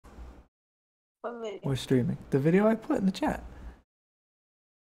What video? We're streaming. The video I put in the chat.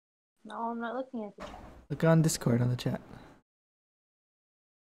 No, I'm not looking at the chat. Look on Discord on the chat.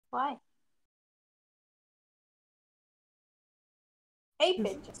 Why?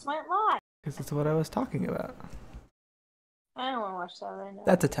 8-Bit just went live. Because that's what I was talking about. I don't want to watch that right now.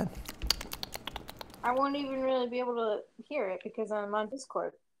 That's a 10. I won't even really be able to hear it because I'm on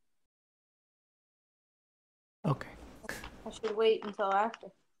Discord. Okay. I should wait until after.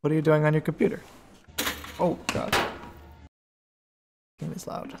 What are you doing on your computer? Oh, God. Game is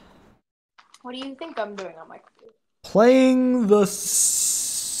loud. What do you think I'm doing on my computer? Playing the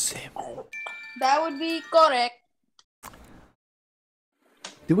sim. That would be correct.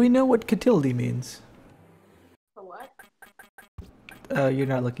 Do we know what Catilde means? For what? You're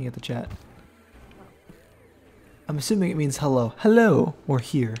not looking at the chat. I'm assuming it means hello. Hello, or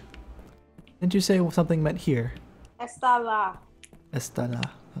here. Didn't you say something meant here? Estala. Estala.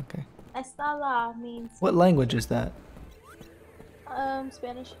 Okay. Estala means What language is that?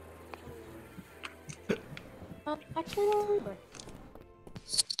 Spanish. Actually, no, either.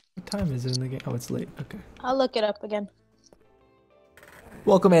 What time is it in the game? Oh, it's late. Okay. I'll look it up again.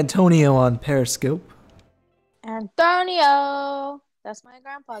 Welcome Antonio on Periscope. Antonio. That's my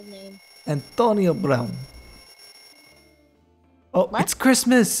grandpa's name. Antonio Brown. Oh, What? it's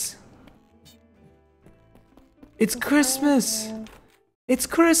Christmas! It's Christmas! It's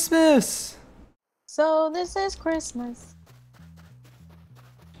Christmas! So this is Christmas.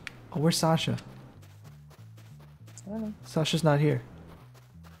 Oh, where's Sasha? Sasha's not here.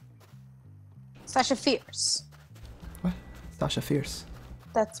 Sasha Fierce. What? Sasha Fierce.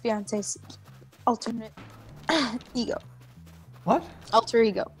 That's Beyonce's alternate ego. What? Alter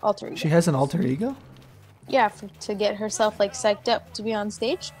ego. Alter ego. She has an alter ego? Yeah, to get herself like psyched up to be on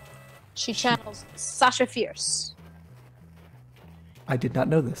stage, she channels Sasha Fierce. I did not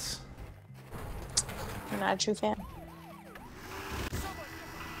know this. You're not a true fan.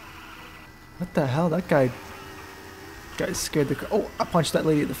 What the hell? That guy scared the. Oh, I punched that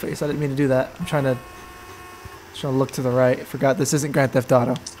lady in the face. I didn't mean to do that. I'm trying to look to the right. Forgot this isn't Grand Theft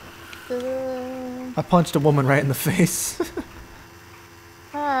Auto. I punched a woman right in the face.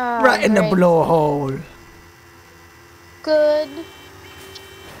 Right in the blowhole. Good.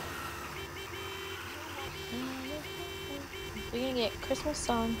 We're gonna get Christmas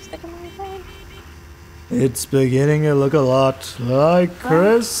songs stuck in my head. It's beginning to look a lot like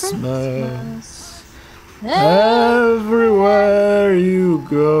Christmas. Everywhere you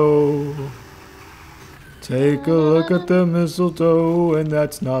go. Take a look at the mistletoe, and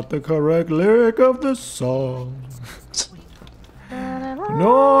that's not the correct lyric of the song.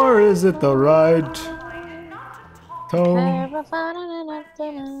 Nor is it the right tone.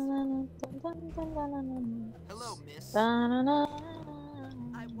 Hello, miss.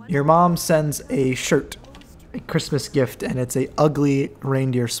 Your mom sends a shirt, a Christmas gift, and it's a ugly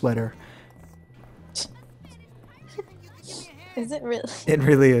reindeer sweater. Is it really? It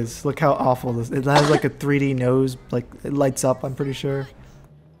really is. Look how awful this. It has like a 3D nose, like it lights up. I'm pretty sure.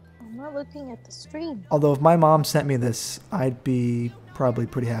 I'm not looking at the stream. Although if my mom sent me this, I'd be probably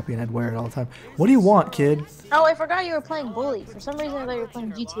pretty happy and I'd wear it all the time. What do you want, kid? Oh, I forgot you were playing Bully. For some reason, I thought you were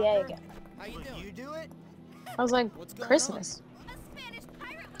playing GTA again. How you doing? You do it? I was like, Christmas.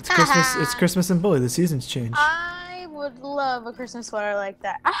 It's Christmas. It's Christmas in Bully. The seasons change. I would love a Christmas sweater like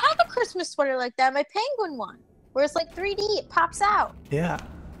that. I have a Christmas sweater like that, my penguin one, where it's like 3D, it pops out. Yeah.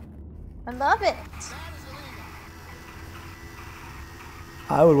 I love it.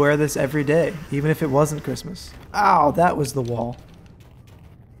 I would wear this every day, even if it wasn't Christmas. Ow, that was the wall.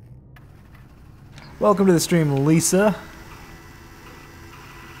 Welcome to the stream, Lisa.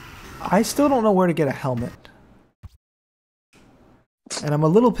 I still don't know where to get a helmet. And I'm a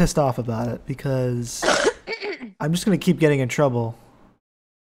little pissed off about it because I'm just going to keep getting in trouble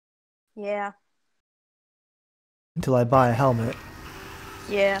Yeah. until I buy a helmet.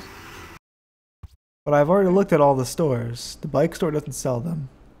 Yeah. But I've already looked at all the stores. The bike store doesn't sell them.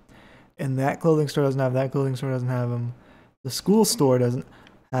 And that clothing store doesn't have, that clothing store doesn't have them. The school store doesn't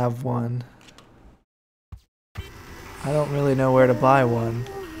have one. I don't really know where to buy one.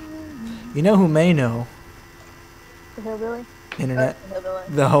 You know who may know? The hillbilly? Internet. The hillbilly.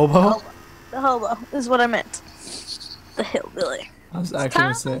 The hobo? The hobo is what I meant. The hillbilly. I was actually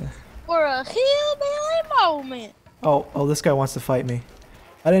going to say. For a hillbilly moment. Oh, this guy wants to fight me.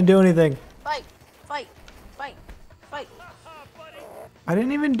 I didn't do anything. Fight, fight, fight, fight. I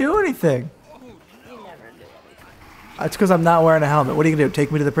didn't even do anything. You never do. That's because I'm not wearing a helmet. What are you going to do?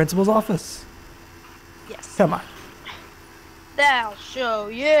 Take me to the principal's office? Yes. Come on. I'll show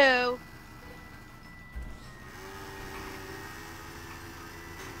you.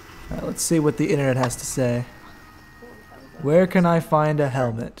 Alright, let's see what the internet has to say. Where can I find a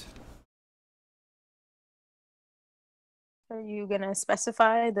helmet? Are you gonna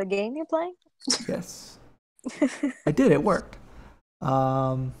specify the game you're playing? Yes. I did, it worked.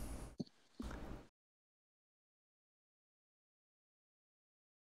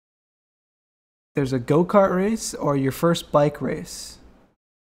 There's a go-kart race or your first bike race.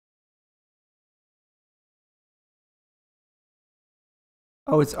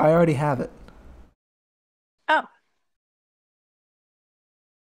 Oh, I already have it. Oh.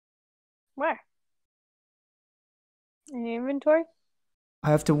 Where? In your inventory? I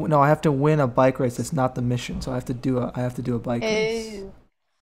have to win a bike race. It's not the mission, so I have to do a bike race. Ew.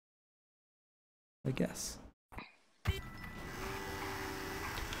 I guess.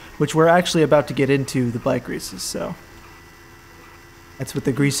 Which we're actually about to get into the bike races, so that's what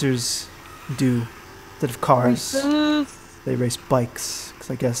the greasers do. Instead of cars, they race bikes. Because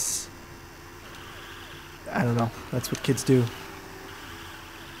I guess, I don't know, that's what kids do.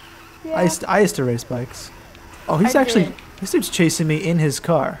 Yeah. I used to race bikes. Oh, he's actually, this dude's chasing me in his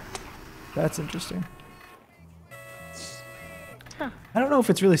car. That's interesting. Huh. I don't know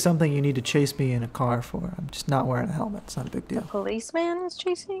if it's really something you need to chase me in a car for. I'm just not wearing a helmet. It's not a big The deal. policeman is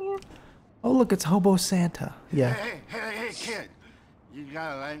chasing you? Oh, look, it's Hobo Santa. Yeah. Hey, kid. You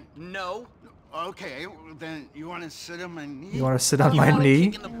got a light? No. Okay, well, then you want to sit on my knee? You want to sit on You my wanna knee?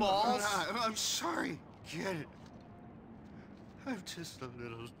 kick in the balls? I'm sorry, kid. I'm just a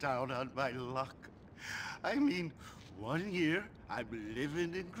little down on my luck. I mean, 1 year I'm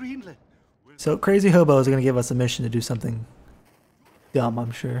living in Greenland. So Crazy Hobo is going to give us a mission to do something dumb,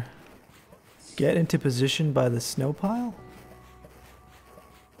 I'm sure. Get into position by the snow pile?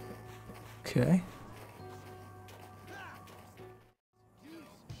 Okay.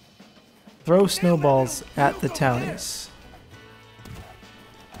 Throw snowballs at the townies.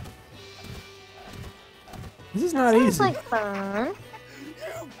 This is not Sounds easy. like fun.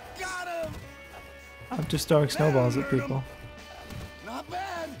 You got him! I'm just throwing snowballs at people. Not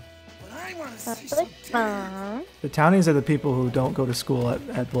bad, but I want to see Sounds some like tears. fun. The townies are the people who don't go to school at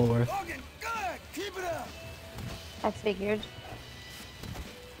Bullworth. Logan, good! Keep it up! I figured.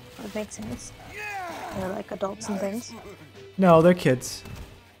 That makes sense. Yeah! They're like adults and things. No, they're kids,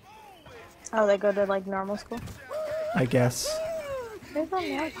 Oh, they go to like normal school? I guess. There's a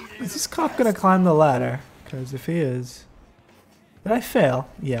mailbox. Is this cop gonna climb the ladder? Because if he is... Did I fail?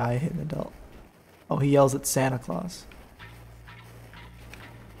 Yeah, I hit an adult. Oh, he yells at Santa Claus.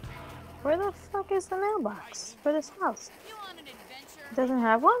 Where the fuck is the mailbox for this house? It doesn't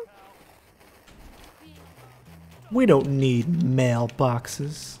have one? We don't need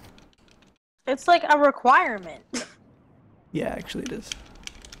mailboxes. It's like a requirement. Yeah, actually it is.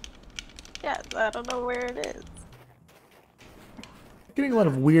 Yeah, I don't know where it is. Getting a lot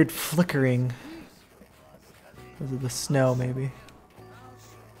of weird flickering. Because of the snow, maybe.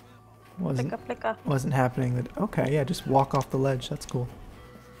 Flicka, flicka. Wasn't happening. Okay, yeah, just walk off the ledge. That's cool.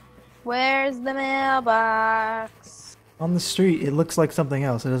 Where's the mailbox? On the street, it looks like something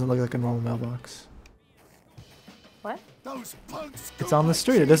else. It doesn't look like a normal mailbox. What? Those punks It's go on the my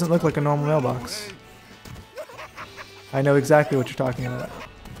street. It doesn't look like a cheeks normal right mailbox. away. I know exactly what you're talking about.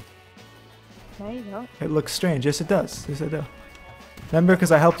 There you go. It looks strange. Yes, it does. Yes, I do. Remember,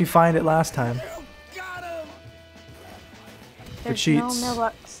 because I helped you find it last time. You got him! There's cheats. no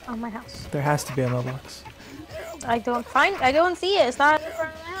mailbox on my house. There has to be a mailbox. I don't see it. It's not in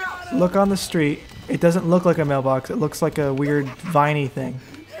front of my house. Look on the street. It doesn't look like a mailbox. It looks like a weird viney thing.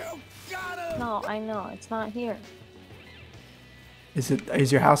 No, I know. It's not here.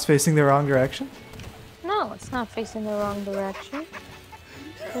 Is your house facing the wrong direction? No, it's not facing the wrong direction.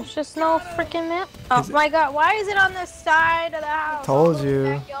 There's just no freaking mail. Oh Is it- my god, why is it on the side of the house? Told All over the you.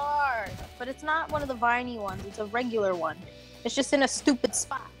 Backyard. But it's not one of the viney ones. It's a regular one. It's just in a stupid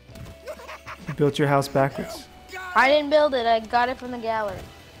spot. You built your house backwards. I didn't build it. I got it from the gallery.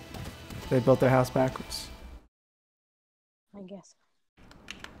 They built their house backwards. I guess.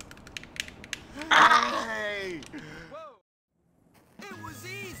 Hey! It was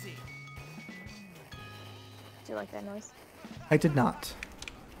easy. Do you like that noise? I did not.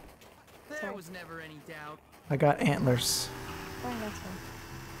 There was never any doubt. I got antlers. Oh, that's fine.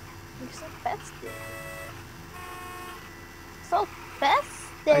 You're so festive. So festive.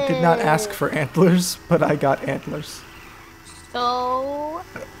 I did not ask for antlers, but I got antlers. So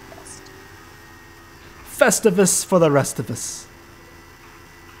festive. Festivus for the rest of us.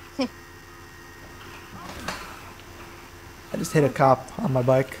 I just hit a cop on my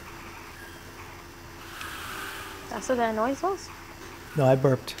bike. That's what that noise was? No, I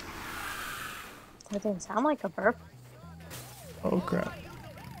burped. That didn't sound like a burp. Oh crap.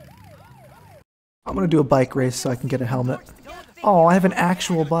 I'm gonna do a bike race so I can get a helmet. Oh, I have an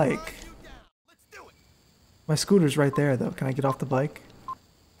actual bike. My scooter's right there, though. Can I get off the bike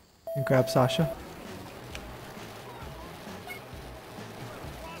and grab Sasha?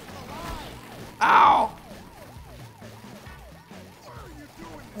 Ow!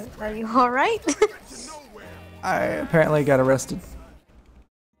 Are you alright? I apparently got arrested.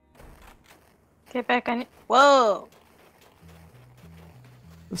 Get back on it. Whoa!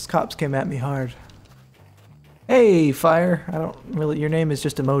 Those cops came at me hard. Hey, Fire. I don't really... Your name is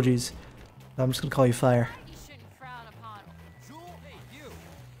just emojis. I'm just gonna call you Fire. You shouldn't frown upon him. Jewel, hey you!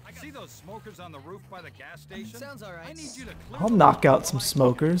 I see those smokers on the roof by the gas station. Sounds alright. I need you to clear I'll the knock road out some while I-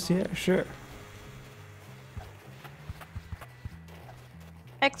 smokers. Yeah, sure.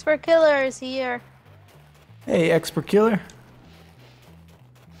 Expert killer is here. Hey, expert killer.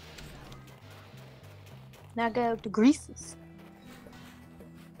 Now go to Greases.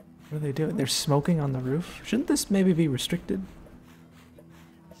 What are they doing? They're smoking on the roof? Shouldn't this maybe be restricted?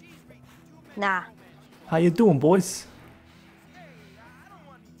 Nah. How you doing, boys?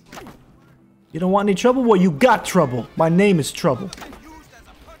 You don't want any trouble? Well, you got trouble. My name is Trouble.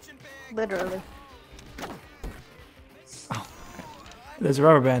 Literally. There's a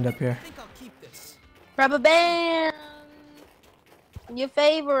rubber band up here. I think I'll keep this. Rubber band! Your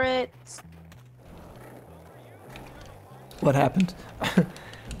favorites. What happened?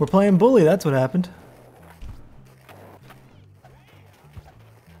 We're playing bully, that's what happened.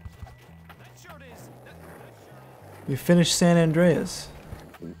 We finished San Andreas.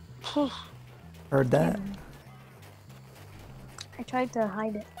 Heard that. I tried to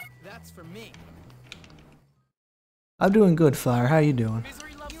hide it. That's for me. I'm doing good, Fire. How you doing?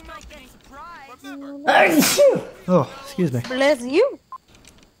 Misery loves company. Surprise! Oh, excuse me. Bless you!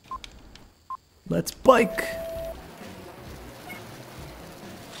 Let's bike.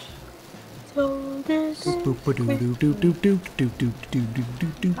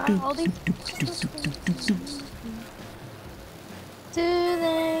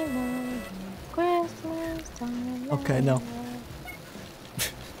 Okay, no.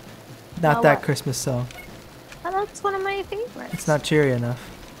 Not Oh, that what? Christmas song. Oh, that's one of my favorites. It's not cheery enough.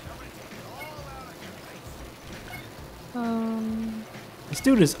 This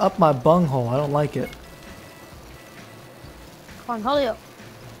dude is up my bunghole. I don't like it. Cornholio.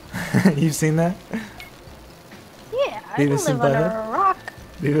 You've seen that? Yeah, I don't Beavis and live under Butthead? a rock.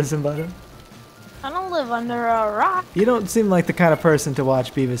 Beavis and Butthead? I don't live under a rock. You don't seem like the kind of person to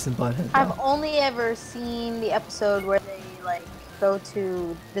watch Beavis and Butthead. I've though. only ever seen the episode where they like go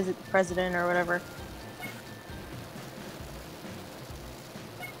to visit the president or whatever.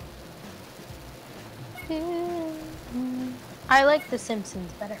 I like The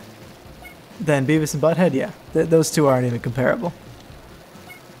Simpsons better. Then Beavis and Butthead, yeah. Those two aren't even comparable.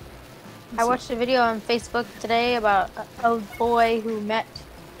 I watched a video on Facebook today about a boy who met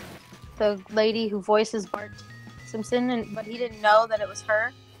the lady who voices Bart Simpson, but he didn't know that it was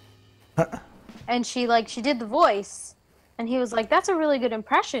her. And she did the voice, and he was like, "That's a really good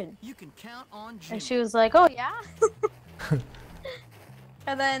impression." You can count on Jimmy. And she was like, "Oh yeah."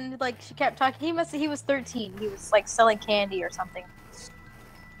 And then she kept talking. He was 13. He was like selling candy or something.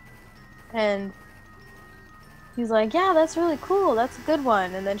 And he was like, "Yeah, that's really cool. That's a good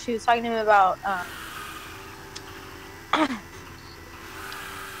one." And then she was talking to him about I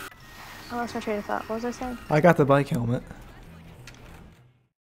lost my train of thought. What was I saying? I got the bike helmet.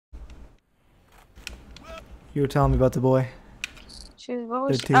 You were telling me about the boy. She was what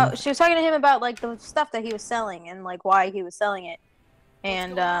was she? 13. Oh, she was talking to him about like the stuff that he was selling and like why he was selling it.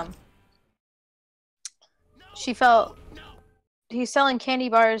 And she felt he's selling candy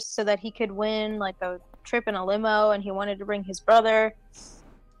bars so that he could win like a trip in a limo, and he wanted to bring his brother,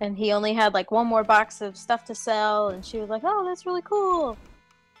 and he only had like one more box of stuff to sell, and she was like, "Oh, that's really cool."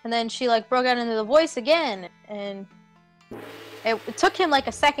 And then she like broke out into the voice again, and it took him like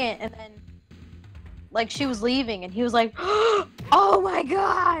a second, and then like she was leaving, and he was like, "Oh my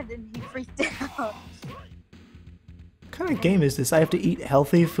god!" and he freaked out. What kind of game is this? I have to eat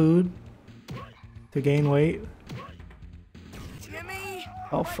healthy food to gain weight? Jimmy!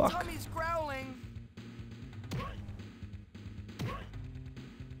 Oh, My fuck. tummy's growling.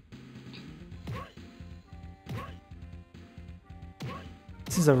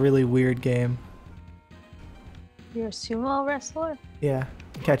 This is a really weird game. You're a sumo wrestler? Yeah,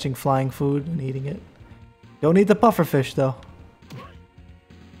 catching flying food and eating it. Don't eat the pufferfish though.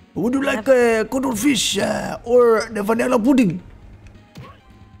 Would you like a cuttlefish or the vanilla pudding?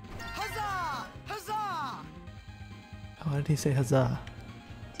 Huzzah! Huzzah! Why did he say huzzah?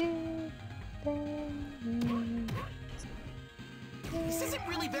 This isn't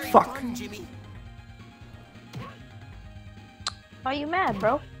really very Fuck. fun, Jimmy. Why are you mad,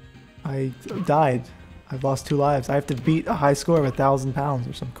 bro? I died. I've lost 2 lives. I have to beat a high score of 1,000 pounds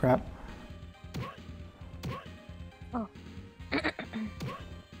or some crap. Oh. I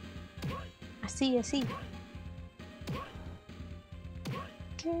see, I see.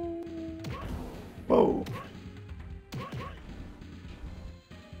 Whoa.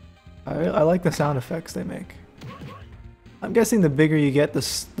 I like the sound effects they make. I'm guessing the bigger you get, the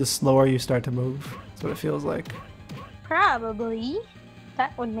slower you start to move. That's what it feels like. Probably.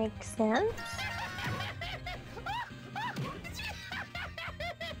 That would make sense.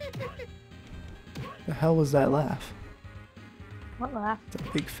 The hell was that laugh? What laugh? It's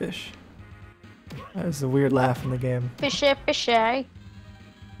a big fish. That is a weird laugh in the game. Fishy, fishy.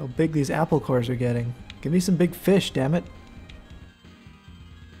 How big these apple cores are getting. Give me some big fish, damn it.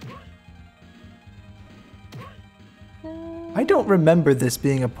 I don't remember this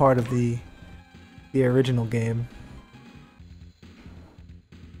being a part of the original game.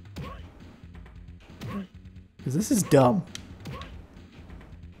 Because this is dumb.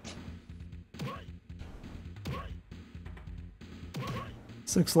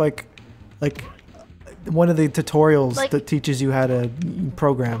 This looks like one of the tutorials that teaches you how to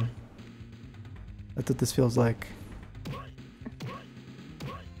program. That's what this feels like.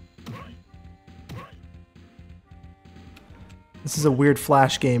 This is a weird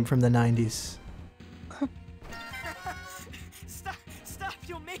Flash game from the 90s. Stop,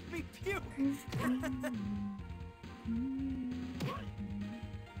 you'll make me puke.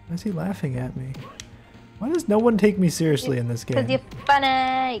 Why is he laughing at me? Why does no one take me seriously in this game? Because you're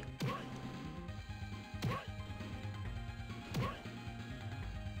funny.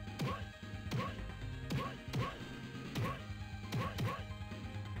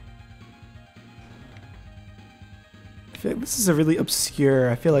 This is a really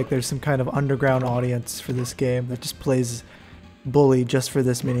obscure. I feel like there's some kind of underground audience for this game that just plays Bully just for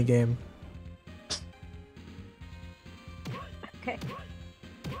this minigame. Okay.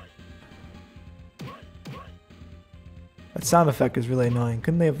 That sound effect is really annoying.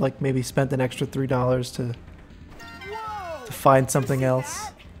 Couldn't they have like maybe spent an extra $3 to find something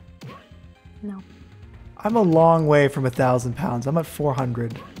else? No. I'm a long way from 1,000 pounds. I'm at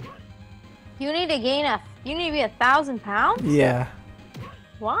 400. You need to gain you need to be 1,000 pounds? Yeah,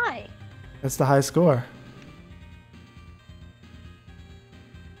 Why? that's the high score.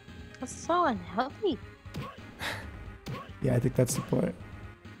 That's so unhealthy. Yeah, I think that's the point.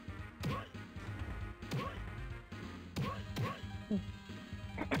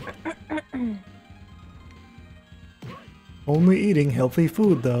 Only eating healthy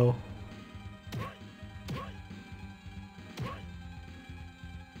food, though.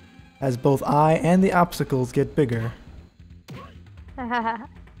 As both I and the obstacles get bigger.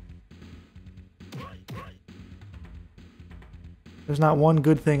 There's not one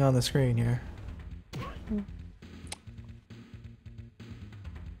good thing on the screen here.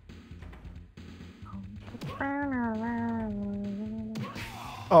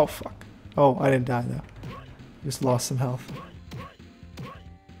 Oh, fuck. Oh, I didn't die, though. Just lost some health.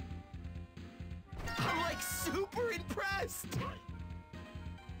 I'm like super impressed.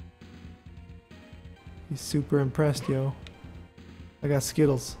 He's super impressed, yo. I got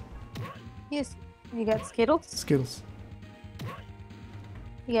Skittles. Yes. You got Skittles? Skittles.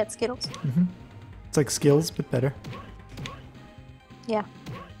 You got Skittles? It's like Skills, but better. Yeah.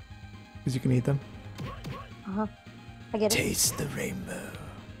 Because you can eat them. Uh-huh. I get it. Taste the rainbow.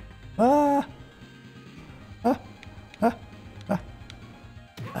 Ah! Ah! Ah! Ah!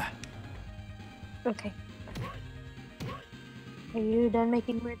 Ah! Okay. Are you done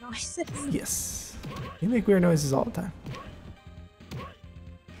making weird noises? Yes. You make weird noises all the time.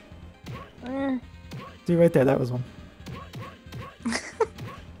 See right there, that was one. Oh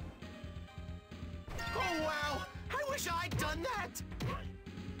wow! I wish I'd done that.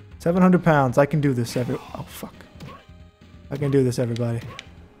 700 pounds. I can do this, oh, fuck. I can do this, everybody.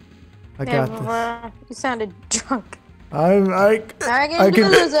 I got this. You sounded drunk. I I can do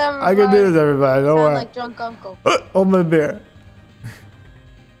this, everybody. I can do this, everybody. Don't Sound worry. like drunk uncle. Oh, my beer.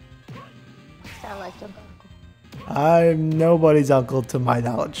 Sound like drunk uncle. I'm nobody's uncle to my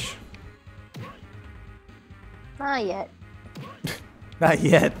knowledge. Not yet. Not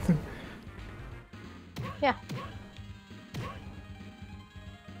yet. Yeah.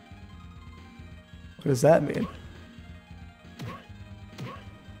 What does that mean?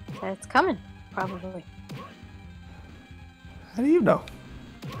 It's coming, probably. How do you know?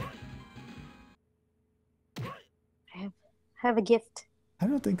 I have a gift. I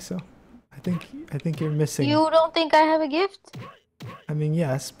don't think so. I think you're missing. You don't think I have a gift? I mean,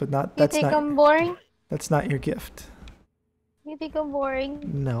 yes, but not. You That's think not. I'm boring? That's not your gift. You think I'm boring?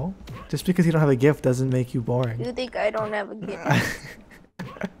 No. Just because you don't have a gift doesn't make you boring. You think I don't have a gift? I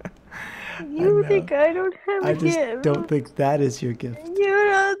You know. think I don't have I a just gift? don't think that is your gift. You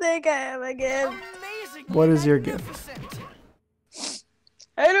don't think I have a gift? Amazing. What is your gift? Magnificent.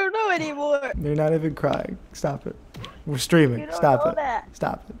 I don't know anymore. You're not even crying. Stop it. We're You streaming. don't Stop know it. that.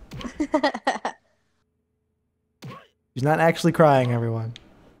 Stop it. She's not actually crying, everyone.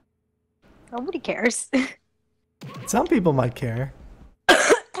 Nobody cares. Some people might care.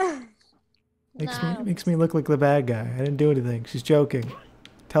 Makes me look like the bad guy. I didn't do anything. She's joking.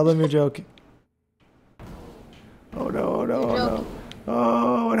 Tell them you're joking. Oh no, oh no, oh no.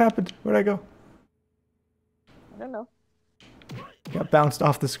 Oh, what happened? Where'd I go? I don't know. Got bounced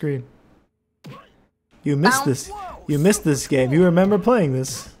off the screen. You missed this. You missed this game. You remember playing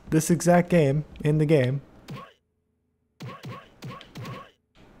this exact game in the game.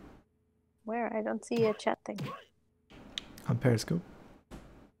 Where? I don't see a chat thing. On Periscope.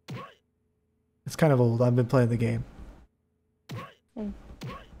 It's kind of old. I've been playing the game.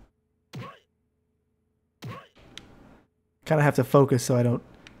 Kind of have to focus so I don't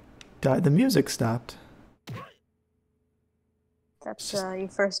die. The music stopped. That's your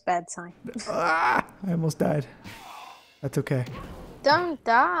first bad sign. Ah, I almost died. That's okay. Don't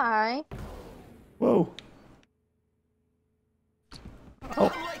die. Whoa.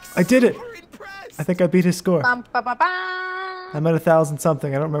 Oh, I did it. I think I beat his score. Bum, ba, ba, ba. I'm at 1,000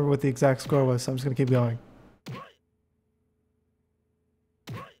 something. I don't remember what the exact score was, so I'm just gonna keep going.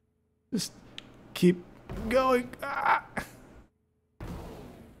 Just keep going. Ah.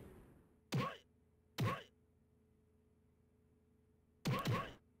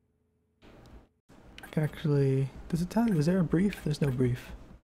 I can actually. Does it tell you? Is there a brief? There's no brief.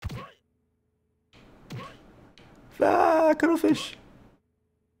 Ah, cuttlefish.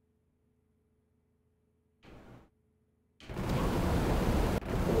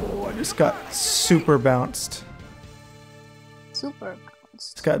 Oh, I just got super bounced. Super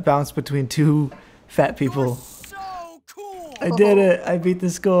bounce. Just got bounced between two fat people. So cool. I did it. I beat the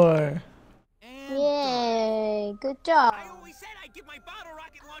score. Yay! Good job. I always said I'd give my bottle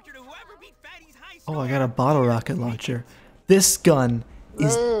rocket launcher to whoever beat Fatty's high Oh, score. I got a bottle rocket launcher. This gun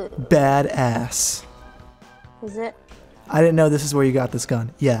is badass. Is it? I didn't know this is where you got this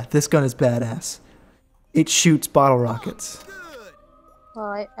gun. Yeah, this gun is badass. It shoots bottle rockets. Good.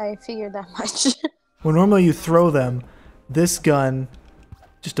 Well, I figured that much. Well, normally you throw them. This gun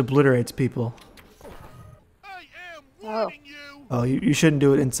just obliterates people. I am Oh. warning you. Oh, you shouldn't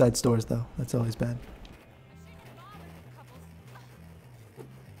do it inside stores, though. That's always bad.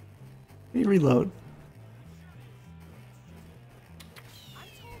 You reload.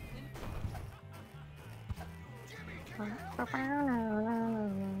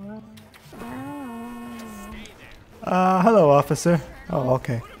 Hello, officer. Oh,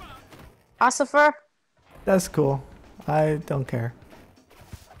 okay. Ossifer? That's cool. I don't care.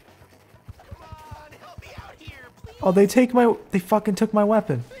 Come on, help me out here, please. Oh, they fucking took my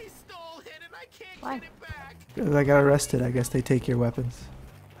weapon. They stole it and I can't Why? get it back. 'Cause I got arrested. I guess they take your weapons.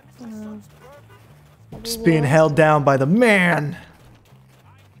 Maybe Just they being held down by the man.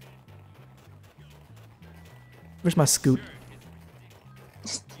 Where's my scoot?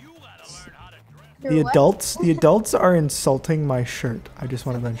 Your The what? adults are insulting my shirt. I just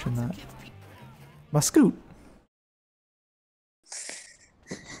want to mention that. My scoot.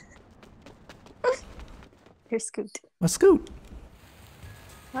 Your scoot. My scoot.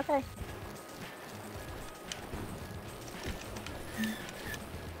 Okay.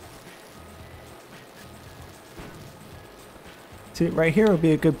 See, right here would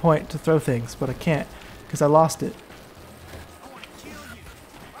be a good point to throw things, but I can't because I lost it.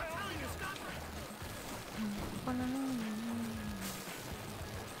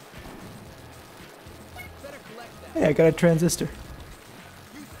 Hey, I got a transistor.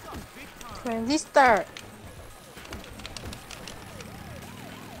 Transistor.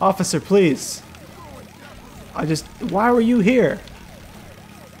 Officer, please. Why were you here?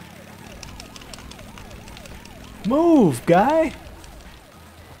 Move, guy.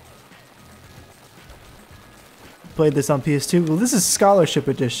 Played this on PS2. Well, this is Scholarship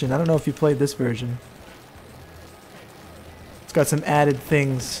Edition. I don't know if you played this version. It's got some added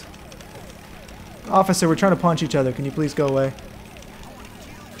things. Officer, we're trying to punch each other. Can you please go away?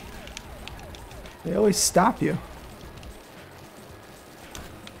 They always stop you.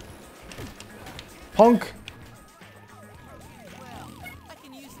 Punk!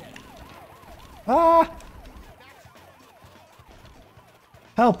 Ah!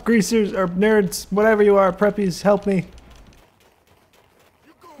 Help, greasers, or nerds, whatever you are, preppies, help me.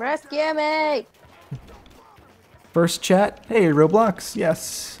 Rescue me! First chat. Hey, Roblox.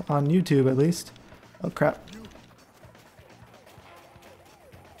 Yes, on YouTube at least. Oh crap.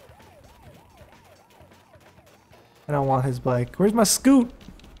 I don't want his bike. Where's my scoot?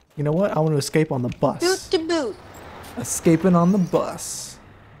 You know what? I want to escape on the bus. Boot to boot. Escaping on the bus.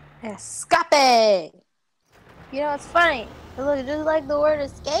 Escape. You know what's funny? It looks just like the word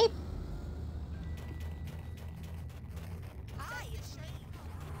escape.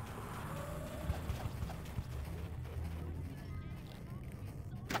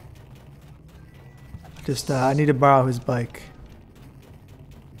 Just, I need to borrow his bike.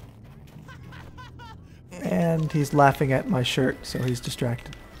 And he's laughing at my shirt, so he's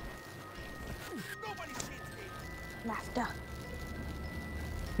distracted. Laughter.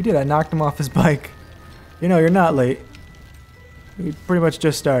 He did, I knocked him off his bike. You know, you're not late. We pretty much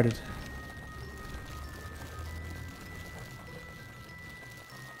just started.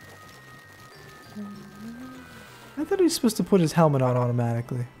 I thought he was supposed to put his helmet on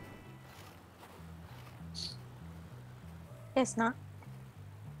automatically. It's not.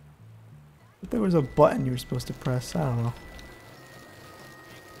 But there was a button you were supposed to press. I don't know.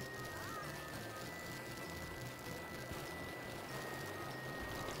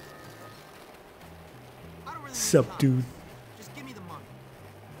 Sup, dude? Just give me the money.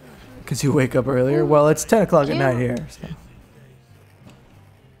 Because you wake up earlier? Well, it's 10 o'clock at night here. So.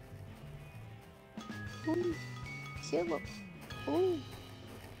 Kill him. Ooh.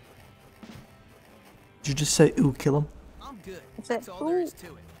 Did you just say, ooh, kill him? I'm good. I said, That's all there is to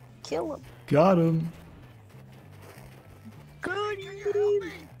it. Kill him. Got him. Good.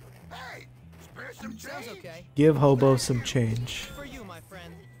 Hey, spare some Sounds change. okay. Give Hobo some change. For you, my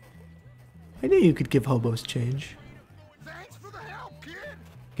friend. I knew you could give hobos change. Thanks for the help, kid.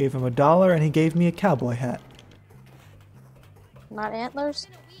 Gave him $1 and he gave me a cowboy hat. Not antlers?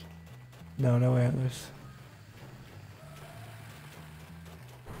 No, no antlers.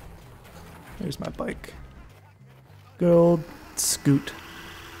 There's my bike. Good old Scoot.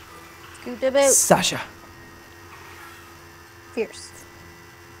 Scoot the boot. Sasha. Fierce.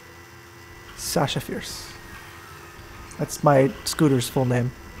 Sasha Fierce. That's my scooter's full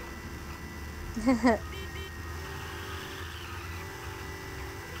name.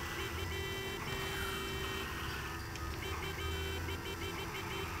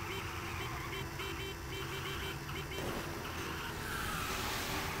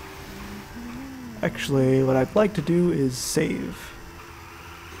 Actually, what I'd like to do is save.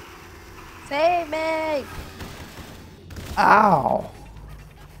 Save me! Ow!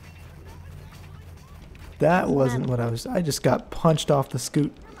 That wasn't what I was. I just got punched off the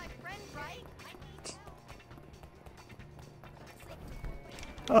scoot.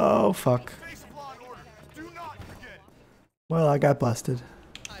 Oh, fuck. Do not forget. Well, I got busted.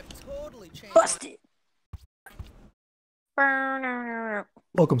 I've totally changed. Busted!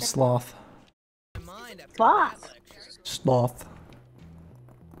 Welcome, Sloth. my mind after Sloth. that lecture. Sloth.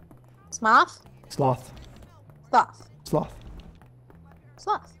 Smoth? Sloth. Sloth. Sloth.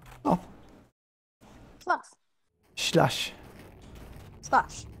 Sloth. Sloth. Sloth. Slash.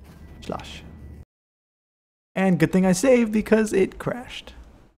 Slosh. Slash. And good thing I saved because it crashed.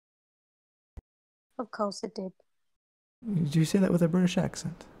 Of course it did. Did you say that with a British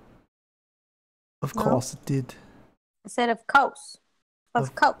accent? Of No. course it did. I said of course.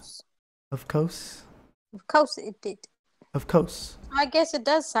 Of course. Of course. Of course it did. Of course. I guess it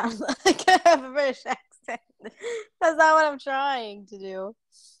does sound like I have a British accent. That's not what I'm trying to do.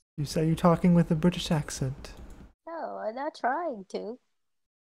 You say you're talking with a British accent. No, I'm not trying to.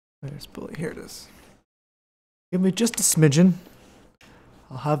 There's Bully. Here it is. Give me just a smidgen.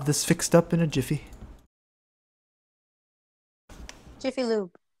 I'll have this fixed up in a jiffy. Jiffy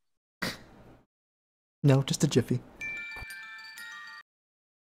Lube. No, just a jiffy.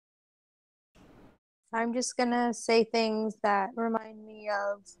 I'm just gonna say things that remind me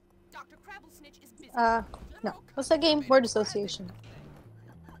of, Dr. Crabblesnitch is busy. no. What's that game? Word association.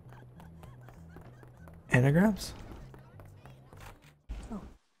 Anagrams?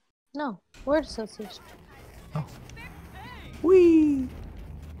 No, word association. Oh. Whee!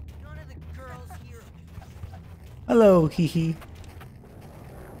 None of the girls here. Hello, hee hee.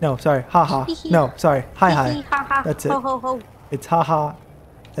 No, sorry. Ha ha. No, sorry. Hi hi. Ha ha. That's it. Ho ho ho. It's ha ha.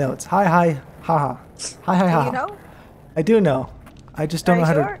 No, it's hi hi. Ha ha. Hi hi ha. You know? I do know. I just don't Are know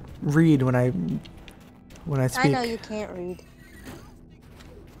how you sure? to read when I speak. I know you can't read.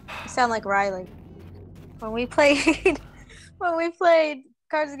 You sound like Riley. When we played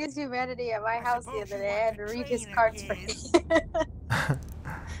Cards Against Humanity at my house the other day, I had to read his cards for him.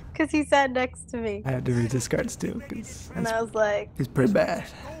 Because he sat next to me. I had to read his cards too, because And I was like, he's pretty bad.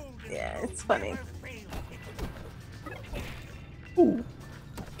 yeah, it's funny. Ooh,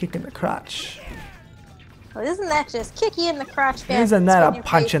 kick in the crotch. Well, isn't that just kick you in the crotch? Man, Isn't spit that a your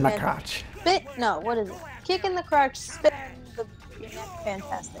punch face, in the man. crotch? Spit? No, what is it? Kick in the crotch, spit in your neck.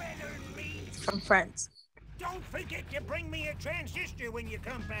 Fantastic. From Friends. Don't forget to bring me a transistor when you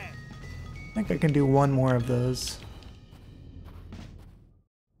come back. I think I can do one more of those.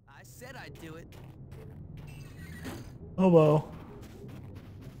 I said I'd do it. Oh well.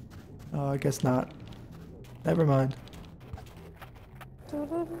 Oh, I guess not. Never mind.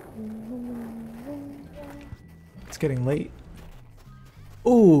 It's getting late.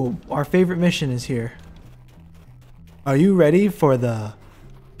 Ooh, our favorite mission is here. Are you ready for the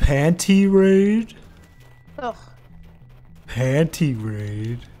panty raid? Ugh, Panty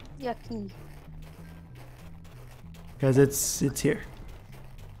raid. yucky. Because it's here.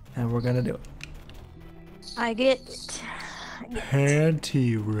 And we're gonna do it. I get it.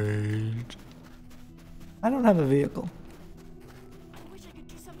 Panty raid. I don't have a vehicle. I wish I could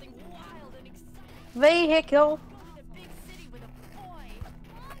do something wild and exciting. Vehicle. Go to the big city with a boy.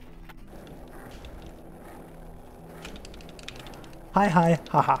 Hi hi,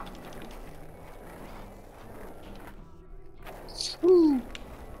 haha. Ooh.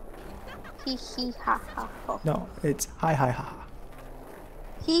 Hee hee ha ha ho. No, it's hi hi haha.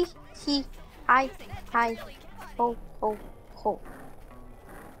 Hee hee hi hi ho ho ho.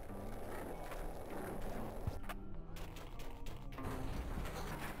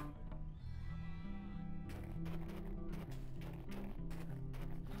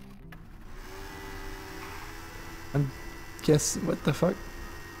 Guess what the fuck?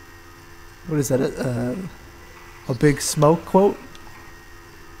 What is that? A big smoke quote?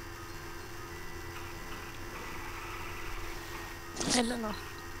 I don't know.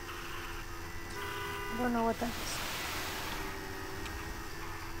 I don't know what that is.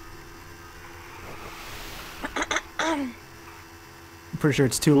 I'm pretty sure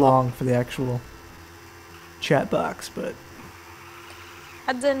it's too long for the actual chat box, but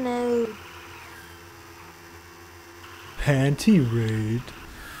I don't know. panty raid.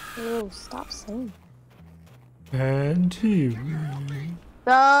 Oh, stop saying. Panty raid.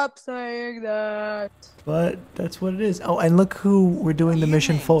 Stop saying that. But that's what it is. Oh, and look who we're doing the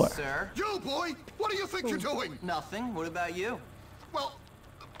mission for. Sir? You, boy! What do you think you're doing? Nothing. What about you? Well,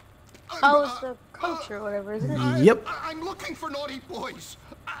 Oh, it's the coach or whatever, isn't it? Yep. I'm looking for naughty boys.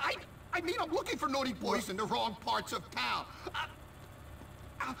 I mean, I'm looking for naughty boys in the wrong parts of town.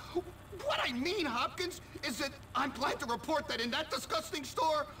 What I mean, Hopkins, is that I'm glad to report that in that disgusting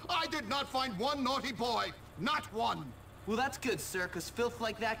store, I did not find one naughty boy. Not one. Well, that's good, sir, because filth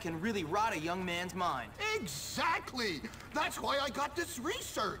like that can really rot a young man's mind. Exactly. That's why I got this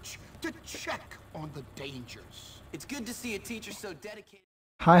research, to check on the dangers. It's good to see a teacher so dedicated.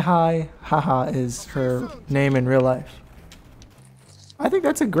 Hi hi haha is her name in real life. I think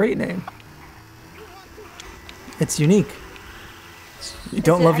that's a great name. It's unique. You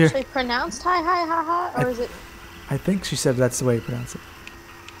don't love Is your. it actually pronounced hi hi ha ha, or is it? I think she said that's the way you pronounce it.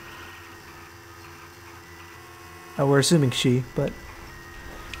 We're assuming she, but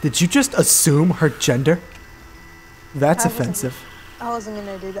did you just assume her gender? That's I wasn't- offensive. I wasn't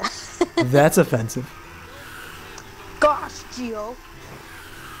gonna do that. That's offensive. Gosh, Gio.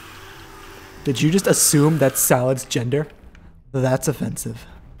 Did you just assume that's Salad's gender? That's offensive.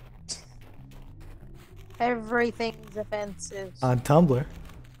 Everything's offensive. On Tumblr,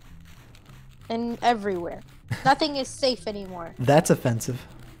 And everywhere. Nothing is safe anymore. that's offensive.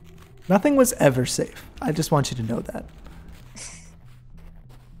 Nothing was ever safe. I just want you to know that.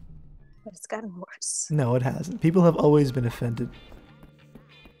 But it's gotten worse. No, it hasn't. People have always been offended.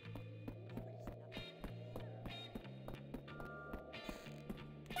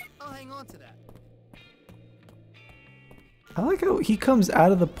 I'll hang on to that. I like how he comes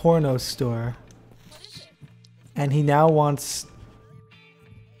out of the porno store and he now wants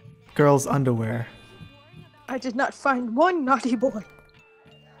girls' underwear. I did not find one naughty boy.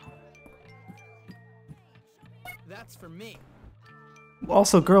 That's for me.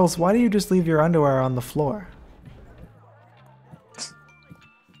 Also, girls, why do you just leave your underwear on the floor?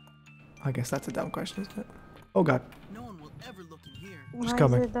 I guess that's a dumb question, isn't it? Oh god. No one will ever look in here. Why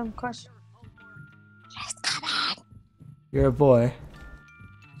coming. is it a dumb question? You're a boy.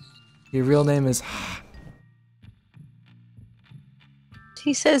 Your real name is...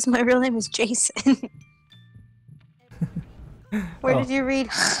 He says my real name is Jason. Where Oh. did you read?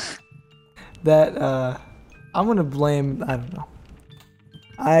 That, I'm gonna blame... I don't know.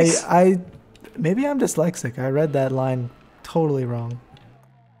 Maybe I'm dyslexic. I read that line totally wrong.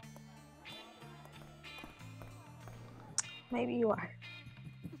 Maybe you are.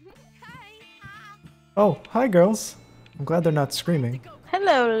 Oh, hi girls. I'm glad they're not screaming.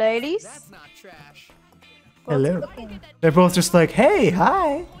 Hello, ladies. That's not trash. What's Hello. cooking? They're both just like, hey,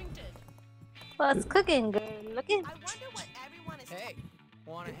 hi. What's cooking, good looking? I wonder what everyone is. Hey,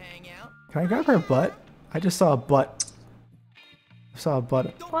 wanna hang out? Can I grab her butt? I just saw a butt. I saw a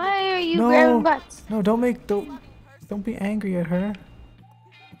butt. Why are you No. grabbing butts? No, don't be angry at her.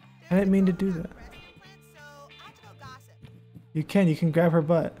 I didn't mean to do that. You can grab her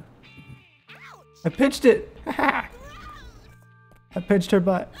butt. I pinched it. I pinched her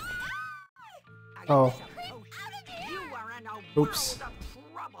butt. Oh. Oops.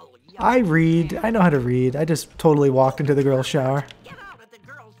 I read. I know how to read. I just totally walked into the girl's shower.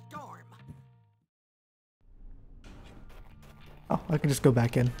 Oh, I can just go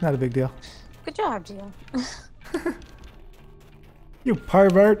back in. Not a big deal. Good job, Gio. You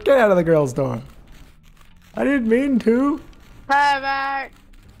pervert! Get out of the girl's dorm. I didn't mean to. Pervert.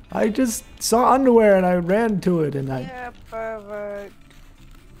 I just saw underwear and I ran to it and Yeah, pervert.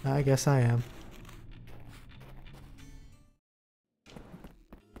 I guess I am.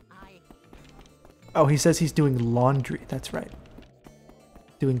 Oh, he says he's doing laundry. That's right.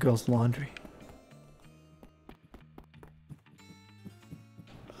 Doing girls' laundry.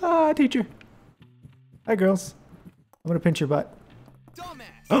 Ah, teacher. Hi, girls. I'm gonna pinch your butt.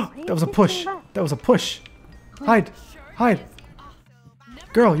 Oh, that was a push. That was a push. Hide. Hide.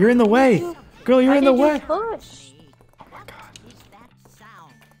 Girl, you're in the way. Girl, you're in the way. Push. Oh my god.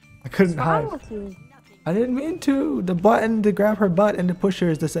 I couldn't What's hide. wrong with you? I didn't mean to. The button to grab her butt and to push her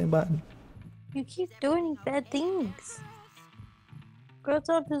is the same button. You keep doing bad things. Girls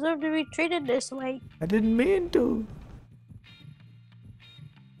don't deserve to be treated this way. I didn't mean to.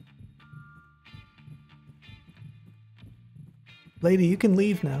 Lady, you can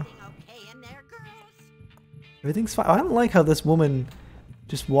leave now. Everything's fine. I don't like how this woman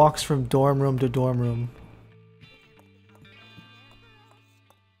just walks from dorm room to dorm room.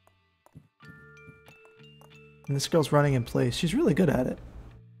 And this girl's running in place. She's really good at it.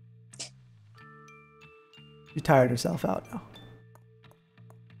 She tired herself out now.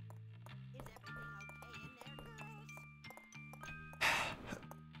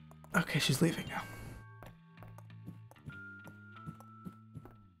 Okay, she's leaving now.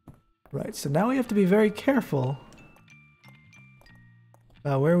 Right, so now we have to be very careful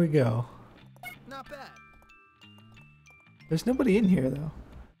about where we go. Not bad. There's nobody in here though.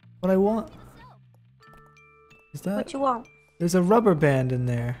 What I want is that What you want? there's a rubber band in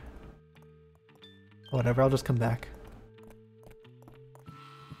there. Whatever, I'll just come back.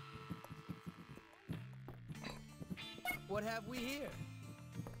 What have we here?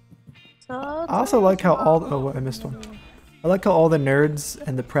 So I also like how all oh I missed one. I like how all the nerds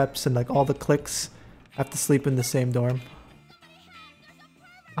and the preps and like all the cliques have to sleep in the same dorm.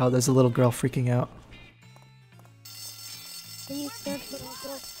 Oh, there's a little girl freaking out.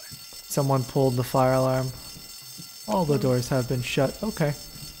 Someone pulled the fire alarm. All the doors have been shut. Okay.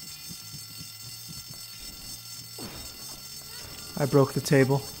 I broke the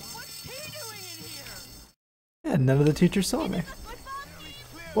table. Yeah, none of the teachers saw me.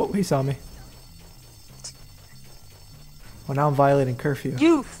 Whoa, he saw me. Well, now I'm violating curfew.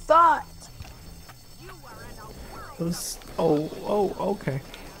 You thought. Those, oh, okay.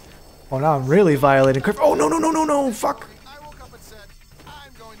 Well, now I'm really violating curfew. Oh, no, fuck. I woke up and said,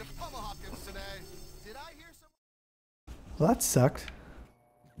 I'm going to Bubba Hopkins today. Did I hear some? Well, that sucked.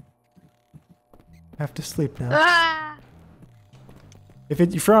 I have to sleep now. Ah! If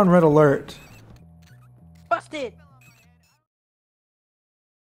you're on red alert, Busted.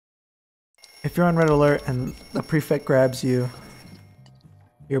 if you're on red alert and the prefect grabs you,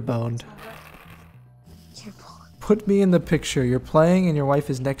 you're boned. Put me in the picture. You're playing and your wife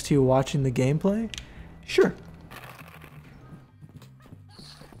is next to you watching the gameplay? Sure.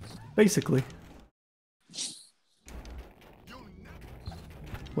 Basically.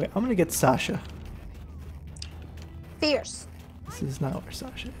 Wait, I'm gonna get Sasha. Fierce. This is not where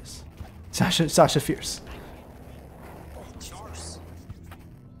Sasha is. Sasha Fierce.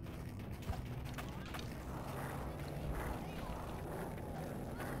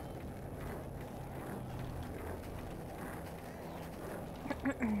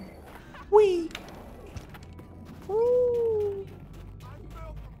 Wee. Woo.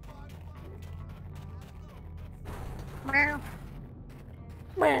 Meow.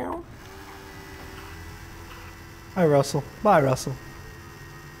 Meow. Hi, Russell. Bye, Russell.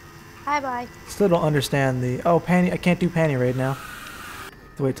 Bye bye. Still don't understand the... Oh, panty... I can't do panty raid now.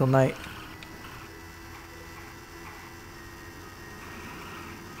 Have to wait till night.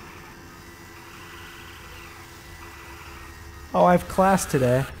 Oh, I have class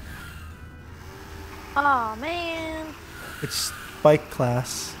today. Oh man. It's bike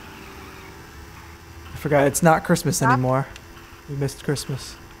class. I forgot, it's not Christmas anymore. We missed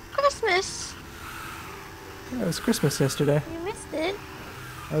Christmas. Christmas. Yeah, it was Christmas yesterday. You missed it.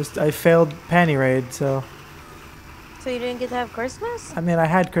 I failed panty raid, so So you didn't get to have Christmas? I mean I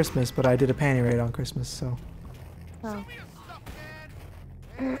had Christmas, but I did a panty raid on Christmas, so. Oh.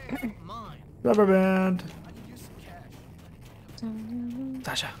 Rubber band.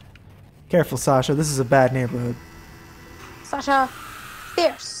 Sasha. Careful, Sasha. This is a bad neighborhood. Sasha,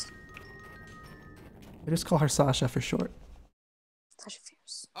 fierce. I just call her Sasha for short. Sasha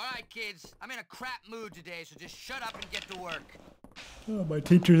fierce. Alright, kids. I'm in a crap mood today, so just shut up and get to work. Oh, my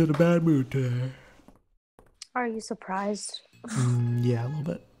teacher's in a bad mood today. Are you surprised? Yeah, a little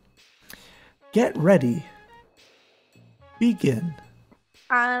bit. Get ready. Begin.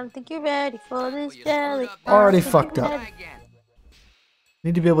 I don't think you're ready for this you jelly. screwed up. I don't Already think fucked you're up. ready. Try again.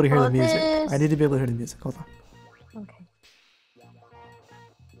 Need to be able to hear Oh, the music. this- I need to be able to hear the music. Hold on. Okay.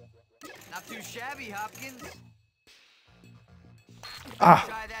 Not too shabby, Hopkins. Ah!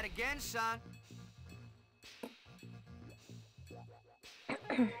 Try that again, son.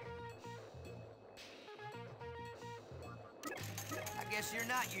 I guess you're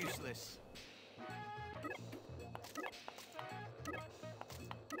not useless.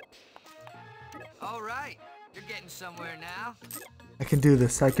 All right, you're getting somewhere now. I can do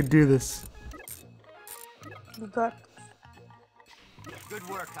this. I can do this. You got. Good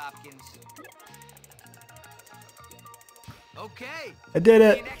work, Hopkins. Okay. I did See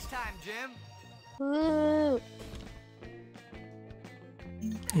it. you next time, Jim. Woo.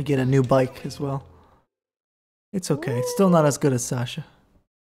 You get a new bike as well. It's okay. It's still not as good as Sasha.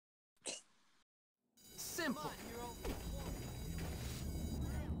 Simple.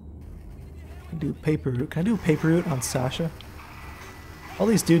 Can do paper route. Can I do paper route on Sasha? All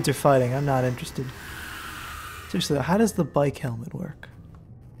these dudes are fighting. I'm not interested. Seriously, though, how does the bike helmet work?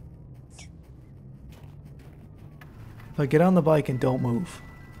 If I get on the bike and don't move,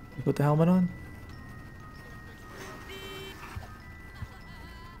 you put the helmet on?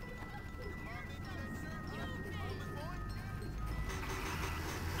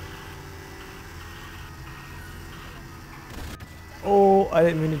 Oh, I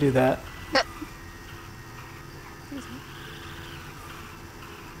didn't mean to do that.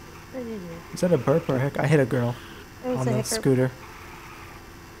 What did you do? Is that a burp or a heck? I hit a girl It was on a the hiccup. scooter.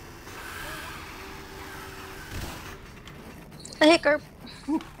 A hiccup.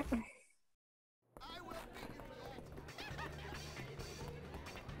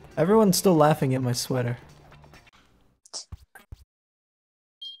 Everyone's still laughing at my sweater.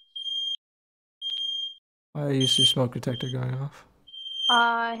 Why is your smoke detector going off?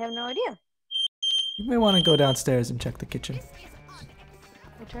 I have no idea. You may want to go downstairs and check the kitchen.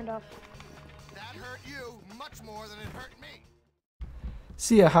 I turned off. That hurt you much more than it hurt me.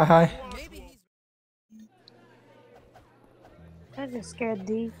 See ya, hi hi. That just scared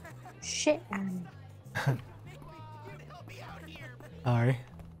the shit out of me. Sorry.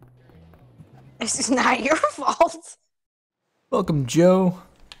 This is not your fault. Welcome, Joe.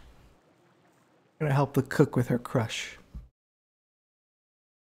 Gonna help the cook with her crush.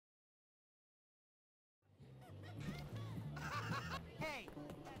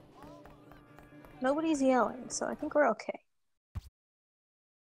 Nobody's yelling, so I think we're okay. At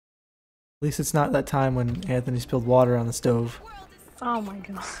least it's not that time when Anthony spilled water on the stove. Oh my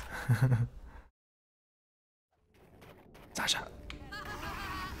god. Sasha.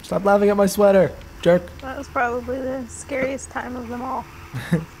 Stop laughing at my sweater, jerk. That was probably the scariest time of them all.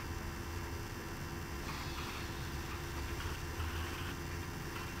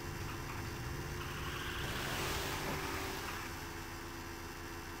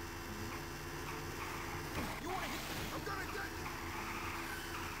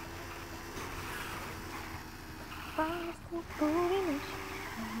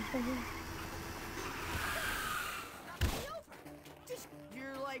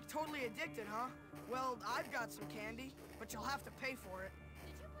 You're like totally addicted, huh? Well, I've got some candy, but you'll have to pay for it.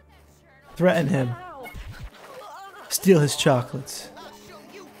 Threaten him. Steal his chocolates.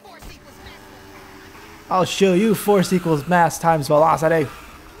 I'll show you force equals mass times velocity.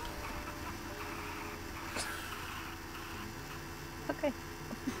 Okay.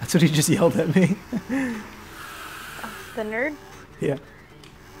 That's what he just yelled at me. The nerd? Yeah.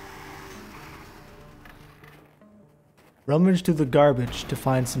 Rummage through the garbage to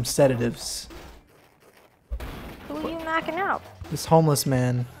find some sedatives. Who are you knocking out? This homeless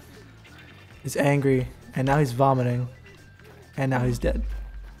man is angry, and now he's vomiting, and now he's dead.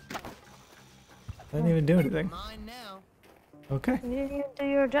 I didn't even do anything. Mine now. Okay. You didn't even do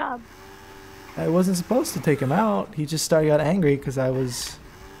your job. I wasn't supposed to take him out. He just got angry because I was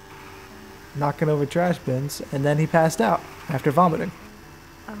knocking over trash bins, and then he passed out after vomiting.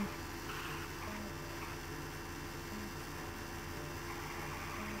 Oh.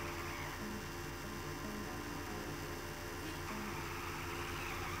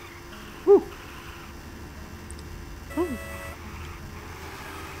 Whew. Ooh.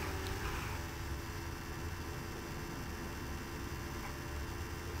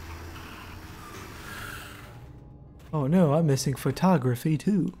 Oh no, I'm missing photography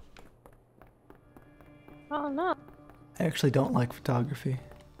too. Oh no. I actually don't like photography.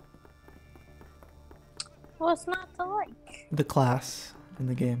 What's not to like? The class in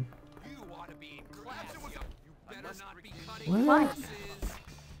the game. You ought to be in class. You better not be cutting What? classes.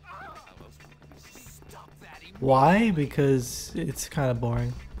 Stop that immediately. Why? Because it's kind of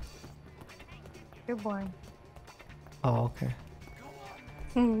boring. You're boring. Oh, okay.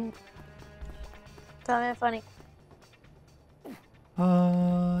 Tell me funny.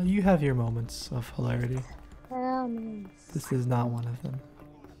 You have your moments of hilarity. Tell me. This is not one of them.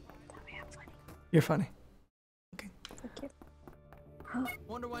 Tell me I'm funny. You're funny. Thank you.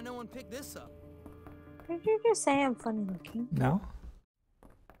 Wonder why no one picked this up. Did you just say I'm funny looking? No?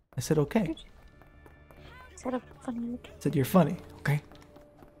 I said okay. You said I'm funny looking? I said you're funny, okay?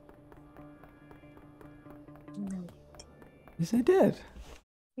 No. Yes, I did.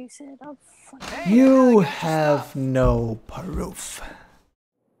 You said I'm funny. You have no proof.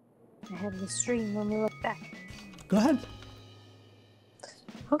 I have the stream when we look back. Go ahead.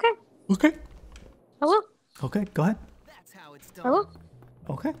 Okay. Okay. I will. Okay, go ahead. That's how it's I done. will.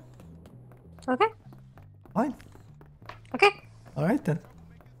 Okay, Okay. fine. Okay. All right then.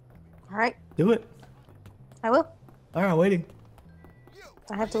 Alright. Do it. I will. All right, I'm waiting.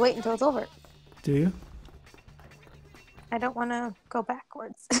 I have to wait until it's over. Do you? I don't want to go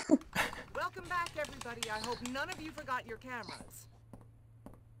backwards. Welcome back, everybody. I hope none of you forgot your cameras.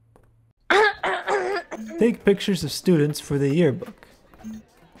 Take pictures of students for the yearbook.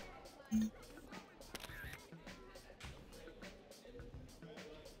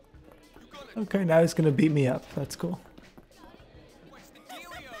 Okay, now he's gonna beat me up. That's cool. What's the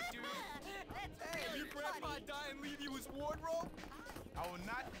dealio, dude? Hey, your grandpa die and leave you his wardrobe? I will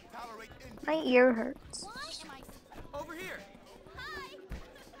not tolerate injury. My ear hurts. Over here.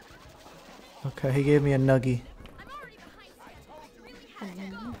 Okay, he gave me a nuggie,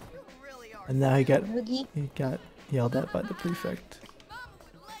 Really are. and now he got Noogie. yelled at by the prefect.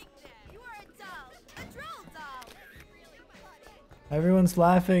 Everyone's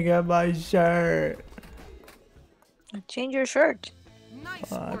laughing at my shirt. Change your shirt.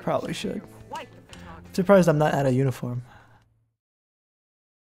 Nice I work. probably should. Quite the photographer. Surprised I'm not out of uniform.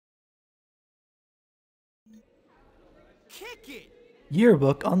 Kick it.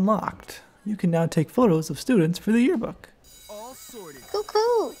 Yearbook unlocked. You can now take photos of students for the yearbook. All sorted.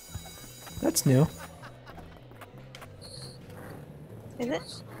 Cuckoo. That's new. Is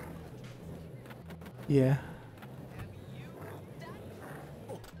it? Yeah.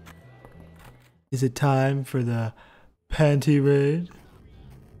 Is it time for the panty raid?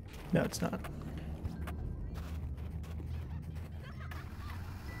 No, it's not.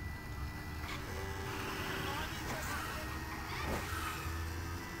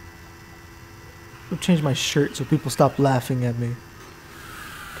 I'll change my shirt so people stop laughing at me.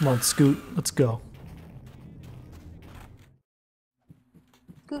 Come on, Scoot, let's go.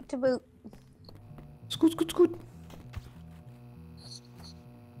 Scoot to boot. Scoot, scoot, scoot.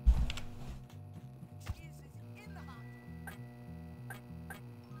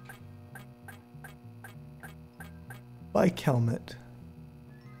 Bike helmet.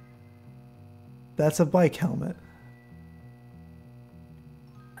 That's a bike helmet.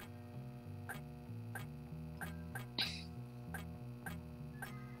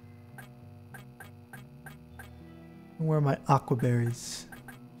 Where are my aquaberries?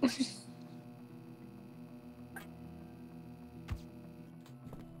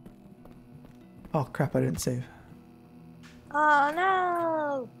 Oh crap, I didn't save. Oh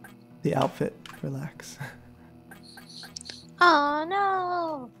no! The outfit, relax. Oh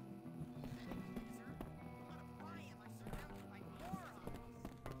no!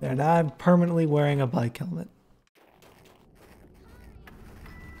 There, now I'm permanently wearing a bike helmet.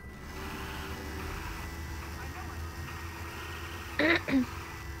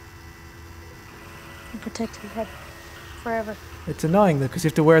 Protect your head forever. It's annoying though, because you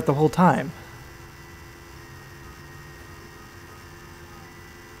have to wear it the whole time.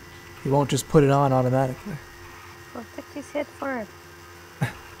 You won't just put it on automatically. Protect his head forever.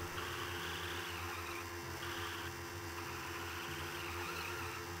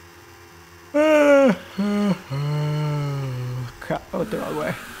 crap, I went the wrong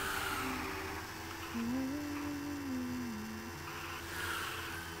way.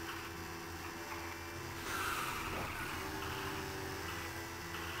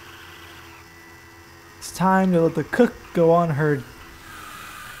 It's time to let the cook go on her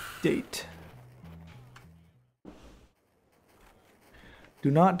date. Do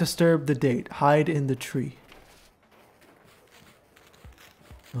not disturb the date. Hide in the tree.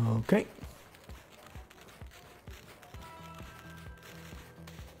 Okay.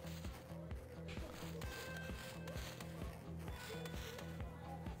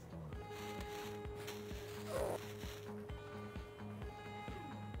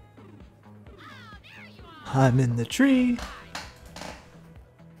 I'm in the tree.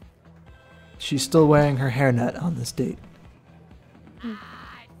 She's still wearing her hairnet on this date. It's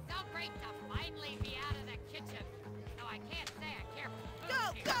so great to finally be out of the kitchen. Though I can't say I care for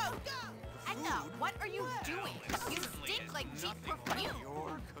food. Go! Edna, what are you doing? You stink like cheap perfume.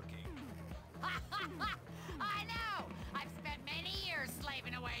 You're cooking. I know! I've spent many years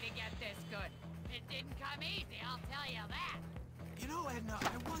slaving away to get this good. It didn't come easy, I'll tell you that. You know, Edna,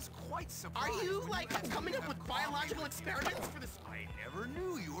 I was quite surprised. Are you, when like, had coming me up have with coffee biological with experiments for this? I never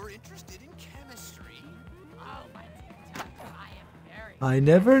knew you were interested in chemistry. Oh, my dear Tucker, I am very... I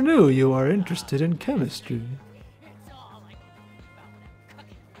never knew you are interested in chemistry. It's all like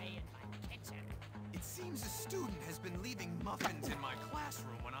cooking away in my kitchen. It seems a student has been leaving muffins in my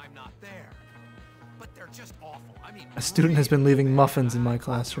classroom when I'm not there. But they're just awful. I mean, A student has been leaving really muffins in bad. my I wonder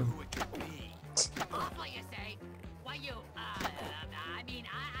classroom. who it could be. Awful, you say? Why, you, I mean,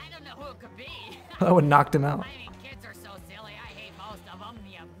 I don't know who it could be. That would knocked him out. I mean, kids are so silly. I hate most of them,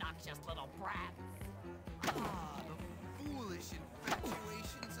 the obnoxious little brats. Ah, the foolish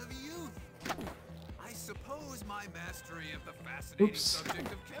infatuations of youth. I suppose my mastery of the fascinating Oops.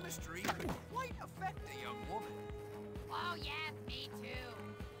 subject of chemistry could quite affect a young woman. Oh, yes, me too.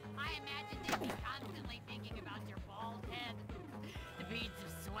 I imagine they'd be constantly thinking about your bald head, the beads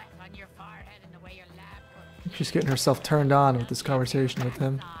of sweat on your forehead, and the way your lab coat She's getting herself turned on with this conversation with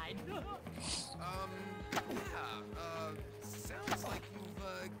him. Sounds like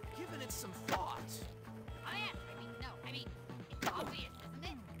you've given it some thought. Oh, yeah. I mean, it's obvious, isn't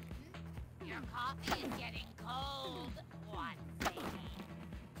it? Your coffee is getting cold. One thing.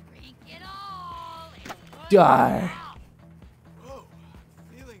 Drink it all. It's good Die. for health. Whoa,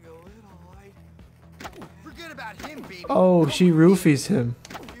 I'm feeling a little light. Forget about him, baby. Oh, she roofies him.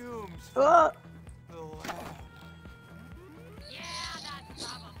 Fumes. Ugh. The lab. Yeah, that's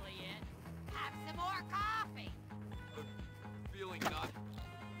probably it. Have some more coffee. Feeling not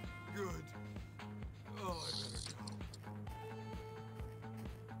good. Oh, I better go.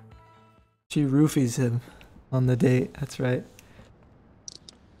 She roofies him on the date. That's right.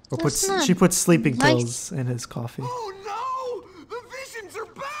 Or That's puts she puts sleeping nice. pills in his coffee. Oh no! The visions are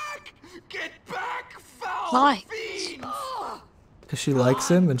back! Get back, foul Why? fiends! Because she likes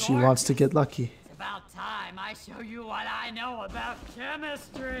him and she wants to get lucky. It's about time I show you what I know about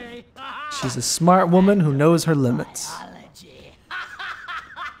chemistry. She's a smart woman who knows her limits. Biology.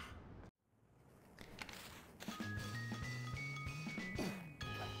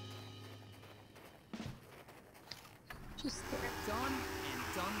 Just Done and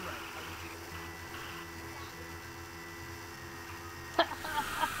done right.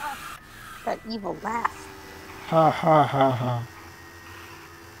 that evil laugh. Ha ha ha ha.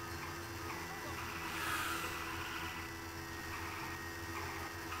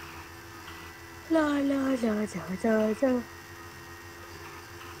 La la la la la la.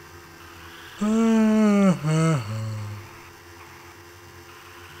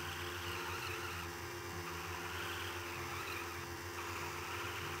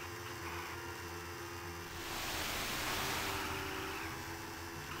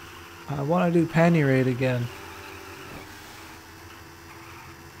 I want to do Penny Raid again.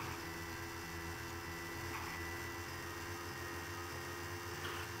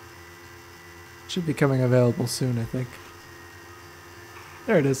 Should be coming available soon, I think.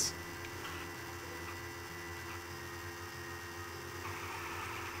 There it is.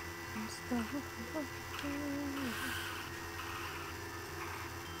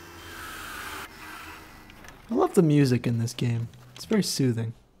 I love the music in this game. It's very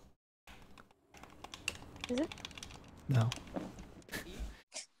soothing. Is it? No.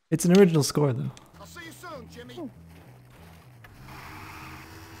 It's an original score, though. I'll see you soon, Jimmy.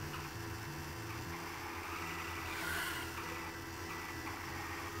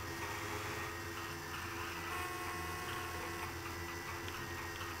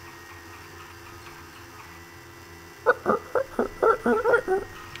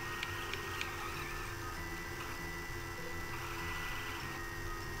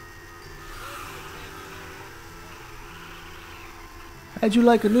 How'd you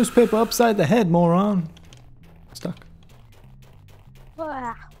like a newspaper upside the head, moron? Stuck.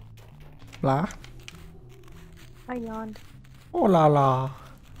 Ah, La. I yawned. Oh la la.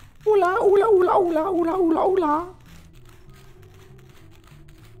 Oola, oola, oola, oola, oola, oola, oola.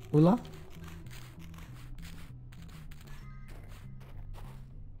 Oola?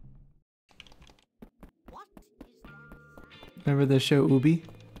 Remember the show Ubi?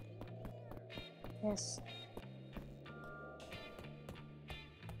 Yes.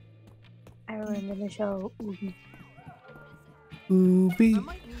 I remember the show. Oogie. Ubi. I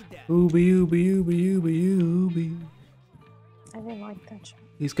might need that. Ubi, Ubi, Ubi, Ubi, Ubi. I didn't like that show.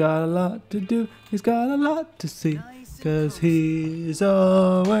 He's got a lot to do, he's got a lot to see. Nice and 'Cause cozy. he's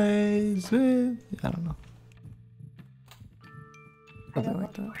always with... I don't know. I Something don't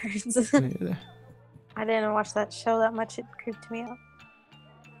like know that. the words. Me neither. I didn't watch that show that much. It creeped me out.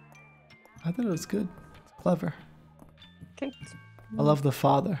 I thought it was good. It's clever. Creeped. I love the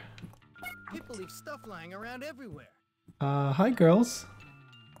father. People leave stuff lying around everywhere. Hi girls.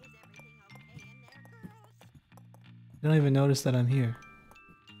 You don't even notice that I'm here.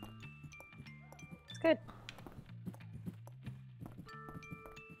 It's good.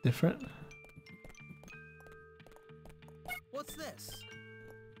 Different? What's this?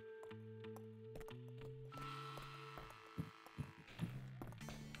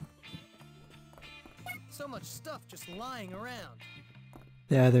 So much stuff just lying around.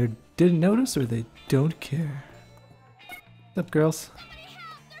 They either didn't notice or they don't care. What's up, girls?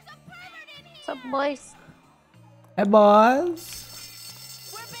 What's up, boys? Hey, boys.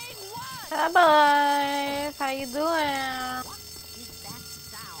 Hi, boys. How you doing?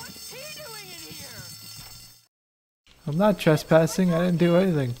 I'm not trespassing. I didn't do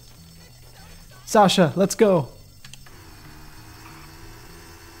anything. Sasha, let's go.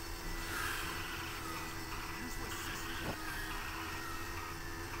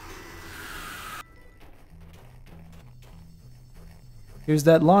 Here's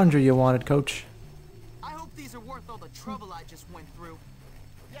that laundry you wanted, Coach. I hope these are worth all the trouble I just went through.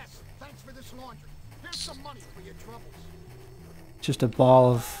 Yes, thanks for this laundry. Here's some money for your troubles. Just a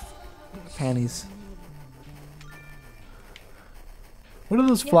ball of panties. What are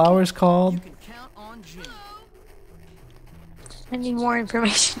those flowers called You can count on June. I need more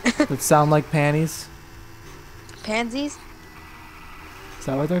information. that sound like panties? Pansies? Is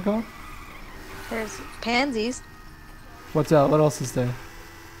that what they're called? There's pansies. What's out? What else is there?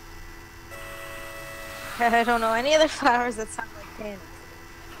 I don't know any other flowers that sound like pansies.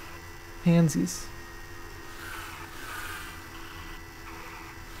 Pansies.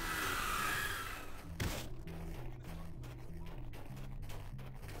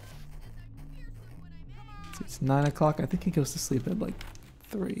 It's 9 o'clock. I think he goes to sleep at like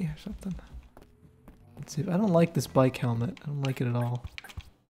 3 or something. Let's see. I don't like this bike helmet. I don't like it at all.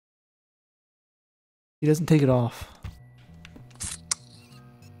 He doesn't take it off.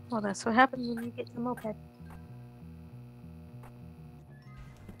 Well, that's what happens when you get the moped.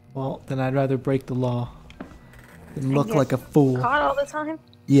 Well, then I'd rather break the law than And look get like a fool. Caught all the time?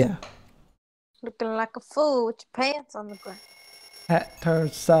 Yeah. Looking like a fool with your pants on the ground. Hat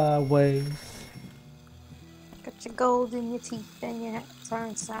turned sideways. Got your gold in your teeth and your hat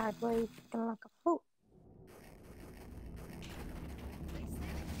turned sideways. Looking like a fool.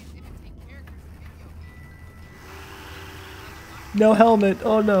 No helmet.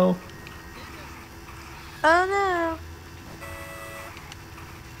 Oh no. Oh no.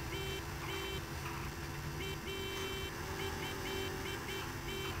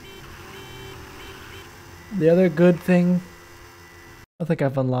 The other good thing, I don't think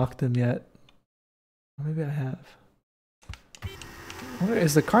I've unlocked them yet. Or maybe I have.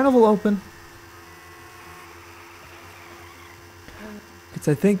 Is the carnival open?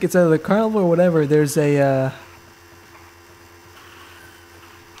 I think it's either the carnival or whatever. There's a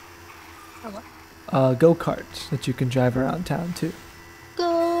go-kart that you can drive around town too.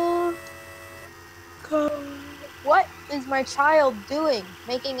 Go. Go. What is my child doing?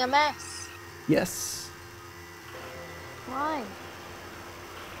 Making a mess. Yes. Why?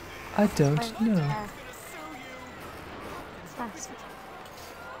 I don't know.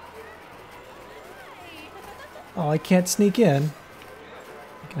 Oh, I can't sneak in.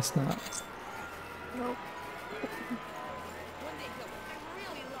 I guess not. Nope.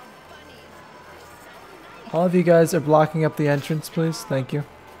 All of you guys are blocking up the entrance, please. Thank you.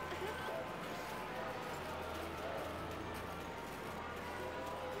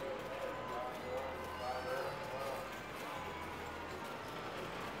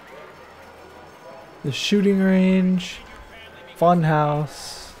 The shooting range, fun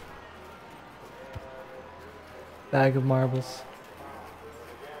house, bag of marbles.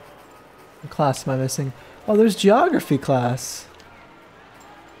 class am I missing? Oh, there's geography class.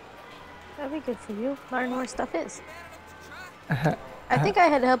 That'd be good for you. Learn where stuff is. Uh-huh. I think I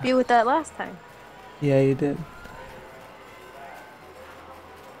had to help you with that last time. Yeah, you did.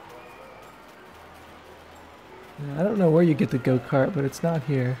 Yeah, I don't know where you get the go-kart, but it's not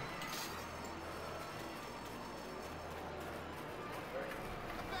here.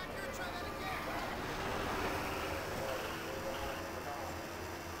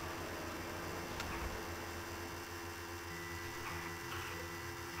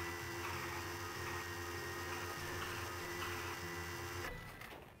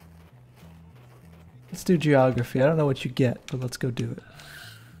 Let's do geography. I don't know what you get, but let's go do it.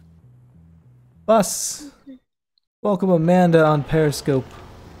 Bus! Welcome Amanda on Periscope.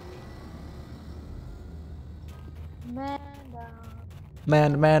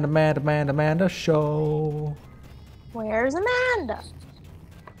 Amanda show. Where's Amanda?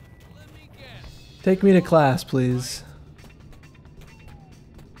 Take me to class, please.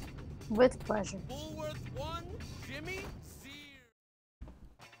 With pleasure.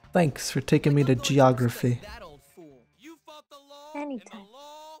 Thanks for taking me to geography. Anytime.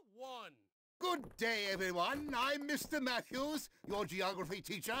 Good day, everyone. I'm Mr. Matthews, your geography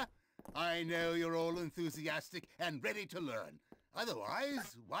teacher. I know you're all enthusiastic and ready to learn.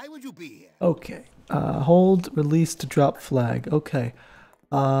 Otherwise, why would you be here? Okay. Hold release to drop flag. Okay.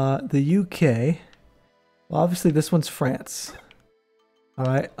 The UK. Well, obviously this one's France.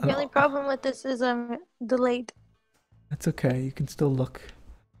 Alright. The only problem with this is I'm delayed. That's okay. You can still look.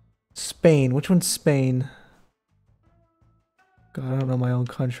 Spain. Which one's Spain? God, I don't know my own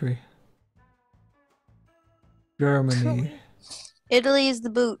country. Germany. Italy is the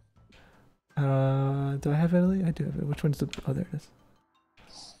boot. Do I have Italy? I do have it. Which one's the... Oh, there it is.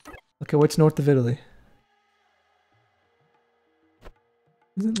 Okay, what's north of Italy?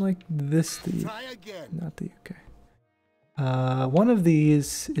 Isn't like this the... Not the UK. One of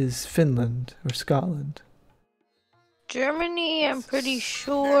these is Finland or Scotland. Germany, I'm pretty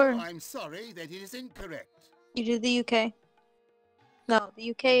sure. No, I'm sorry, that is incorrect. You did the UK. No,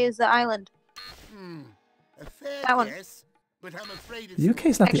 the UK is the island. A fair That one. guess, but I'm afraid it's... The UK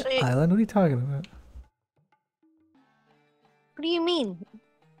is not Actually- the island. What are you talking about? What do you mean?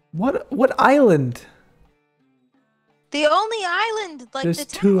 What island? The only island, like There's the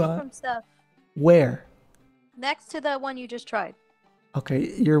two, town from stuff. Where? Next to that one you just tried.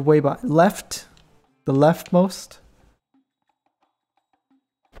 Okay, you're way behind. Left? The leftmost?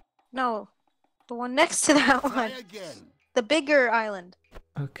 No, the one next to that Try one. again. The bigger island.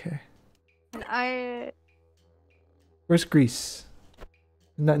 Okay. And Where's Greece?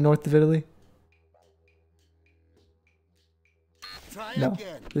 Isn't that north of Italy? Try No.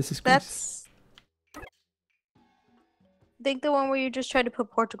 again. This is Greece. That's... I think the one where you just tried to put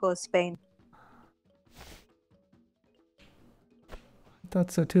Portugal is Spain. I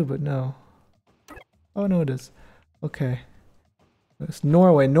thought so too, but no. Oh, no, it is. Okay. It's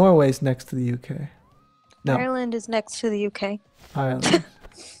Norway. Norway's next to the UK. No. Ireland is next to the UK. Ireland.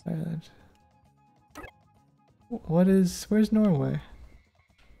 Ireland. Where's Norway?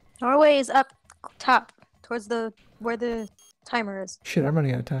 Norway is up top, towards where the timer is. Shit, I'm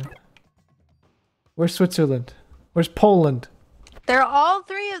running out of time. Where's Switzerland? Where's Poland? They're all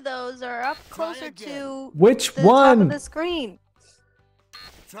three of those are up closer to Which the top one? of the screen.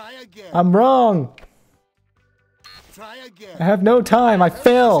 Try again. I'm wrong. Try again. I have no time. I This is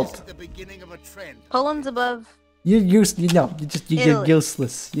failed. the beginning of a trend. Poland's above. You're you're Italy.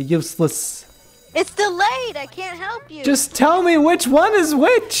 useless. You're useless. It's delayed. I can't help you. Just tell me which one is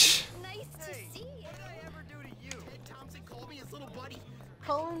which.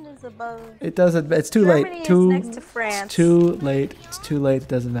 Poland is above. It doesn't. It's too Germany late. is Too. next to France. It's too late. It's too late. It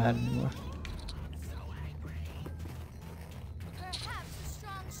doesn't matter anymore.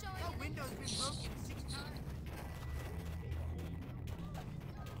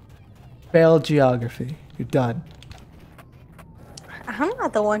 Failed geography. You're done. I'm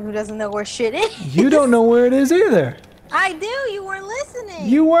not the one who doesn't know where shit is. You don't know where it is either. I do. You weren't listening.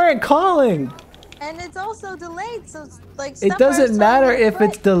 You weren't calling. And it's also delayed, so it's like. It doesn't matter if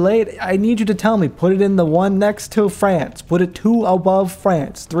it's delayed. I need you to tell me. Put it in the one next to France. Put it 2 above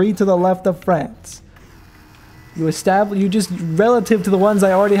France. 3 to the left of France. You establish. You just relative to the ones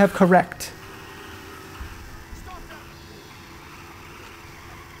I already have correct.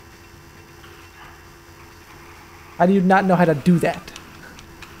 How do you not know how to do that?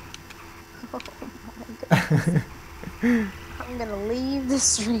 Oh my goodness. I'm gonna leave the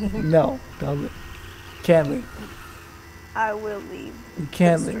stream. No, don't. Can't leave. I will leave. You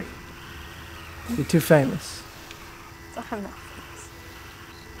can't the leave. stream. You're too famous. I'm not famous.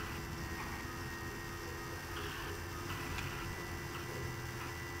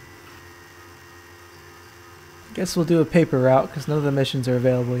 Guess we'll do a paper route because none of the missions are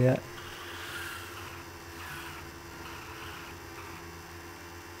available yet.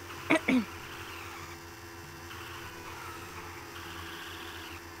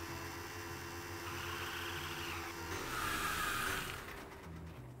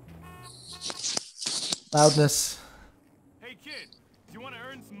 Loudness. Hey kid, do you want to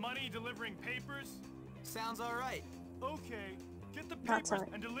earn some money delivering papers? Sounds alright. Okay, get the That's papers all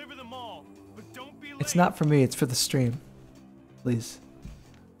right. and deliver them all, but don't be late. It's not for me, it's for the stream. Please.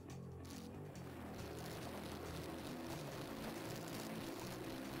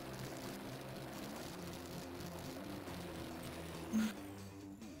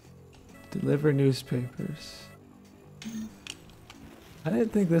 Deliver newspapers. I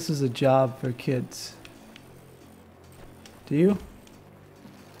didn't think this was a job for kids. Do you?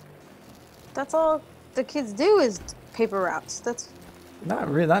 That's all the kids do is paper routes. That's Not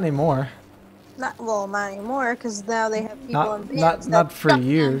really, not anymore. not anymore because now they have people in vans Not that for dump them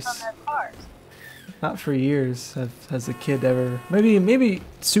years. from their cars. Not for years has a kid ever. Maybe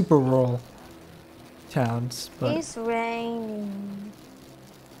super rural towns, but It's raining.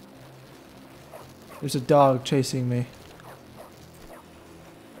 there's a dog chasing me.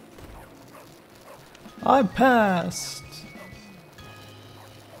 I passed.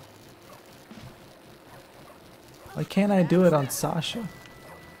 Why can't I do it on Sasha?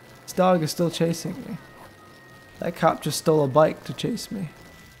 This dog is still chasing me. That cop just stole a bike to chase me.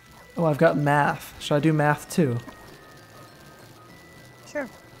 Oh, I've got math. Should I do math too? Sure.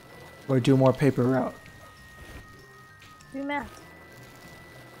 Or do more paper route? Do math.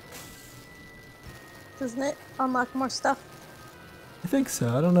 Doesn't it unlock more stuff? I think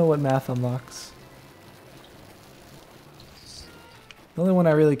so. I don't know what math unlocks. The only one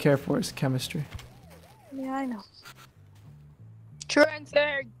I really care for is chemistry. Yeah, I know.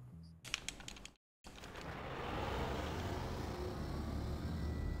 Transfer.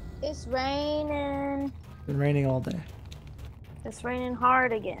 It's raining. It's been raining all day. It's raining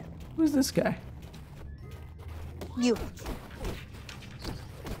hard again. Who's this guy? You.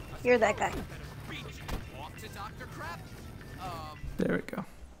 You're that guy. Off to Dr. Crap. There we go.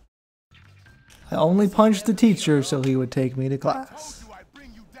 I only punched the teacher so he would take me to class. How do I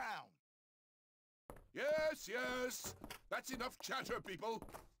bring you down? Yes, yes. That's enough chatter, people.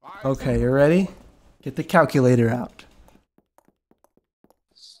 Okay, you ready? Get the calculator out.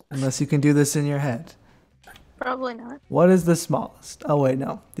 Unless you can do this in your head. Probably not. What is the smallest? Oh wait,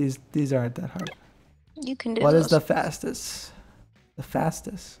 no. These aren't that hard. You can do What is those. the fastest? The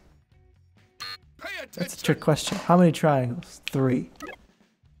fastest? Pay attention. That's a trick question. How many triangles? 3.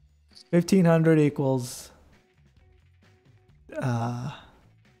 1500 equals... No.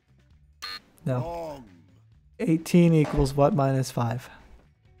 Wrong. 18 equals what minus 5?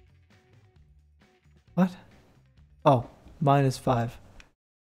 What? Oh, minus 5.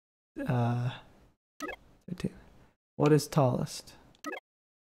 13. What is tallest?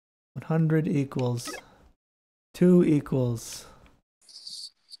 100 equals 2 equals.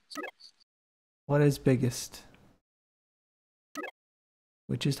 What is biggest?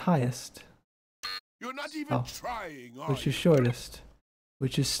 Which is highest? You're not even trying, are Which you? is shortest?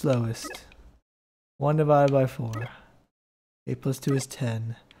 Which is slowest? 1 divided by 4. 8 plus 2 is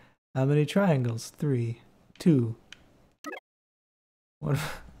 10. How many triangles? 3. 2. 1.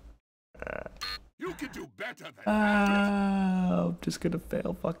 You can do better than that. I'm just gonna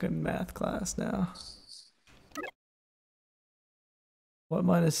fail fucking math class now. What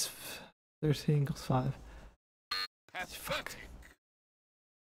minus 13 equals 5? Pathetic.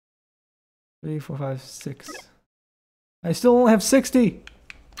 3, 4, 5, 6. I still only have 60!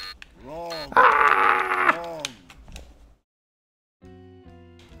 Wrong. Wrong.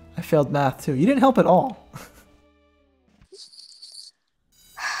 I failed math too. You didn't help at all.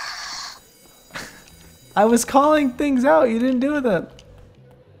 I was calling things out. You didn't do them.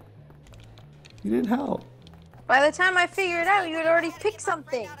 You didn't help. By the time I figured it out, you had already picked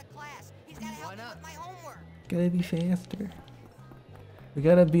something. Why not? Gotta be faster. We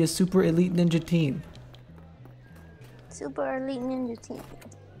gotta be a super elite ninja team. Super elite ninja team.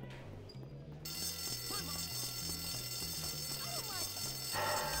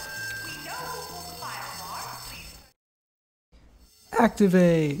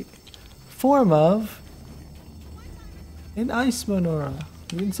 Activate. Form of an ice menorah.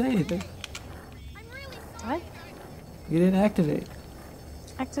 You didn't say anything. What? You didn't activate.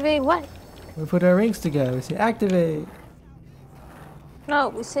 Activate what? We put our rings together. We say activate. No,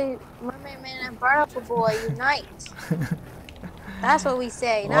 we say Mermaid Man and Barnacle Boy unite. That's what we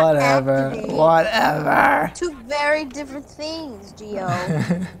say, not Whatever. activate. Whatever. Two very different things,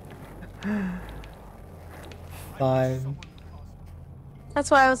 Gio. Fine. That's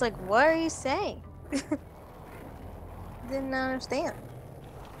why I was like, what are you saying? Didn't understand.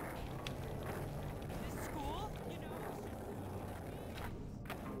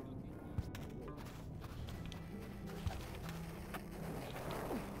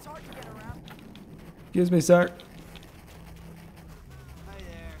 It's hard to get around. Excuse me, sir. Hi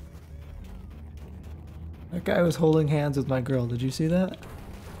there. That guy was holding hands with my girl. Did you see that?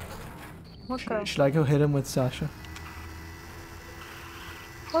 What girl? Should I go hit him with Sasha?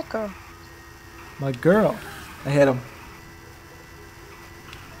 What girl? My girl. I hit him.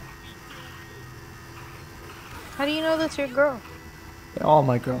 How do you know that's your girl? They're all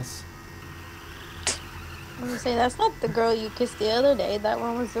my girls. I'm gonna say that's not the girl you kissed the other day. That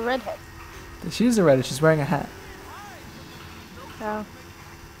one was the redhead. She's a redhead. She's wearing a hat. Oh.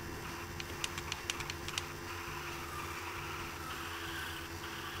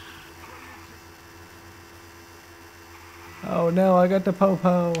 Oh no, I got the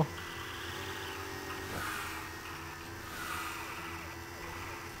popo.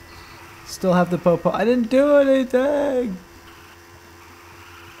 Still have the popo. I didn't do anything.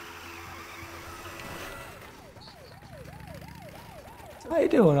 How you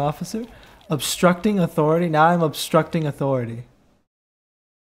doing, officer? Obstructing authority? Now I'm obstructing authority.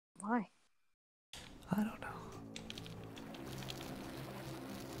 Why? I don't know.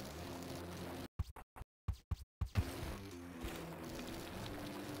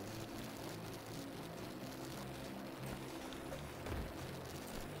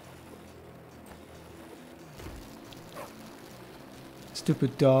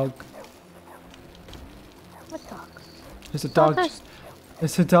 Stupid dog. What dog? There's a dog. Dogs are,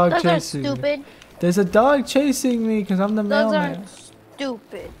 There's a dog dogs are chasing me. stupid. There's a dog chasing me because I'm the Dogs mailman. aren't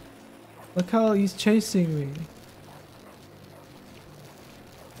stupid. Look how he's chasing me.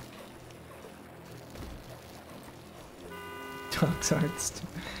 Dogs aren't stupid.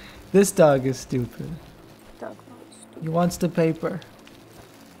 This dog is stupid. Dogs aren't stupid. He wants the paper.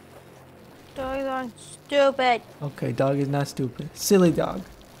 Dogs aren't stupid. Okay, dog is not stupid. Silly dog.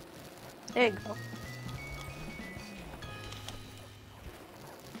 There you go.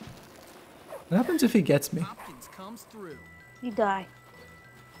 What happens if he gets me? Hopkins comes through. You die.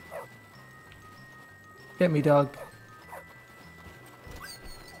 Get me, dog.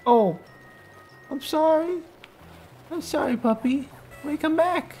 Oh, I'm sorry. I'm sorry, puppy. Wait, come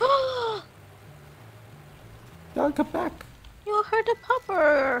back. Dog, come back. You hurt a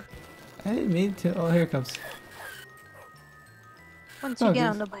pupper. I didn't mean to. Oh, here it comes. Once you Dog get is-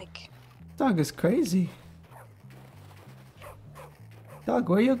 on the bike. Dog is crazy. Dog,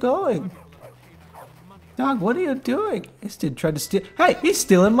 where you going? Dog, what are you doing? This dude tried to steal. Hey, he's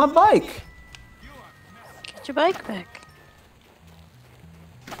stealing my bike. Get your bike back.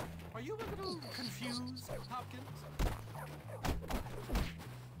 Are you a little confused, Hopkins?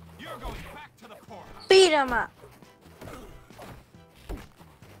 You're going back to the poorhouse. Beat him up.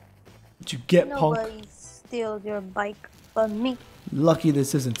 Did you get, punk? Nobody steals your bike but me. Lucky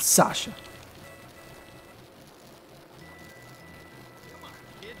this isn't Sasha.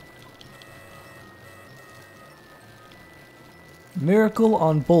 Miracle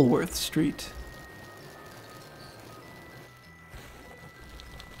on Bulworth Street.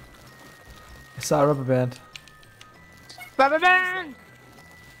 I saw a rubber band. Rubber band!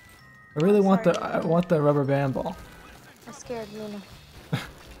 I really want Sorry. I want the rubber band ball. I scared Luna.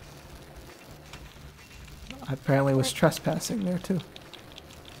 I apparently was trespassing there too.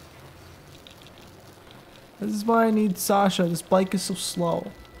 This is why I need Sasha. This bike is so slow.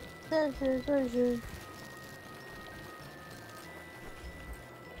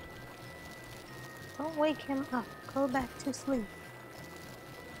 Don't wake him up. Go back to sleep.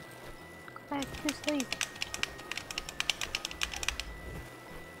 Go back to sleep.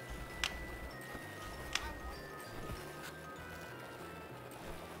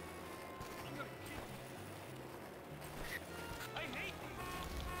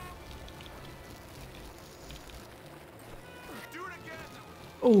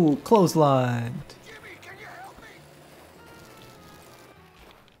 Oh, clotheslined.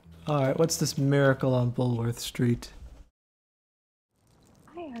 Alright, what's this miracle on Bulworth Street?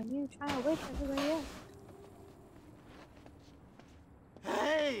 Why are you trying to wake everybody up?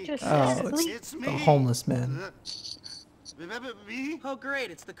 Hey! Just Oh, sleep. It's A me! homeless man. Remember me? Oh, great.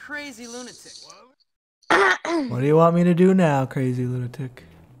 It's the crazy lunatic. What do you want me to do now, crazy lunatic?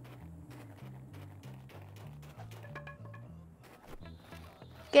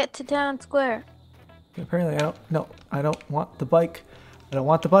 Get to town square. Apparently I don't. No, I don't want the bike. I don't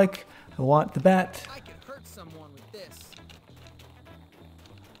want the bike. I want the bat. I could hurt someone with this.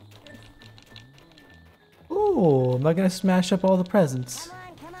 Ooh, I'm not gonna smash up all the presents.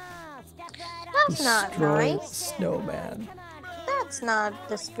 That's not Destroy nice. snowman. That's not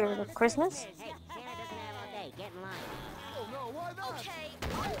the spirit of Christmas.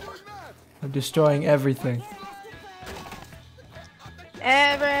 I'm destroying everything.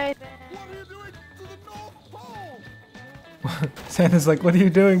 Everything. Santa's like, what are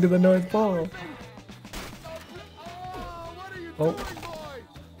you doing to the North Pole? Oh,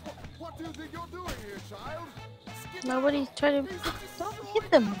 What do you think you're doing here, child? Nobody's trying to. Don't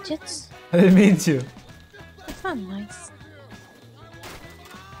hit the midgets. I didn't mean to. That's not nice.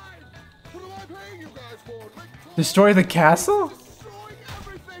 What am I paying you guys for? Destroy the castle? Destroying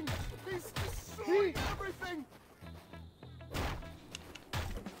everything! He's destroying everything!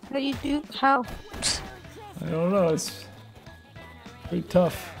 How do you do? How? I don't know. It's pretty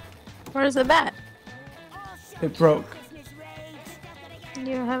tough. Where's the bat? It broke. Do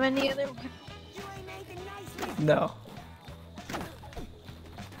you have any other? No.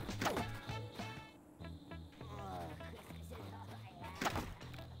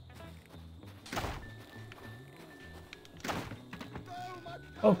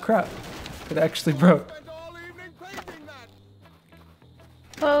 Oh crap. It actually broke. Spent all evening painting that!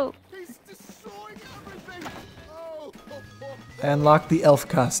 Oh, He's destroying everything! Oh, I unlocked the elf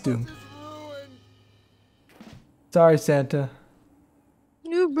costume. this is ruined! Sorry, Santa.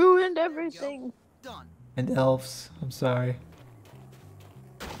 you ruined everything. Done. And elves. I'm sorry.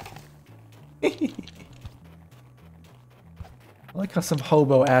 I like how some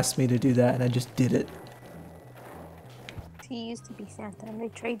hobo asked me to do that and I just did it. He used to be Santa, and they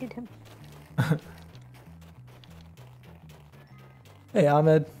traded him. Hey,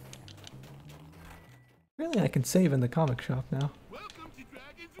 Ahmed. Really, I can save in the comic shop now. Welcome to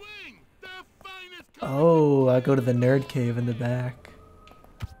Dragon's Wing, the finest Oh, I go to the nerd cave in the back.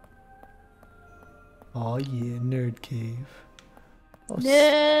 Oh yeah, nerd cave. Oh,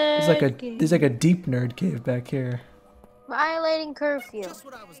 there's like a deep nerd cave back here. Violating curfew. Just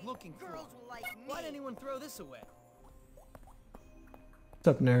what I was looking for. Why'd anyone throw this away? What's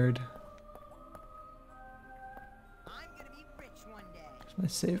up, nerd? I'm gonna be rich one day. Where's my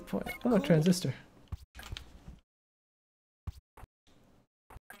save point? Oh, transistor.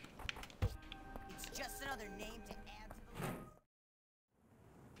 It's just another name to add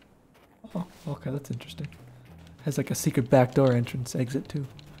to the Oh, okay, that's interesting. Has like a secret backdoor entrance exit too.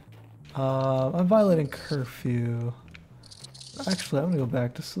 I'm violating curfew. Actually, I'm gonna go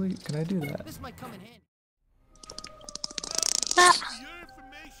back to sleep. Can I do that? This might come in handy. Ah, For your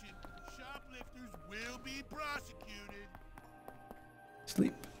information, shoplifters will be prosecuted.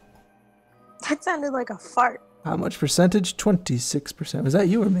 Sleep. that sounded like a fart. How much percentage? 26%. Was that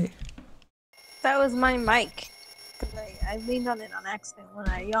you or me? That was my mic. 'Cause I leaned on it on accident when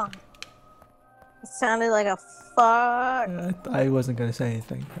I yawned. It sounded like a fart. I wasn't gonna say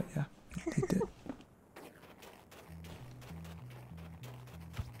anything, but yeah, it did.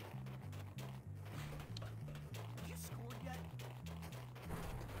 You scored yet?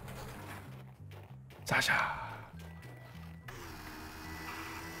 Sasha.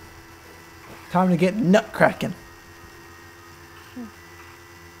 Time to get nut cracking.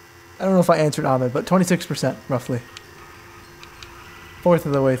 I don't know if I answered Ahmed, but 26% roughly. Fourth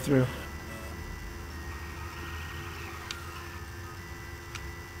of the way through.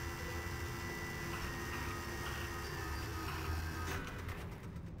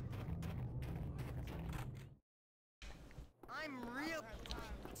 I'm real.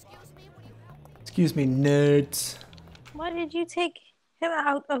 Excuse me, will you help me? Excuse me, nerds. Why did you take him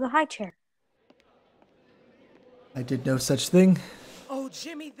out of the high chair? I did no such thing. Oh,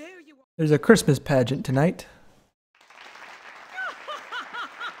 Jimmy, there you are. There's a Christmas pageant tonight.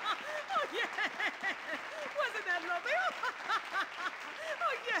 Oh, yeah. Wasn't that lovely?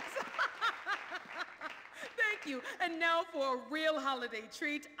 Oh, yes. Thank you. And now for a real holiday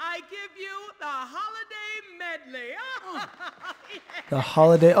treat, I give you the holiday medley. The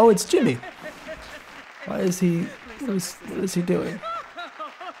holiday. Oh, it's Jimmy. Why is he? What is he doing?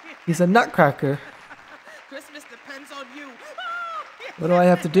 He's a nutcracker. Christmas depends on you. What do I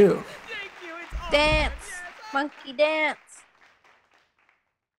have to do? Thank you. It's all Dance! yes. Monkey dance!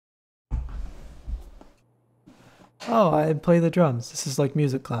 Oh, I play the drums. This is like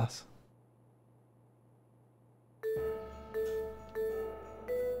music class.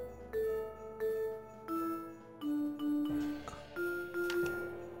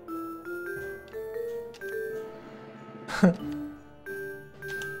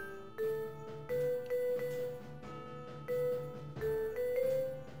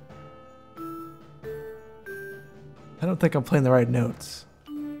 I don't think I'm playing the right notes.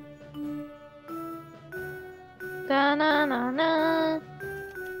 Da-na-na-na.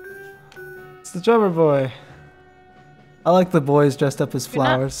 It's the drummer boy. I like the boys dressed up as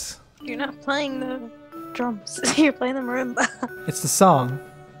flowers. You're not playing the drums. You're playing the marimba. It's the song.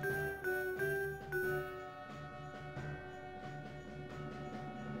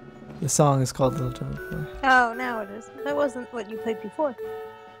 The song is called Little Drummer Boy. Oh, now it is. That wasn't what you played before.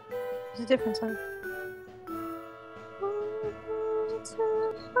 It's a different song.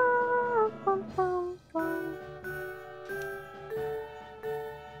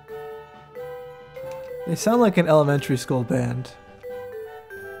 They sound like an elementary school band.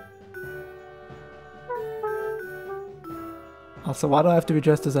 Also, why do I have to be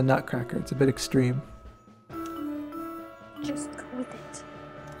dressed as a nutcracker? It's a bit extreme. Just go with it.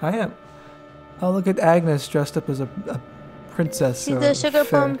 I am. Oh, look at Agnes dressed up as a princess. She's or a sugar fairy.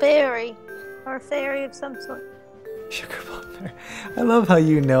 plum fairy. Or a fairy of some sort. Sugar plum fairy. I love how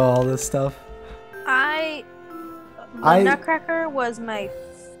you know all this stuff. Nutcracker was my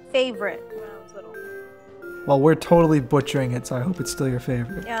favorite when I was little. Well, we're totally butchering it, so I hope it's still your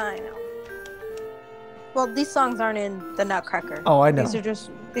favorite. Yeah, I know. Well, these songs aren't in the Nutcracker. Oh, I know.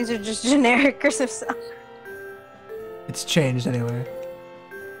 These are just generic Christmas songs. It's changed anyway.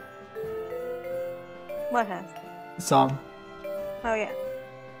 What has? The song. Oh yeah.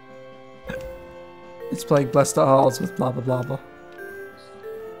 It's playing Bless the Halls with blah blah blah blah.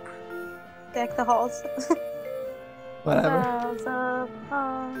 Deck the halls. Whatever. Halls of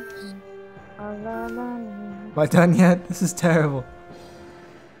halls. La, la, la, la. Am I done yet? This is terrible.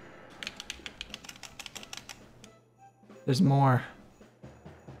 There's more.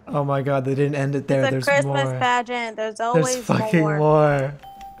 Oh my god, they didn't end it there. It's a There's Christmas more. pageant. There's always There's fucking more. more.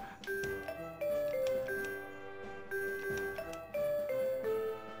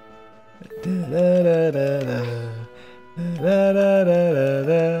 Dun, dun, dun, dun,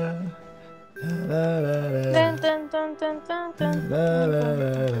 dun, dun.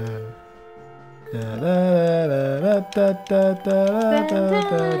 Jingle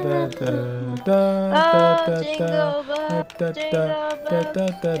bell, jingle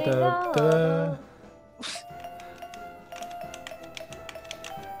bell.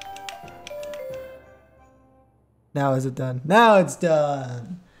 Now is it done? Now it's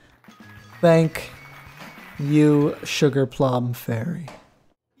done! Thank you, Sugar Plum Fairy.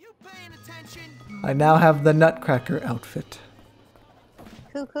 I now have the Nutcracker outfit.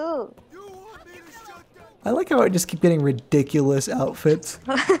 Cuckoo. I like how I just keep getting ridiculous outfits.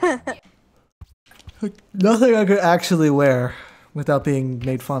 Like, nothing I could actually wear without being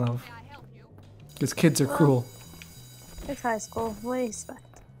made fun of. Because kids are cruel. It's high school. What do you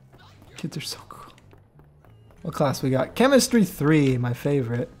expect? Kids are so cruel. What class we got? Chemistry 3, my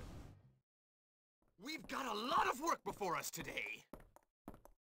favorite. We've got a lot of work before us today.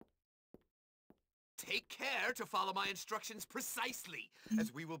 Take care to follow my instructions precisely,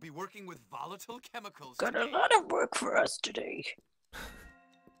 as we will be working with volatile chemicals. Got a today. lot of work for us today.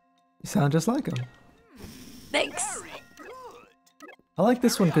 You sound just like him. Thanks. Very good. I like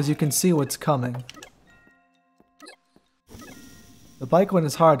this one because you can see what's coming. The bike one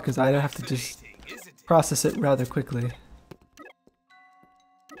is hard because I have to just Fascinating, isn't it? process it rather quickly.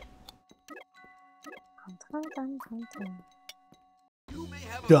 You may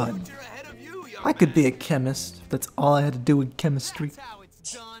have a Done. future ahead of you, young I could be a man. chemist if that's all I had to do with chemistry. That's how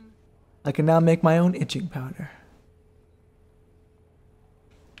it's done. I can now make my own itching powder.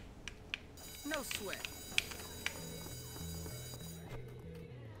 No sweat.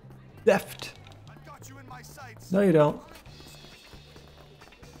 Deft. I've got you in my sights. No, you don't.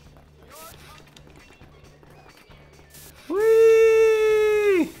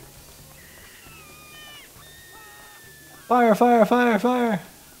 Whee! Fire, fire, fire, fire!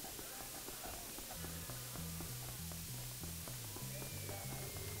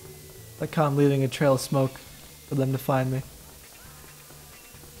 Like how I'm leaving a trail of smoke for them to find me.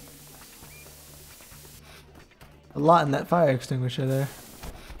 A lot in that fire extinguisher there.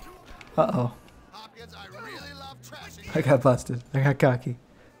 Uh-oh. Hopkins, I really love trashing. I got busted. I got cocky.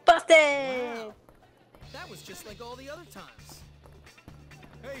 Busted! That was just like all the other times.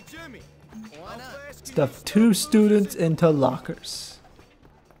 Hey, Jimmy. Why not? Stuff 2 students into lockers.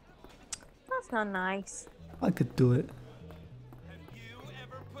 That's not nice. I could do it. Have you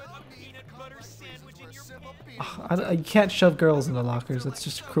ever put a peanut butter sandwich in your Ugh, you can't shove girls into lockers. That's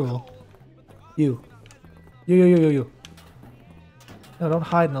just cruel. You. You. No, don't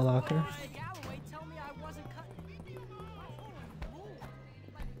hide in the locker. Galloway tell me I wasn't cutting.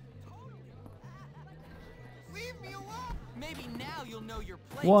 Leave me alone. Maybe now you'll know your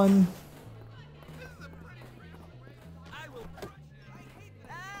place. 1. I will.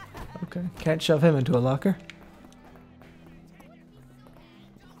 Okay. Can't shove him into a locker.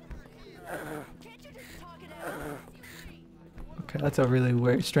 That's a really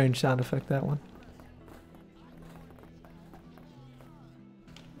weird, strange sound effect, that one.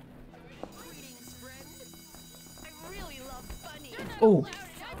 Oh!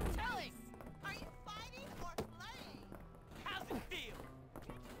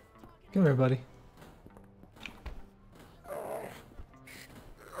 Come here, buddy.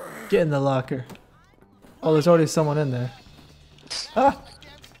 Get in the locker. Oh, there's already someone in there. Ah!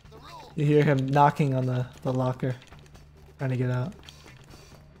 You hear him knocking on the locker. Trying to get out.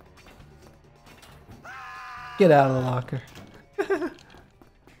 Get out of the locker.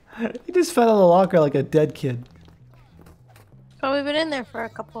 He just fell in the locker like a dead kid. Probably been in there for a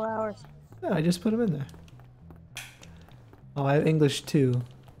couple hours. Yeah, I just put him in there. Oh, I have English 2.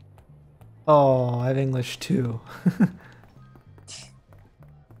 Oh, I have English 2.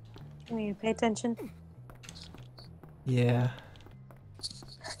 You need to pay attention. Yeah.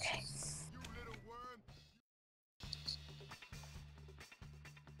 Okay.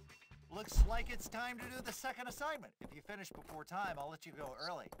 Looks like it's time to do the second assignment. If you finish before time, I'll let you go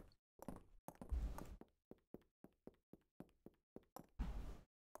early.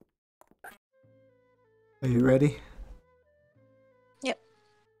 Are you ready? Yep.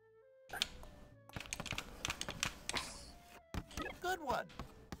 Good one.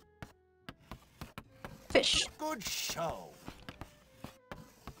 Fish. Good show.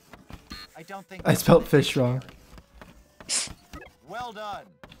 I don't think I spelled fish wrong. Well done.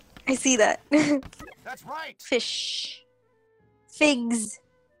 I see that. That's right. Fish. Figs.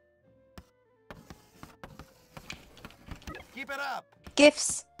 Keep it up.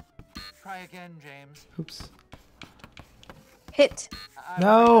 Gifts. Try again, James. Oops. Hit. I'm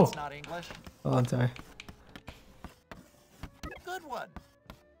No. afraid that's not English. Oh, I'm sorry. Good one.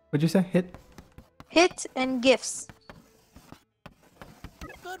 What'd you say? Hit? Hit and gifts.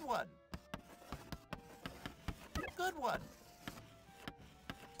 Good one. Good one.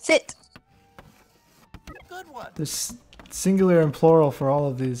 Sit. Good one. There's singular and plural for all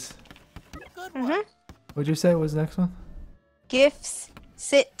of these. Good one. Mm-hmm. What'd you say was the next one? Gifts.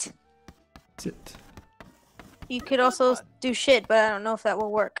 Sit. Sit. You could also one. do shit, but I don't know if that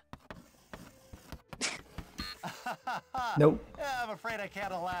will work. Nope. Yeah, I'm afraid I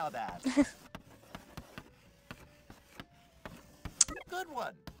can't allow that. Good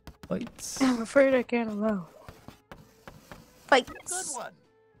one. Fights. I'm afraid I can't allow. Good Fights. one.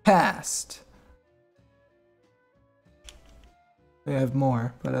 Past. We have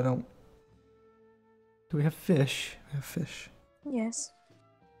more, but I don't. Do we have fish? We have fish. Yes.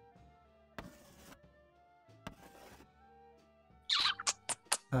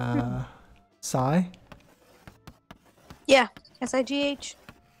 Sigh? Yeah. S-I-G-H.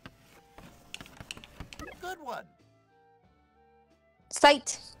 Good one.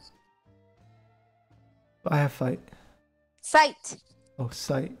 Sight. I have fight. Sight. Oh,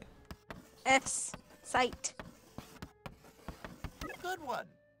 sight. S. Sight. Good one.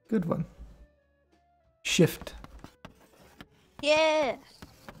 Good one. Shift. Yeah.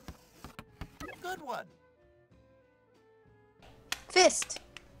 Good one. Fist.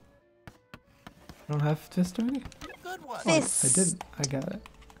 I don't have fist already? Good one. Fist. I didn't. I got it.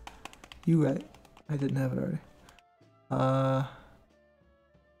 You right. I didn't have it already.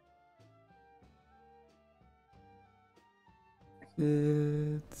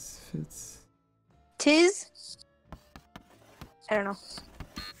 Fits. Tis. I don't know.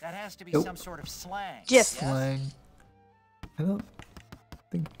 That has to be Nope. some sort of slang. GIF. Slang. I don't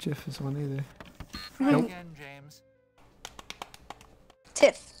think GIF is one either. Try Nope. again, James.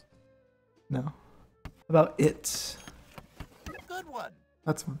 Tiff. No. How about it? Good one.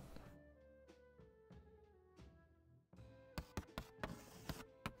 That's one.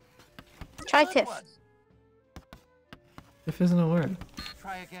 Try Good Tiff. one. If isn't a word.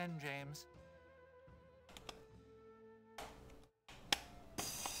 Try again, James.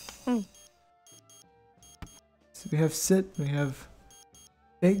 So we have sit, we have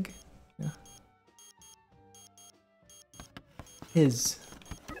big. Yeah. His.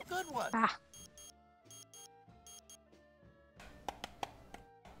 Good one. Ah.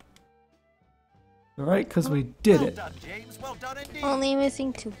 Alright, because we did Well it. done, James. Well done indeed. Only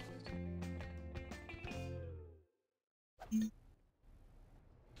missing 2.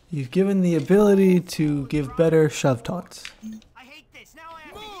 You've given the ability to give better shove taunts. I hate this. Now I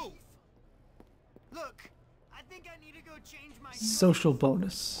have Move! Look, I think I need to go change my Social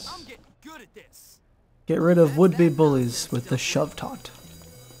bonus. I'm getting good at this. Get rid of would-be bullies with the shove taunt.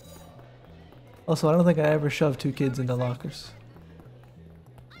 Also, I don't think I ever shoved 2 kids into lockers.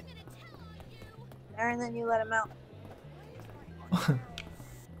 And then you let him out. I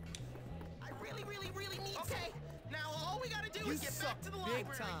really need to. Now all we gotta do You suck big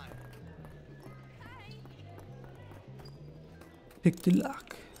time. Pick the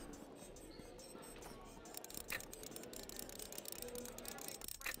lock.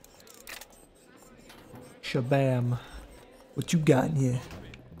 Shabam. What you got in here?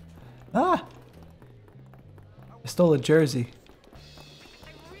 Ah! I stole a jersey.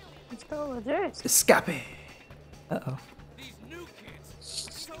 You stole a jersey. Escape. Uh-oh. These new kids,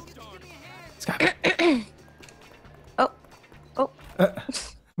 so darn. Escape. Oh. Oh.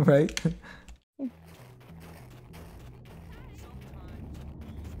 Right?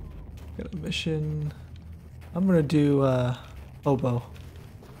 Got a mission. I'm gonna do hobo.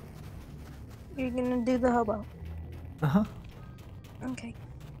 You're gonna do the hobo. Uh-huh. Okay.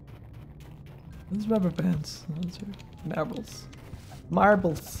 Those rubber bands. Those are marbles.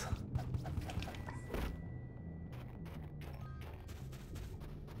 Marbles.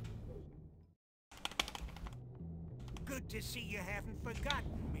 Good to see you haven't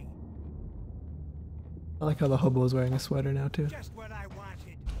forgotten me. I like how the hobo is wearing a sweater now too. Just what I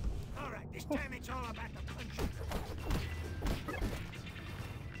wanted. All right, this time it's all about the punching.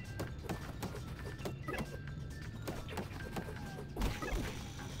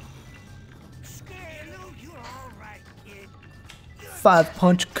 Scared, you're all right, kid.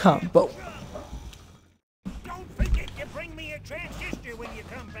 5-punch combo. Don't forget to bring me a transistor when you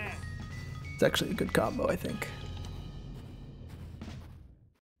come back. It's actually a good combo, I think.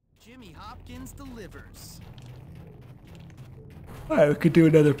 Jimmy Hopkins delivers. Alright, we could do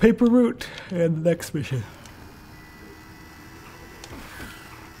another paper route and the next mission.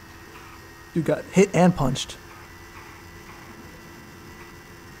 You got hit and punched.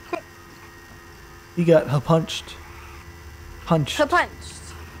 You got punched. Punched.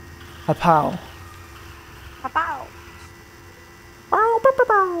 Punched. Pow. Pow. Bow, bow, bow,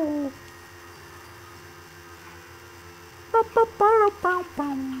 bow.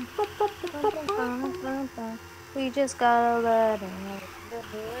 We just gotta let him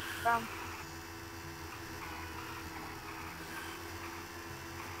from.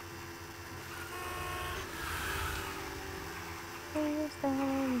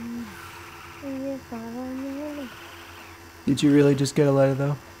 Did you really just get a letter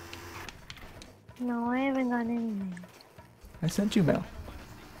though? No, I haven't gotten any mail. I sent you mail.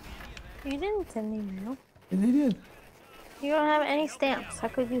 You didn't send me mail. And they did. You don't have any stamps. How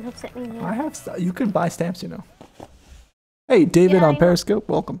could you have sent me mail? I have you can buy stamps, you know. Hey, David Yeah, on I know. Periscope,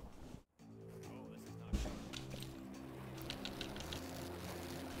 welcome.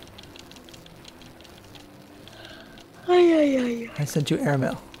 I sent you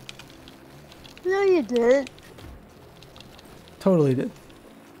airmail. No, you did. Totally did.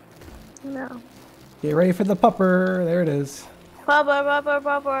 No. Get ready for the pupper. There it is. Bubba, bubba,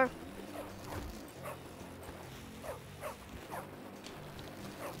 bubba.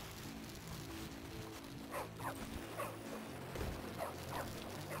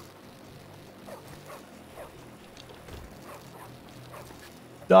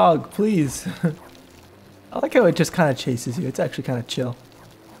 Dog, please. I like how it just kind of chases you. It's actually kind of chill.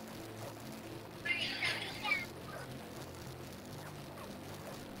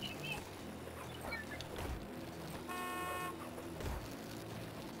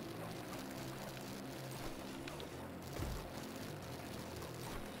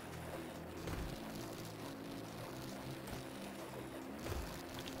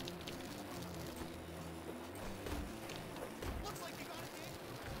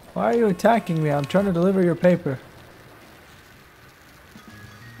 Why are you attacking me? I'm trying to deliver your paper.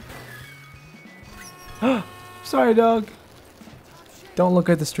 Sorry, dog. Don't look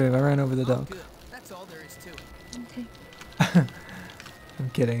at the stream. I ran over the dog. Good. That's all there is to it. Okay. I'm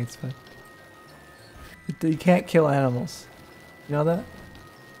kidding. It's fine. You can't kill animals. You know that?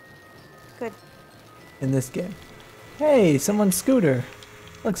 Good. In this game. Hey, someone's scooter.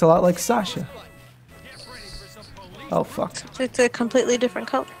 Looks a lot like Sasha. Oh, fuck. So it's a completely different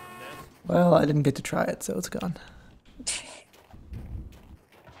color. Well, I didn't get to try it, so it's gone.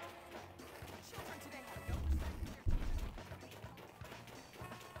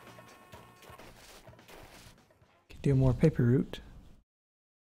 Do more paper route.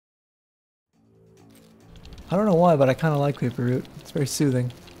 I don't know why, but I kind of like paper route. It's very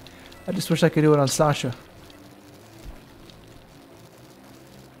soothing. I just wish I could do it on Sasha.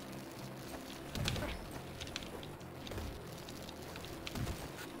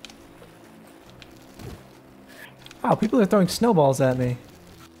 Wow, people are throwing snowballs at me.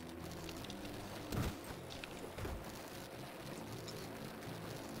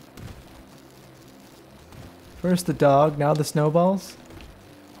 First the dog, now the snowballs.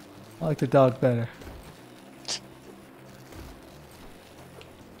 I like the dog better.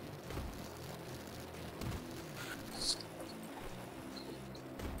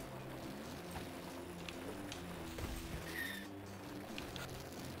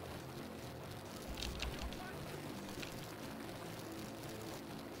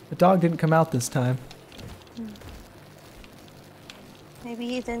 The dog didn't come out this time. Maybe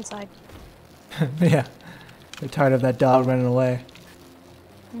he's inside. Yeah. They're tired of that dog running away.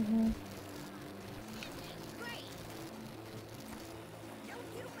 Mm-hmm.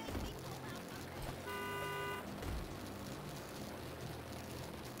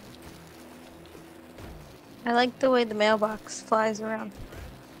 I like the way the mailbox flies around.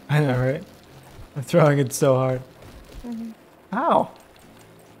 I know, right? I'm throwing it so hard. Mm-hmm. Ow!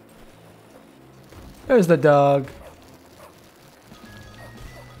 There's the dog.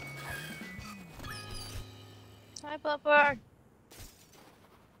 Hi, Pupper.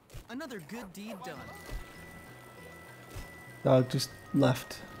 Another good deed done. Dog just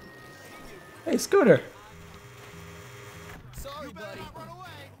left. Hey, Scooter! Sorry, buddy.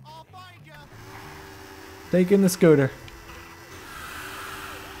 Take in the scooter.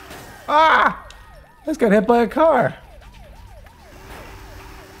 Ah! I just got hit by a car.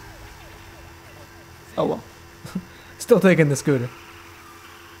 Oh well. Still taking the scooter.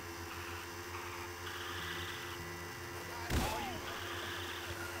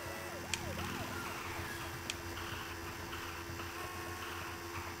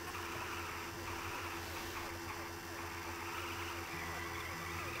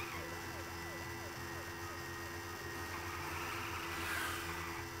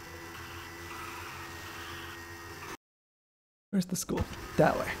 Where's the school?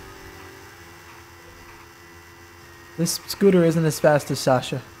 That way. This scooter isn't as fast as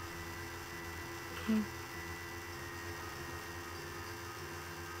Sasha.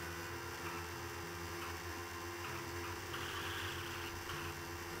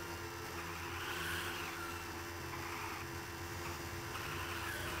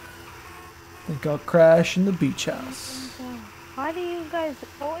 Think I'll crash in the beach house. Why do you guys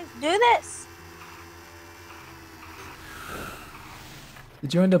always do this?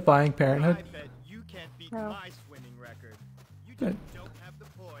 Did you end up buying Parenthood? I bet you can't beat No. my swimming record. You Good. just don't have the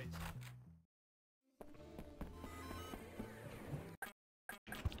poise.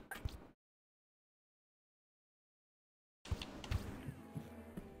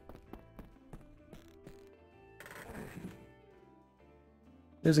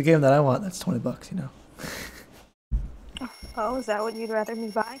 There's a game that I want that's $20, you know. Oh, is that what you'd rather me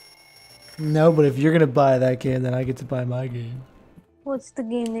buy? No, but if you're gonna buy that game, then I get to buy my game. What's the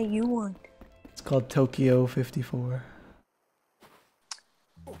game that you want? It's called Tokyo 54.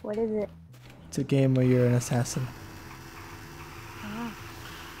 What is it? It's a game where you're an assassin. Ah.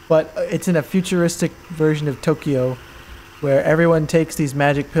 But it's in a futuristic version of Tokyo where everyone takes these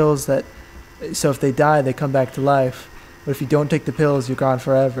magic pills that, so if they die, they come back to life. But if you don't take the pills, you're gone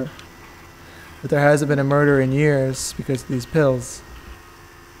forever. But there hasn't been a murder in years because of these pills.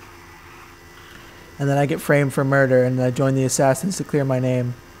 And then I get framed for murder, and I join the assassins to clear my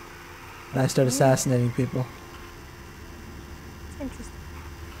name. And I start assassinating people.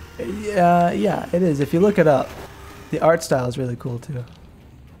 Interesting. Yeah, it is. If you look it up, the art style is really cool too.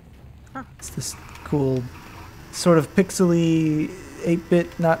 Huh. It's this cool, sort of pixely,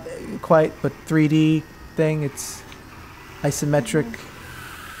 8-bit, not quite, but 3D thing. It's isometric.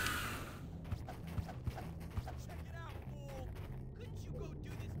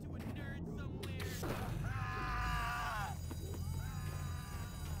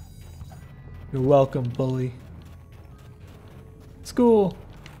 You're welcome, bully. School.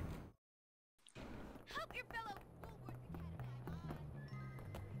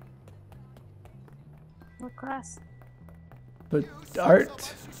 What class? But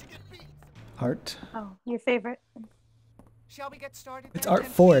art. Art. Oh, your favorite. Shall we get started? It's then, art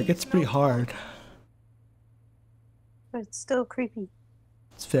Tim? 4. It Please, gets no pretty talk. hard. But it's still creepy.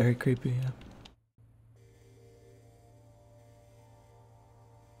 It's very creepy, yeah.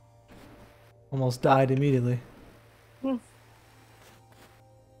 Almost died immediately. Hmm.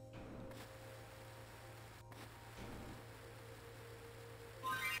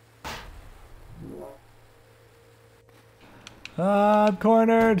 Ah, I'm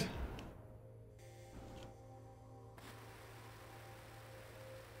cornered.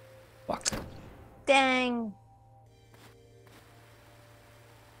 Fuck. Dang.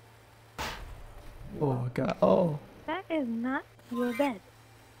 Oh god. Oh. That is not your bed.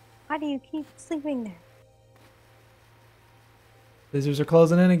 Why do you keep sleeping there? Lizards are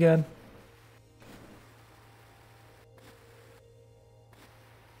closing in again.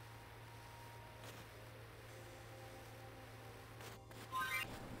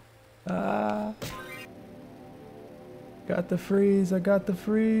 Ah. Got the freeze. I got the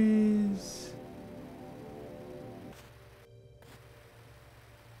freeze.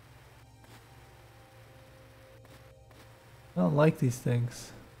 I don't like these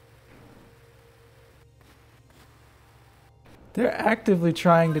things. They're actively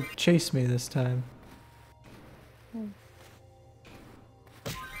trying to chase me this time.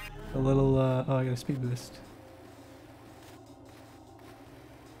 A little, oh, I got a speed boost.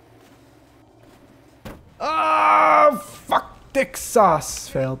 Oh, fuck, dick sauce.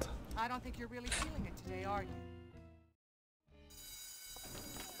 Failed. I don't think you're really feeling it today, are you?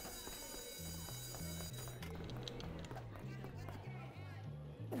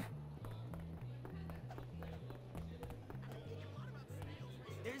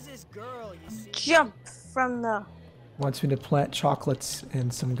 There's this girl, you see. Jump from the. Wants me to plant chocolates in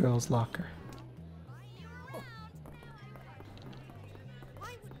some girl's locker.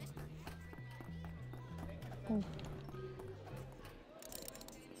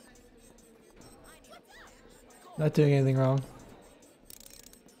 Not doing anything wrong.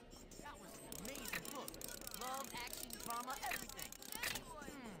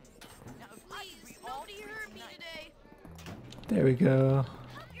 There we go.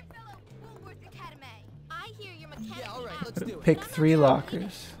 Pick 3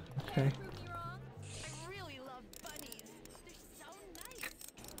 lockers. Okay.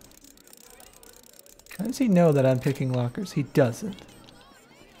 How does he know that I'm picking lockers? He doesn't.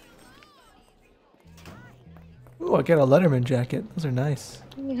 Ooh, I get a Letterman jacket. Those are nice.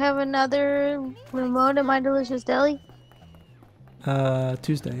 You have another remote at My Delicious Deli?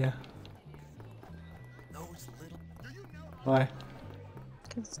 Tuesday, yeah. Why?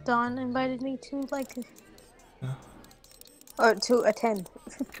 Because Dawn invited me to, like, or to attend.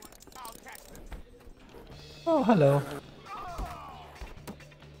 Oh, hello.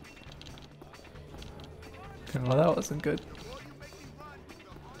 Okay, well, that wasn't good.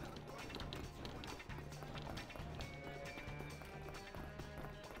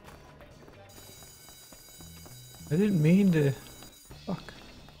 I didn't mean to. Fuck.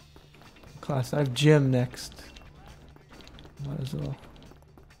 Class, I have gym next. Might as well.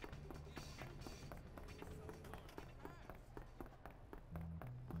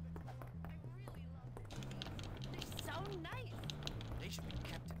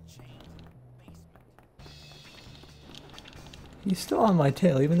 He's still on my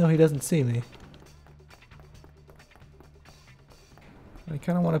tail, even though he doesn't see me. I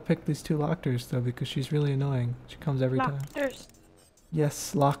kind of want to pick these 2 Locters, though, because she's really annoying. She comes every time. Locters.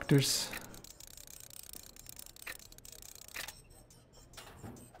 Yes, Locters.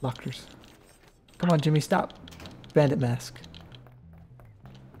 Locters. Come on, Jimmy, stop. Bandit mask.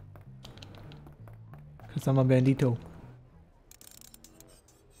 Because I'm a bandito.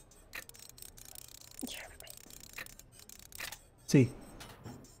 See.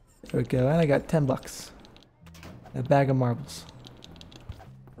 There we go, and I got $10. A bag of marbles.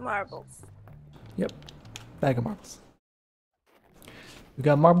 Marbles. Yep, bag of marbles. You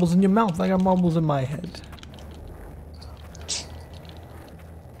got marbles in your mouth, I got marbles in my head.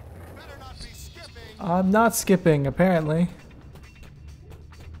 I'm not skipping, apparently.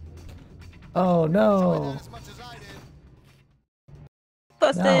 Oh no!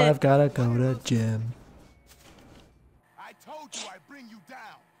 Busted. Now I've gotta go to gym. I told you I'd bring you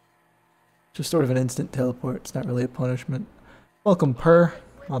down. Just sort of an instant teleport, it's not really a punishment. Welcome, Per,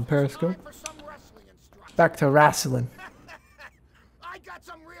 on Periscope. Back to wrestling. I got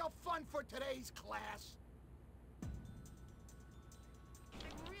some real fun for today's class.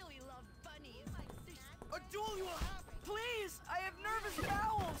 A duel you will have. Please, I have nervous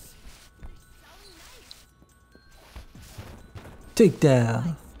bowels. Take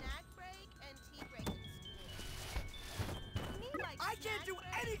down. I can't do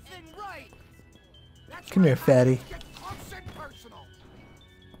anything right. Come here, fatty.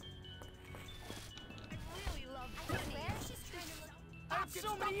 I have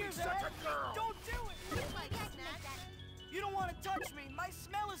so many years ahead of me. Don't do it. You don't want to touch me. My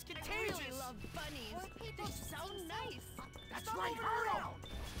smell is contagious. I really love bunnies. They're so nice. That's right, Hurdle.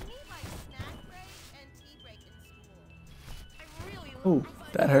 Need my snack break and tea break in school. I really Ooh,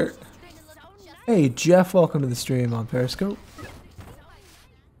 that hurt. Hey, Jeff, welcome to the stream on Periscope.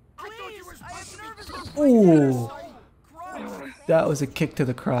 Ooh, that was a kick to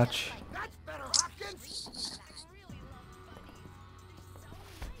the crotch.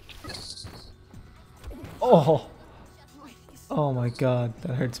 Oh, oh my God,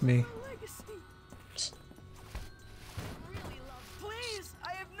 that hurts me. Please,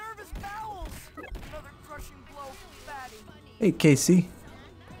 I have nervous bowels. Another crushing blow from Fatty. Hey, Casey.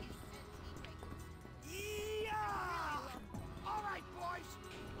 All right, boys.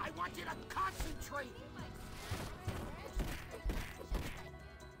 I want you to concentrate.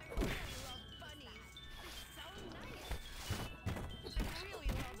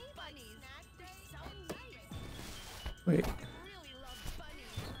 Wait,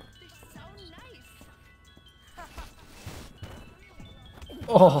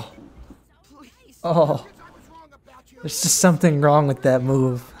 Oh. Oh. There's just something wrong with that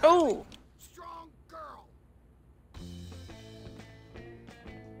move. Oh.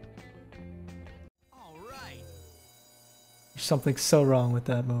 There's something so wrong with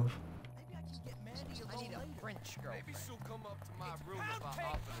that move. I need a French girl. Maybe she'll come up to my room if I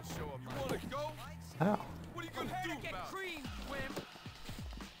offer to show her my. You wanna go? Ow. What are you gonna do about it? Cream, wimp.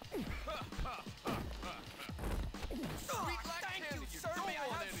 Sweet like candy. You don't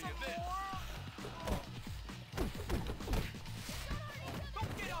want any of this.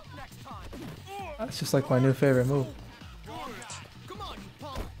 Don't get up next time. That's just like my new favorite move. Come on, you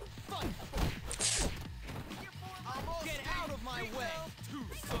punk. Fight. Get out of my way.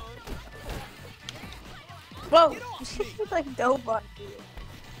 Whoa. She's like dope on you.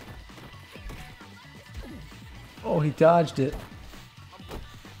 Oh, he dodged it.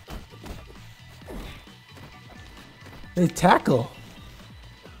 They tackle.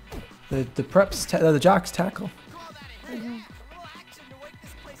 The preps, the jocks tackle.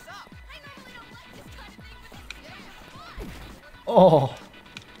 Oh.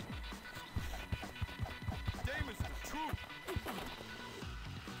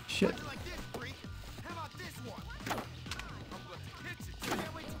 Shit.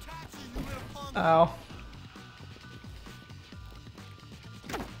 Ow.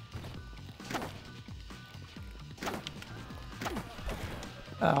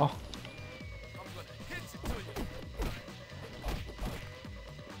 Ow.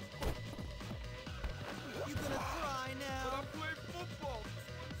 You gonna cry now? I play football.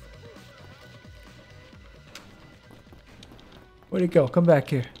 Where'd he go? Come back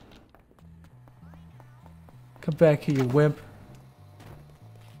here. Come back here, you wimp.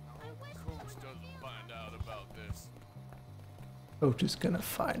 Coach doesn't find out about this. Coach is gonna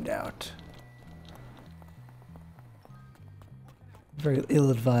find out. Very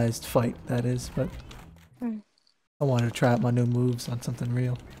ill-advised fight, that is, but I wanted to try out my new moves on something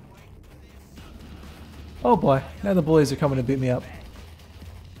real. Oh boy, now the bullies are coming to beat me up.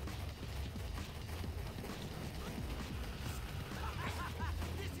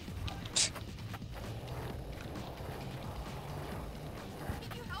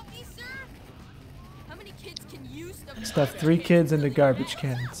 Stuff 3 kids into garbage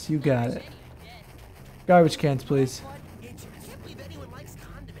cans. You got it. Garbage cans, please.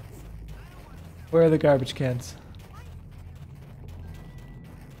 Where are the garbage cans?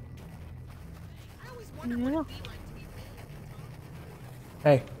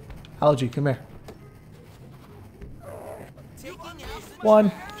 Hey, Algae, come here.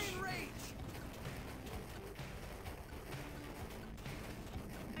 One.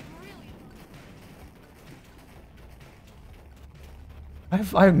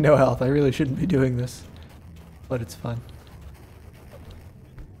 I have no health. I really shouldn't be doing this, but it's fun.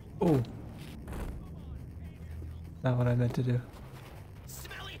 Oh. Not what I meant to do.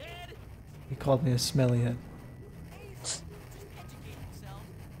 He called me a smelly head.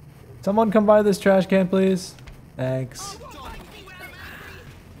 Someone come by this trash can, please. Thanks.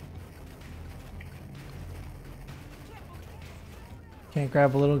 Can't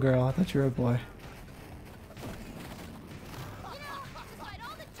grab a little girl. I thought you were a boy.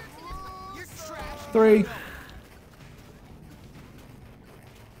 Three.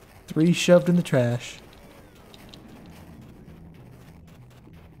 3 shoved in the trash.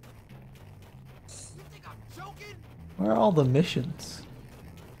 Where are all the missions?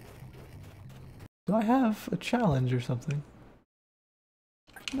 Do I have a challenge or something?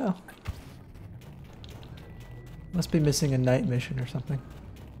 No. Must be missing a night mission or something.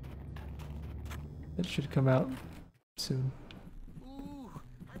 It should come out soon.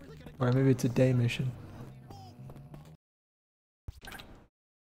 Or maybe it's a day mission.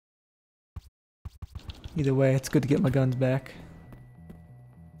 Either way, it's good to get my guns back.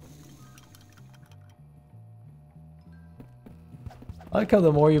 I like how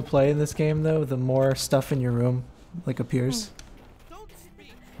the more you play in this game, though, the more stuff in your room, like, appears.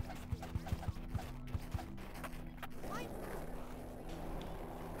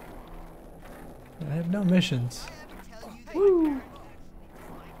 I have no missions. Woo!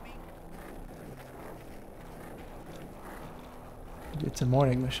 It's a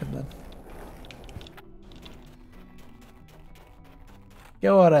morning mission then.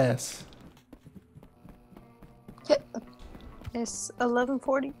 Yo, what ass? It's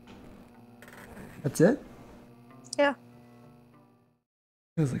 11:40. That's it? Yeah.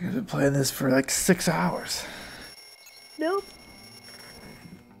 Feels like I've been playing this for like 6 hours. Nope.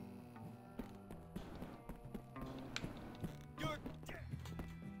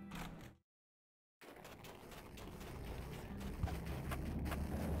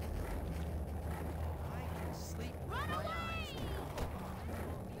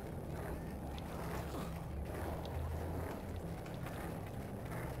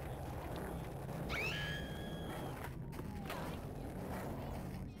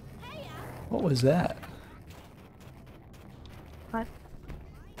 What was that? What?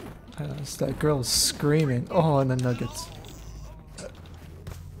 It's that girl was screaming. Oh, and the nuggets.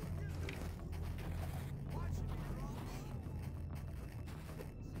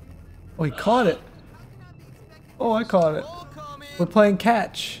 Oh, he caught it. Oh, I caught it. We're playing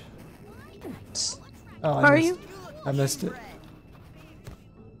catch. Oh, Are you? I missed it.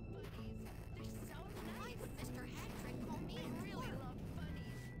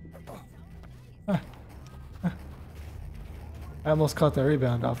 I almost caught the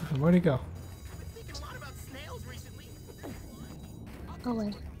rebound off of him. Where'd he go? Oh,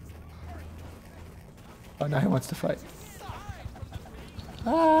 wait. Oh, now he wants to fight.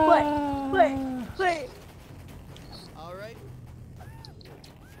 Wait. Alright.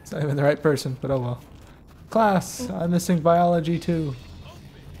 It's not even the right person, but oh well. Class, I'm missing biology too.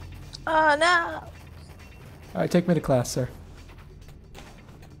 Oh, no. Alright, take me to class, sir.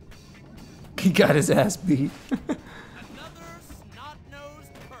 He got his ass beat.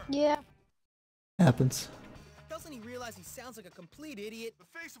 Yeah. Happens. Doesn't he realize he sounds like a complete idiot? The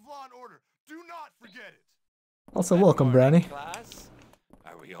face of law and order. Do not forget it. Also, welcome, Brownie. Class,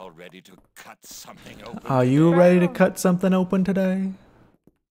 are we all ready to cut something open? Are you ready to cut something open today?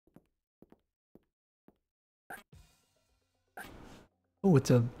 Oh,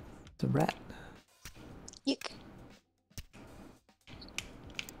 it's a rat. Yuck.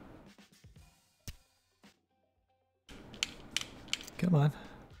 Come on.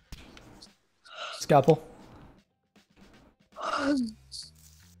 Scalpel.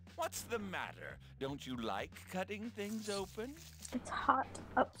 What's the matter? Don't you like cutting things open? It's hot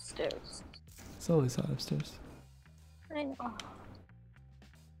upstairs. It's always hot upstairs. I know.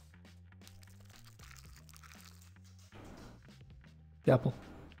 Scalpel.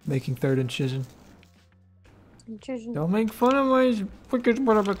 Making third incision. Incision. Don't make fun of my wicked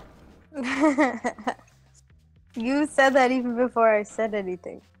whatever. You said that even before I said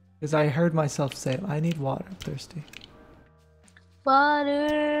anything. Because I heard myself say, I need water, I'm thirsty.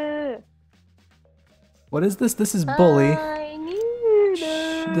 Water. What is this? This is Bully. I need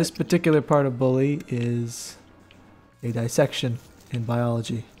it. This particular part of Bully is a dissection in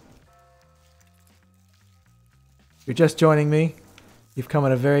biology. If you're just joining me, you've come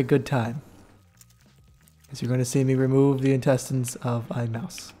at a very good time. Because you're going to see me remove the intestines of a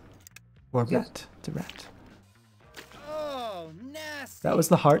mouse. Or rat. It's a rat. Oh, nasty. That was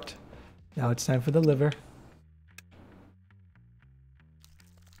the heart. Now it's time for the liver.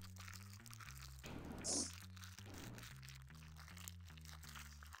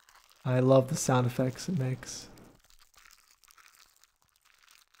 I love the sound effects it makes.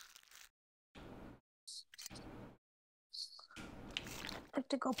 I have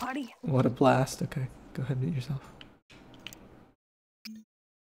to go potty. What a blast. Okay, go ahead and mute yourself.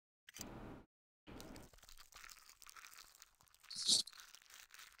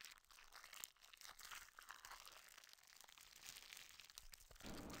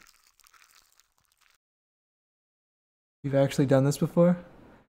 You've actually done this before?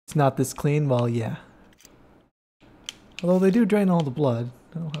 It's not this clean? Well, yeah. Although they do drain all the blood.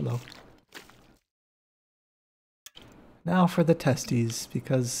 Oh, hello. Now for the testes,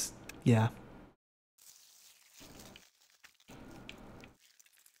 because, yeah.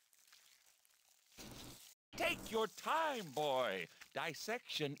 Take your time, boy.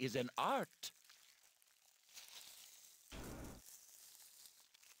 Dissection is an art.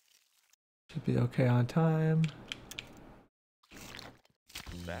 Should be okay on time.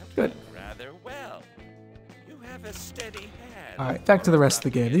 That Good. went rather well. You have a steady hand. Alright, back to the rest of the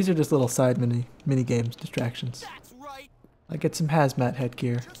game. These are just little side mini games, distractions. That's right. I get some hazmat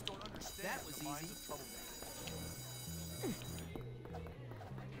headgear. That was easy.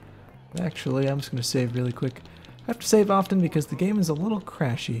 Actually, I'm just going to save really quick. I have to save often because the game is a little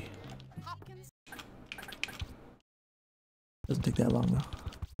crashy. Doesn't take that long though.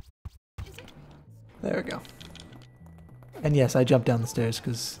 There we go. And yes, I jump down the stairs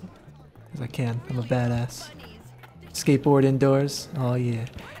because I can. I'm a badass. Skateboard indoors. Oh yeah.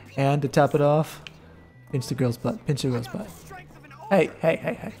 And to top it off, pinch the girl's butt. Pinch the girl's butt. Hey, hey,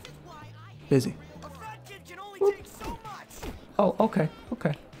 hey, hey. Busy. Whoop. Oh, okay,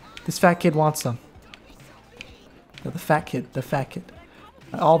 okay. This fat kid wants some. No, the fat kid. The fat kid.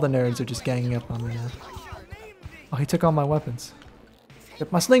 All the nerds are just ganging up on me now. Oh, he took all my weapons.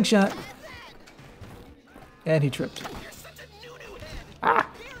 Took my slingshot. And he tripped. Ah!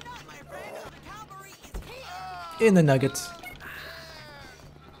 In the nuggets.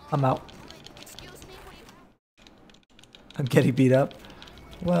 I'm out. I'm getting beat up.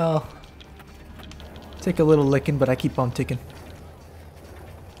 Well, take a little licking, but I keep on ticking.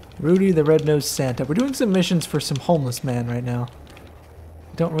 Rudy the Red-Nosed Santa. We're doing some missions for some homeless man right now.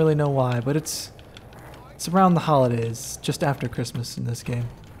 Don't really know why, but it's around the holidays, just after Christmas in this game.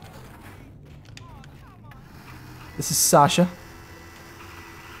 This is Sasha.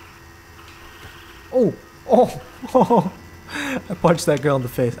 Oh, oh, oh. I punched that girl in the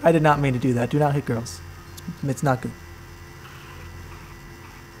face. I did not mean to do that. Do not hit girls. It's not good.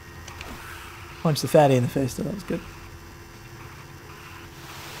 Punch the fatty in the face, though. That was good.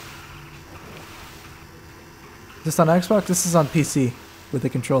 Is this on Xbox? This is on PC with the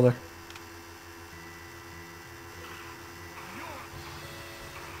controller.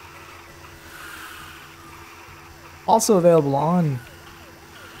 Also available on,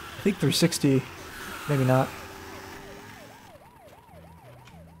 I think 360, maybe not.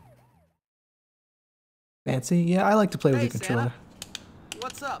 Fancy? Yeah, I like to play with the controller. Santa.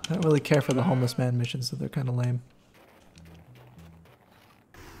 What's up? I don't really care for the homeless man missions, so they're kind of lame.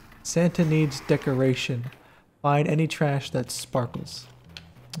 Santa needs decoration. Find any trash that sparkles.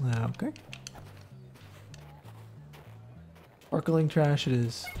 Okay. Sparkling trash it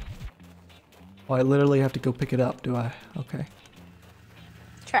is. Oh, I literally have to go pick it up, do I? Okay.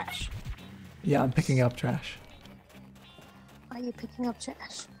 Trash. Yeah, I'm picking up trash. Why are you picking up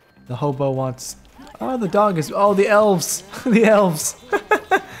trash? The hobo wants... Oh, the dog is... Oh, the elves! The elves!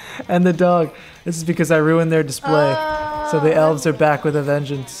 And the dog. This is because I ruined their display. So the elves are back with a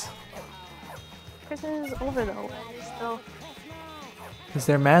vengeance. Christmas is over though. Still. Because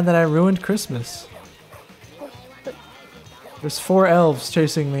they're mad that I ruined Christmas. There's 4 elves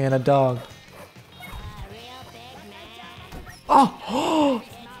chasing me and a dog. Oh!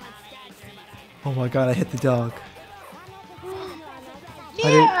 Oh my god, I hit the dog.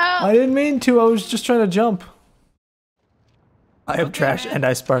 Yeah. I didn't mean to, I was just trying to jump. I am trash and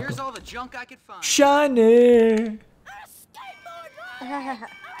I sparkle. Here's all the junk I could find. Shiny!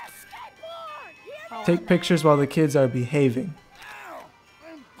 Take pictures while the kids are behaving.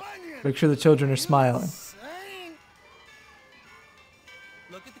 Make sure the children are smiling.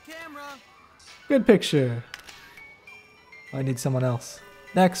 Look at the camera. Good picture. I need someone else.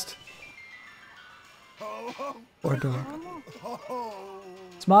 Next. Or dog.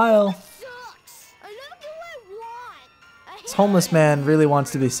 Smile. This homeless man really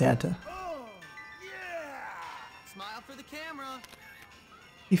wants to be Santa. Smile for the camera.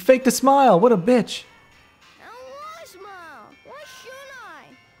 He faked a smile. What a bitch. I don't want to smile. Why should I?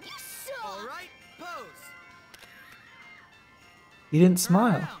 You suck. All right, pose. He didn't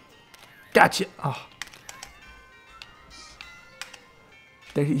smile. Gotcha. Oh.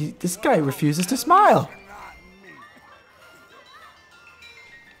 This guy refuses to smile.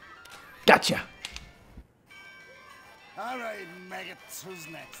 Gotcha. All right, maggots, who's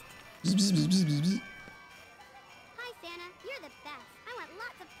next? Bzz, bzz, bzz, bzz, bzz. Hi, Santa. You're the best. I want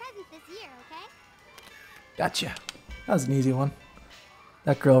lots of presents this year, okay? Gotcha. That was an easy one.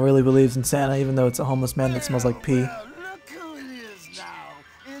 That girl really believes in Santa, even though it's a homeless man that smells like pee. Well, look who it is now.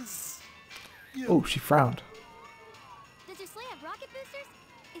 It's you. Oh, she frowned. Does your sleigh have rocket boosters?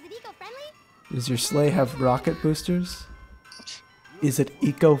 Is it eco-friendly? Does your sleigh have rocket boosters? Is it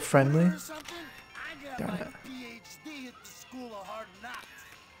eco-friendly? Darn it. PhD at the School of Hard Knocks.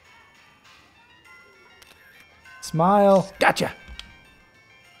 Smile. Gotcha.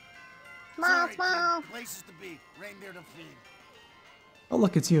 Smile, Sorry, smile. kid. Places to be, reindeer to feed. Oh,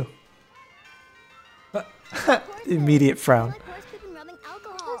 look, it's you. Immediate frown.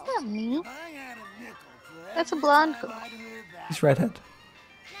 What's that mean? I had a nickel for That's a every blonde time girl. I'd hear that. He's redhead.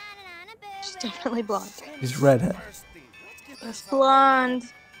 She's definitely blonde. He's redhead. That's blonde.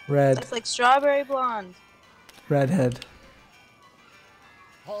 Red. That's like strawberry blonde. Redhead.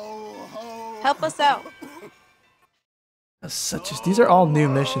 Ho, ho. Help us out. These are all new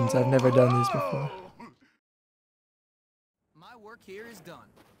missions. I've never done these before. My work here is done.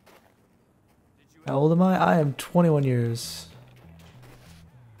 How old am I? I am 21 years.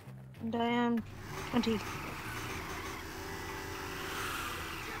 And I am 20.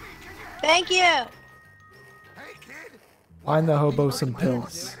 Thank you. Hey, kid. Find the hobo some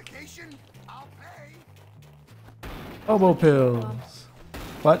pills. Medication? I'll pay. Hobo pills.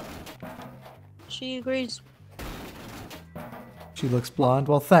 What? She agrees. She looks blonde?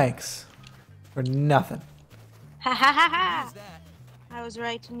 Well, thanks. For nothing. Ha ha ha ha. Use that. I was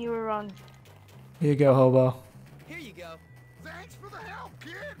right and you were wrong. Here you go, hobo. Here you go. Thanks for the help,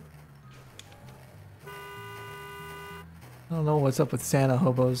 kid. I don't know what's up with Santa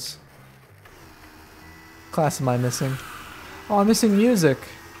hobos. Class am I missing? Oh, I'm missing music.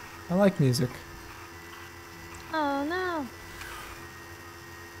 I like music. Oh no.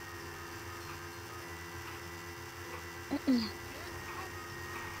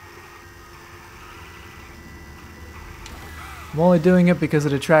 I'm only doing it because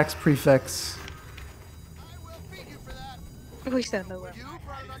it attracts prefects. We said no way.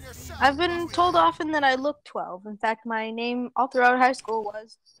 I've been told often that I look 12. In fact, my name all throughout high school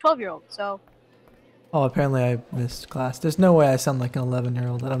was 12-year-old, so... Oh, apparently I missed class. There's no way I sound like an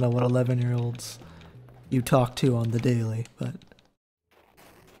 11-year-old. I don't know what 11-year-olds you talk to on the daily, but...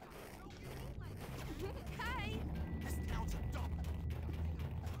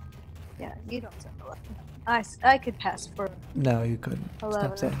 Yeah, you don't sound 11. I could pass for... No, you couldn't.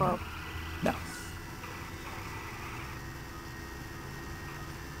 11 or 12. No.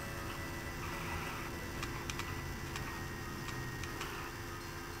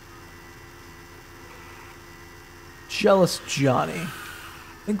 Jealous Johnny.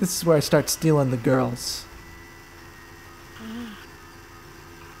 I think this is where I start stealing the girls.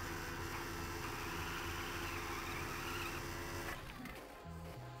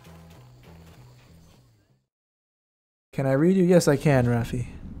 Can I read you? Yes, I can, Rafi.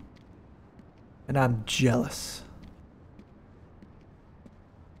 And I'm jealous.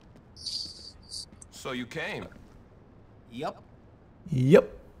 So you came? Yup.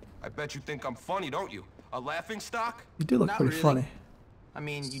 Yep. I bet you think I'm funny, don't you? A laughing stock? You do look Not pretty really. funny. I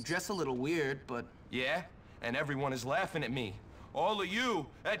mean, you dress a little weird, but... Yeah? And everyone is laughing at me. All of you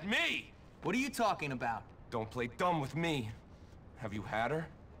at me! What are you talking about? Don't play dumb with me. Have you had her?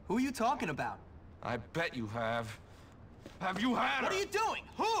 Who are you talking about? I bet you have. Have you had her? What are you doing?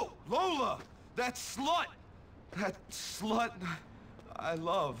 Who? Lola! That slut! That slut I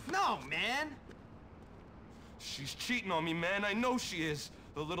love. No, man! She's cheating on me, man. I know she is.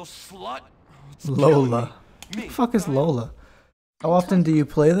 The little slut. It's Lola. Me. Who the fuck is Lola? How often do you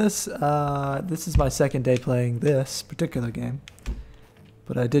play this? This is my second day playing this particular game.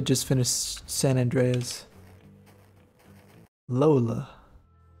 But I did just finish San Andreas. Lola.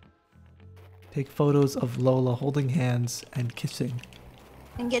 Take photos of Lola holding hands and kissing.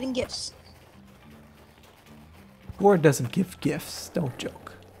 And getting gifts. Gord doesn't give gifts. Don't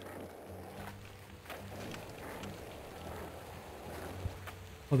joke.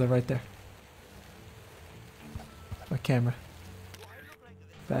 Oh, they're right there. My camera.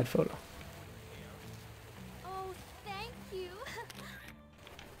 Bad photo. Oh, thank you.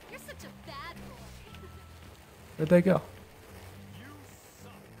 You're such a bad boy. Where'd they go?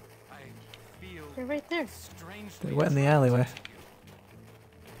 They're right there. They went in the alleyway.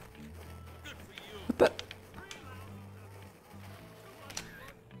 What the?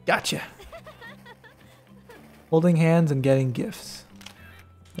 Gotcha. Holding hands and getting gifts.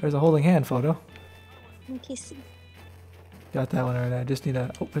 There's a holding hand photo. And kissing. Got that one right. I just need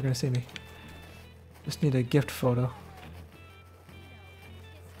a... Oh, they're gonna see me. Just need a gift photo.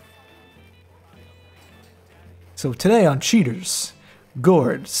 So today on Cheaters,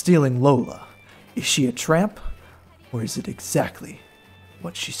 Gord stealing Lola. Is she a tramp? Or is it exactly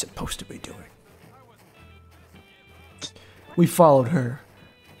what she's supposed to be doing? We followed her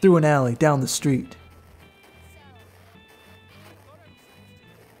through an alley down the street.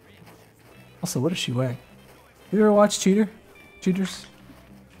 Also, what is she wearing? You ever watch Cheaters?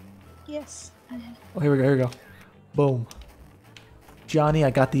 Yes. Oh, here we go, here we go. Boom. Johnny,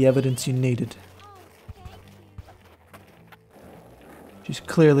 I got the evidence you needed. She's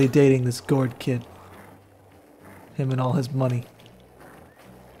clearly dating this Gord kid. Him and all his money.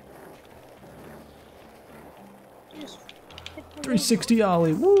 .360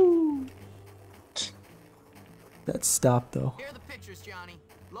 ollie, woo! That stopped though. Here are the pictures, Johnny.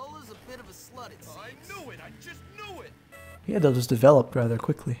 Lola's a bit of a slut, it seems. I knew it! I just knew it! Yeah, those developed rather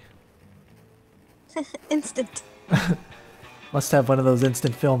quickly. Instant. Must have one of those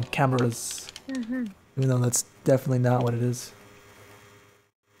instant film cameras. Mm-hmm. Even though that's definitely not what it is.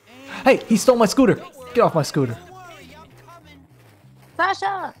 Hey, he stole my scooter! Get off my scooter.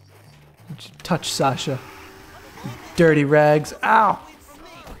 Sasha! Don't you touch Sasha. You dirty rags. Ow!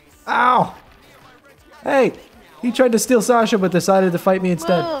 Ow! Hey! He tried to steal Sasha but decided to fight me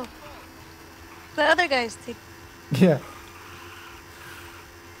instead. Whoa. The other guys take... Yeah.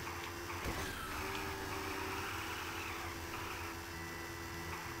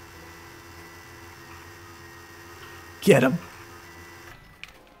 Get him.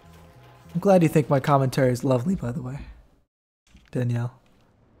 I'm glad you think my commentary is lovely, by the way. Danielle.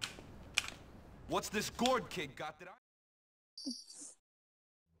 What's this Gord kid got that I...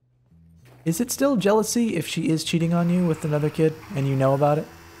 Is it still jealousy if she is cheating on you with another kid and you know about it?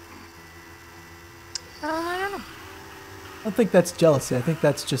 I don't know. I don't think that's jealousy. I think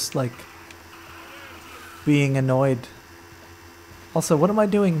that's just like being annoyed. Also, what am I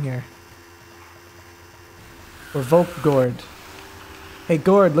doing here? Revoke Gord. Hey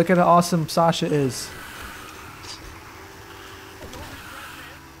Gord, look at how awesome Sasha is.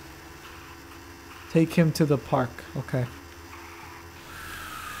 Take him to the park. Okay.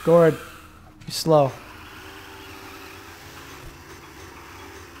 Gord, you're slow.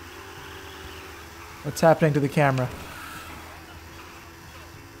 What's happening to the camera?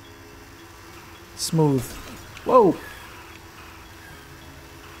 Smooth. Whoa!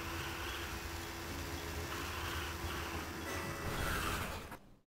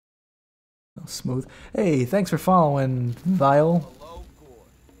 Oh, smooth. Hey, thanks for following, Vile. Hello, Gord.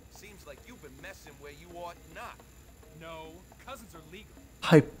 Seems like you've been messing where you ought not. No, cousins are legal.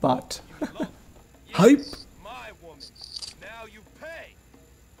 Hype bot. Hype! My woman. Now you pay.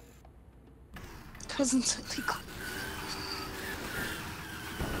 Cousins are legal.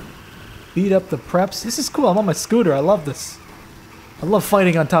 Beat up the preps. This is cool. I'm on my scooter. I love this. I love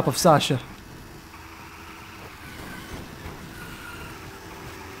fighting on top of Sasha.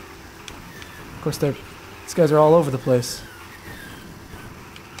 Of course, these guys are all over the place.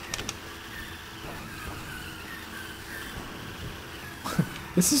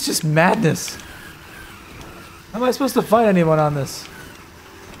 This is just madness. How am I supposed to fight anyone on this?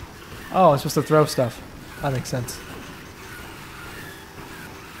 Oh, I'm supposed to throw stuff. That makes sense.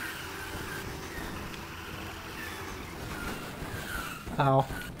 Ow.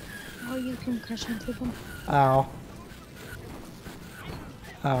 Oh, you can crush into them. Ow.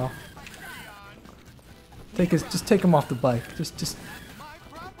 Ow. Just take him off the bike. Just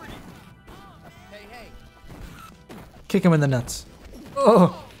kick him in the nuts.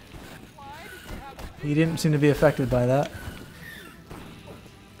 Oh! He didn't seem to be affected by that.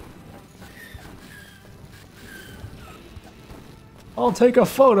 I'll take a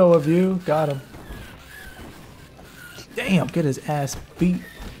photo of you. Got him. Damn, get his ass beat.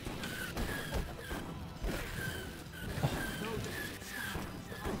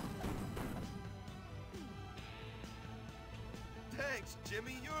 Thanks,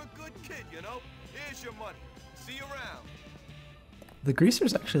 Jimmy. You're a good kid, you know? Here's your money. See you around. The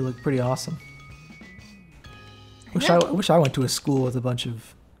greasers actually look pretty awesome. Wish I went to a school with a bunch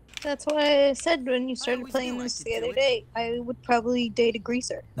of... That's why I said when you started playing this the other day, I would probably date a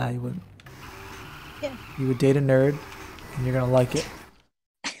greaser. Nah, you wouldn't. Yeah. You would date a nerd, and you're gonna like it.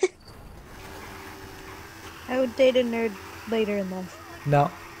 I would date a nerd later in life. No.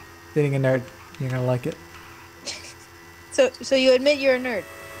 Dating a nerd, you're gonna like it. So you admit you're a nerd?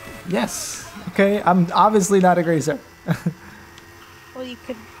 Yes. Okay, I'm obviously not a greaser. Well, you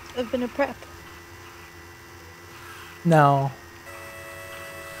could have been a prep. No.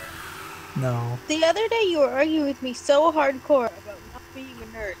 No. The other day you were arguing with me so hardcore about not being a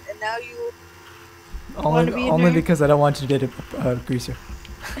nerd, and now you want to be a nerd? Only because I don't want you to date a greaser.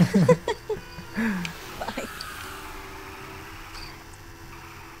 Fine.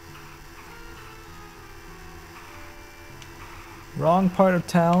 Wrong part of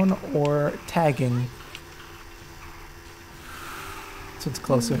town or tagging? This one's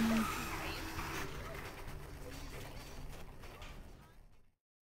closer.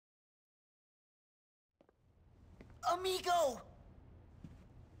 Amigo!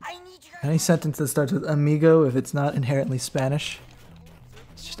 I need your... Any sentence that starts with amigo, if it's not inherently Spanish,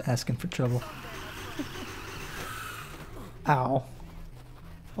 it's just asking for trouble. Ow.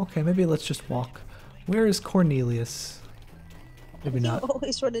 Okay, maybe let's just walk. Where is Cornelius? Maybe not. You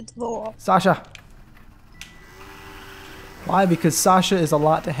always run into the wall. Sasha! Why? Because Sasha is a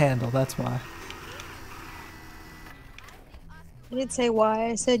lot to handle, that's why. I didn't say why,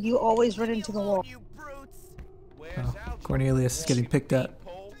 I said you always run into the wall. Oh, Cornelius is getting picked at.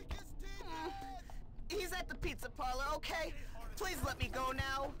 He's at the pizza parlor, okay? Please let me go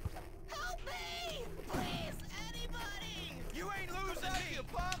now. Help me! Please, anybody! You ain't lose out here,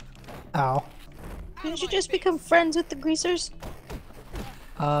 punk! Ow. Didn't you just become friends with the greasers?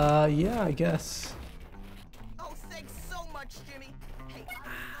 Yeah, I guess. Oh, thanks so much, Jimmy. Hey,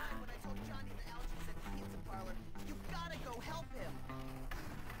 when I told Johnny that Algie's at the pizza parlor, you gotta go help him.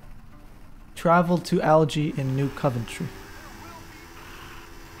 Travel to Algie in New Coventry.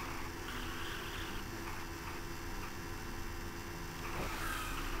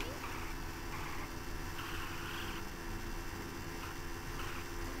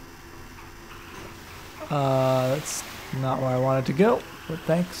 That's not where I wanted to go, but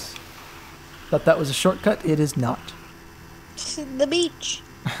thanks. Thought that was a shortcut. It is not. The beach.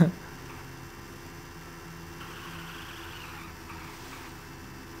 I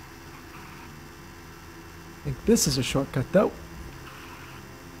think this is a shortcut, though.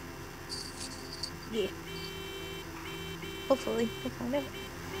 Yeah. Hopefully, we'll find out.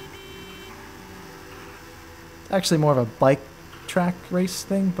 Actually, more of a bike track race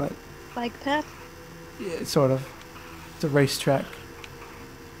thing, but Bike path? yeah, sort of. It's a racetrack.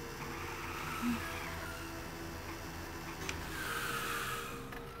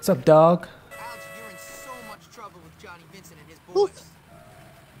 What's up, dog? Algie, you're in so much trouble with Johnny Vincent and his boys.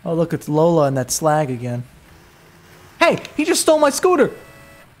 Oh, look, it's Lola and that slag again. Hey, he just stole my scooter.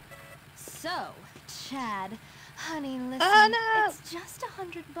 So, Chad, honey, listen. Oh, no. It's just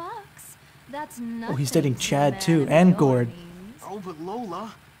 $100. That's nothing. Oh, he's dating to a Chad man too, of and your Gord. means. Oh, but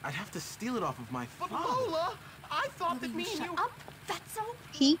Lola, I'd have to steal it off of my But father. Lola, I thought that me and Shut you... up, Fatso.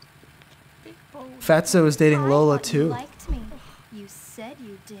 He? Fatso is dating Lola thought you too. liked me. You said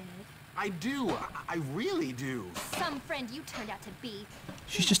you did. I do. I really do. Some friend you turned out to be.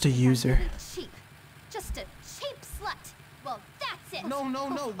 She's just a user. Cheap. Just a cheap slut. Well, that's it. No,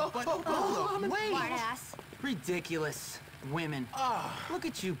 but Lola, wait. Smart ass. Ridiculous. Women. Look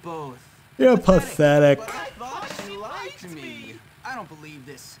at you both. You're pathetic. But I thought you liked me. I don't believe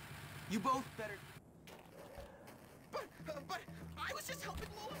this. You both better... But I was just helping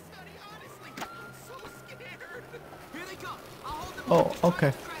Lola study, honestly. I'm so scared. Here they come. I'll hold them Oh, up. Try okay.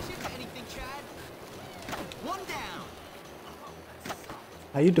 not to crash into anything, Chad. One down.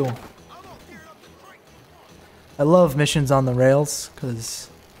 How you doing? I love missions on the rails, cause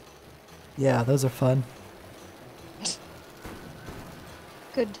yeah, those are fun.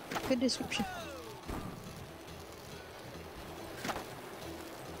 Good description.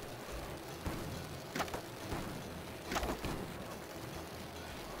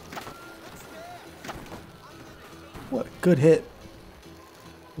 What a good hit.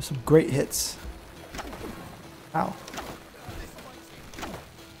 There's some great hits. Ow.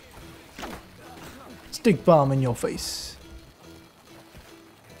 Stink bomb in your face.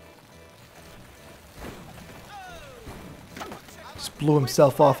 Just blew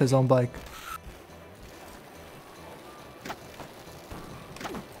himself off his own bike.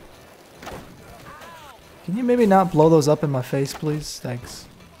 Can you maybe not blow those up in my face, please? Thanks.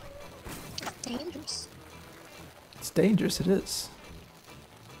 Dangerous. It's dangerous, it is.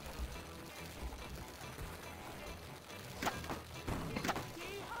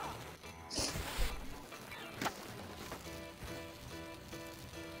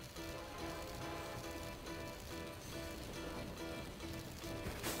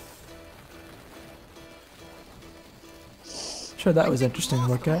 Sure, that was interesting to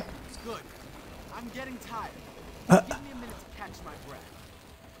look at. It's good. I'm getting tired. Give me a minute to catch my breath.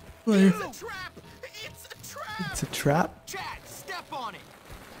 It's a trap! It's a trap! It's a trap. Chad, step on it.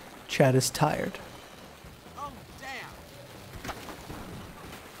 Chad is tired. Oh, damn.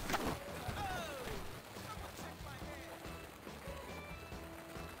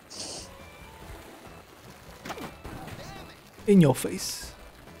 In your face.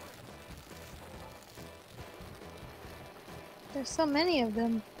 There's so many of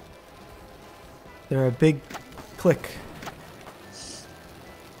them. They're a big click.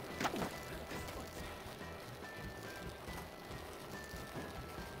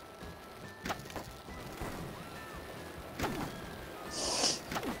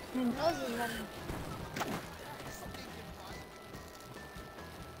 My nose is running.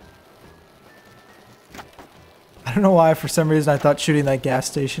 I don't know why, for some reason I thought shooting that gas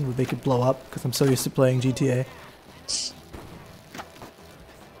station would make it blow up, because I'm so used to playing GTA.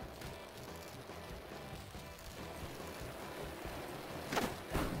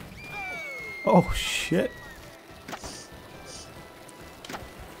 Oh shit.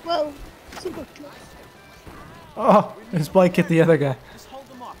 Whoa, super close. Oh, his bike hit the other guy. Just hold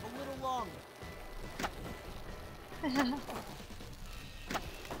them off a little longer.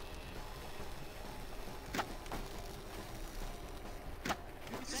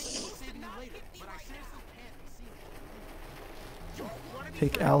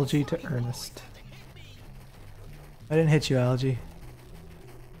 Take Algie to Ernest. I didn't hit you, Algie.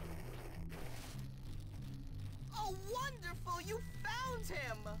 Oh, wonderful! You found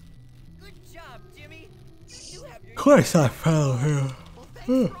him! Good job, Jimmy. You have your... Of course I found him. Well,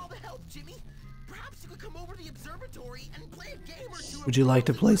 thanks for all the help, Jimmy. Perhaps you could come over to the observatory and play a game or two. Would you like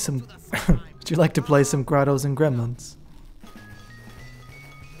to play some Would you like to play some Grottos and Gremlins?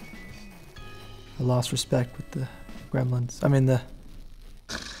 I lost respect with the Gremlins. I mean the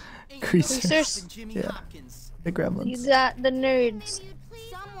Creasers. Yeah. The Gremlins. You got the nerds.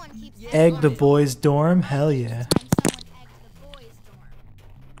 Egg the boys' dorm? Hell yeah.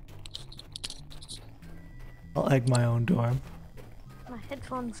 I'll egg my own dorm. My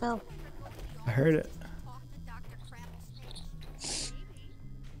headphone fell. I heard it.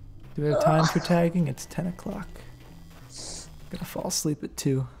 Do we have time for tagging? It's 10 o'clock. Gonna fall asleep at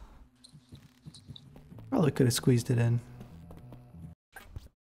 2. Probably could have squeezed it in.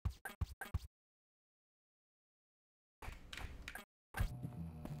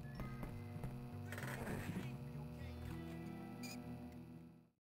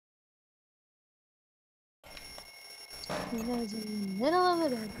 It is in the middle of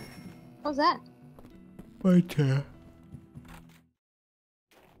the bed. What's that? Right there.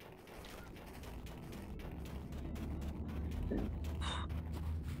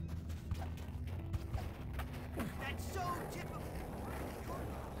 That's so typical.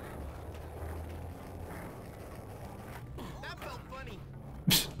 That felt funny.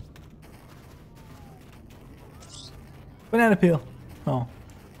 Banana peel. Oh,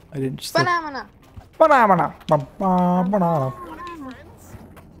 I didn't just. Banana. Banana. Banana. Banana.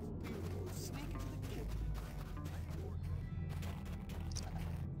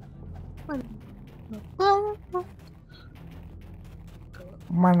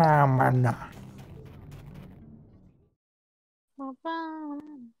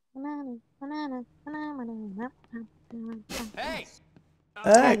 Hey!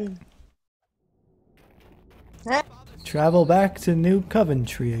 Hey! Travel back to New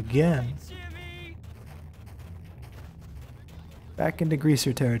Coventry again. Back into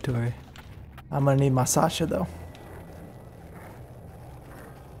greaser territory. I'm gonna need my Sasha though.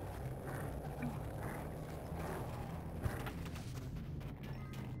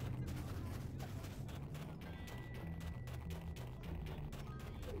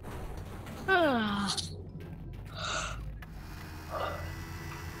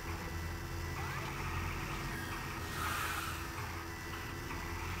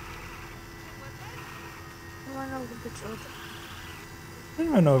 I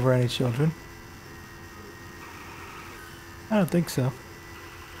didn't run over any children. I don't think so.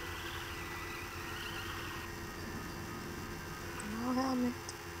 No helmet.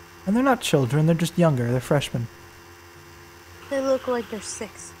 And they're not children, they're just younger, they're freshmen. They look like they're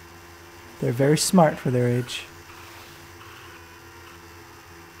 6. They're very smart for their age.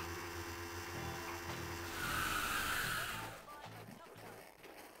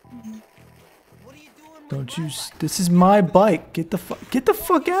 Don't you? This is my bike. Get the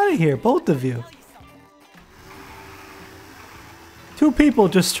fuck out of here, both of you. 2 people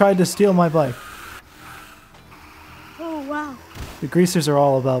just tried to steal my bike. Oh wow. The greasers are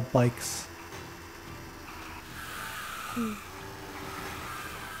all about bikes. Those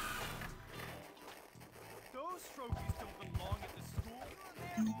trophies don't belong at the school.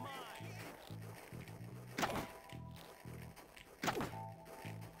 They're mine.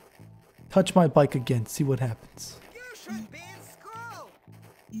 Touch my bike again, see what happens. You should be in school.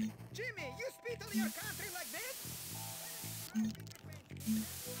 Jimmy, you speak to your country like this?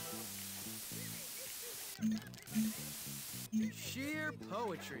 Sheer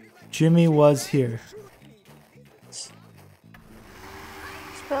poetry. Jimmy was here.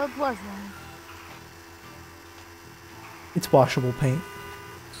 Spelled was wrong. It's washable paint.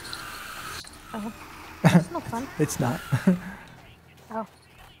 Oh. It's no fun. It's not. Oh.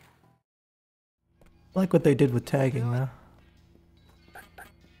 I like what they did with tagging though.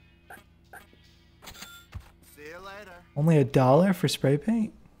 See you later. Only $1 for spray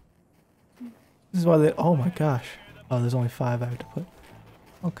paint? This is why they. Oh my gosh. Oh, there's only 5 I have to put.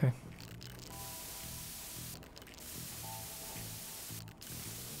 Okay.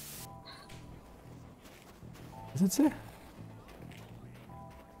 Does it say?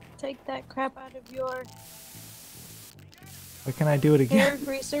 Take that crap out of your Why can't I do it hair again?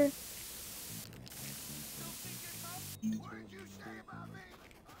 greaser.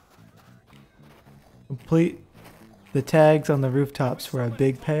 Complete the tags on the rooftops for a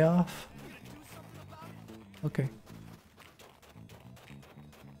big payoff. Okay.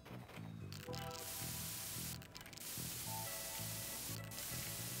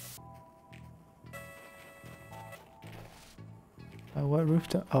 What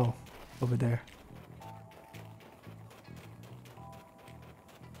rooftop? Oh, over there.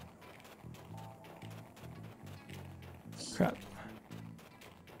 Crap.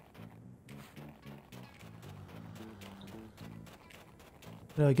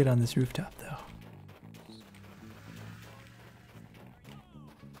 How do I get on this rooftop though?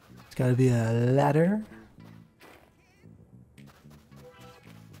 It's gotta be a ladder.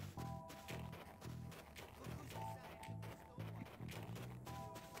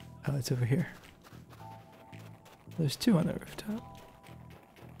 Oh, it's over here. There's 2 on the rooftop.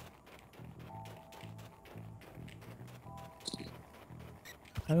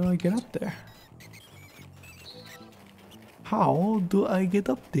 How do I get up there? How do I get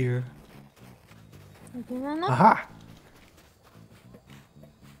up there? Aha!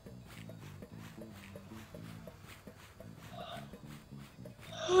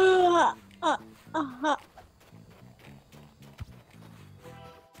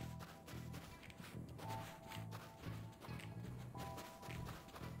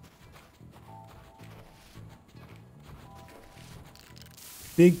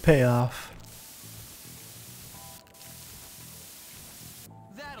 Big payoff.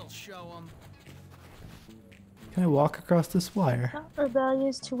 That'll show him. Can I walk across this wire? Not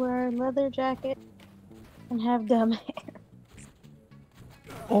rebellious to wear a leather jacket and have dumb hair.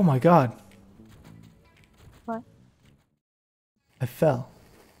 Oh my god. What? I fell.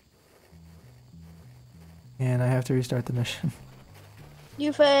 And I have to restart the mission.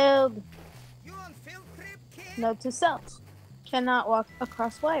 You failed. Note to self. Cannot walk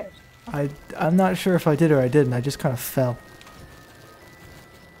across wires. I'm not sure if I did or I didn't. I just kind of fell.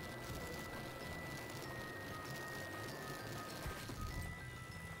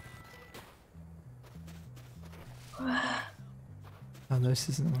 Oh, this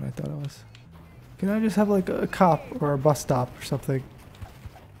isn't what I thought it was. Can I just have like a cop or a bus stop or something?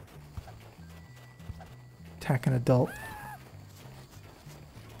 Attack an adult.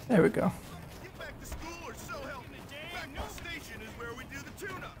 There we go.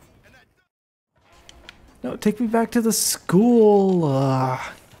 No, take me back to the school.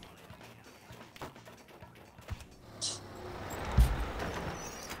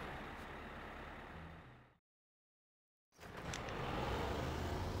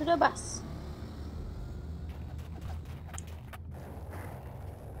 To the bus.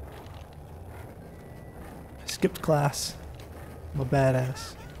 I skipped class. I'm a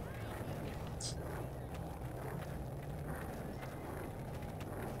badass.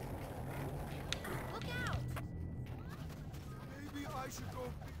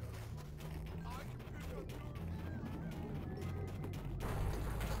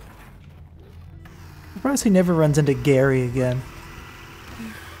 I'm surprised he never runs into Gary again.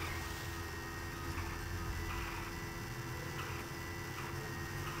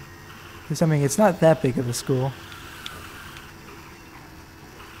 Because, I mean, it's not that big of a school.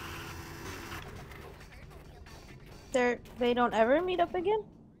 They don't ever meet up again?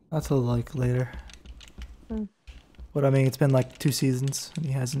 That's a like later. Hmm. But I mean, it's been like 2 seasons and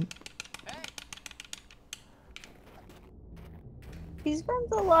he hasn't. He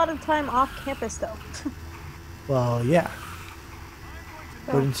spends a lot of time off campus though. Well, yeah.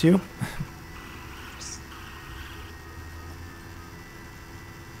 Wouldn't you?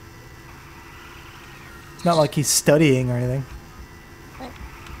 It's not like he's studying or anything.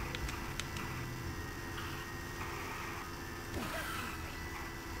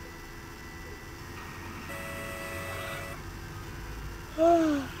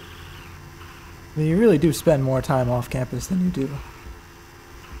 I mean, you really do spend more time off campus than you do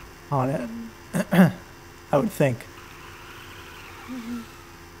on it. I would think. Mm-hmm.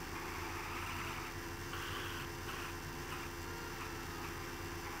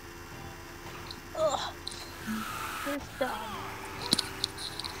 Ugh. This dog.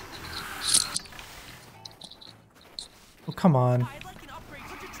 Oh, come on. I'd like an upgrade.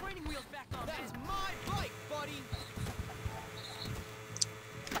 Put your training wheels back on. That is my bike, buddy.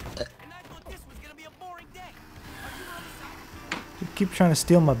 And I thought this was gonna be a boring day. Are you on the side? You keep trying to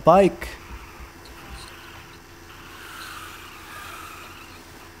steal my bike.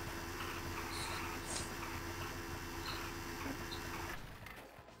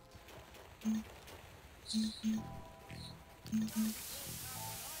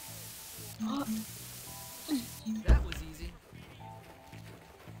 That was easy.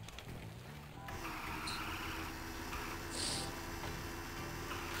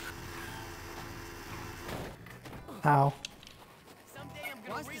 Ow. Someday I'm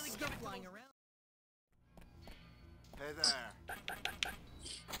gonna really get it flying around. Hey there.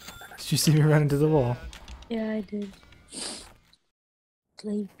 Did you see me run into the wall? Yeah, I did.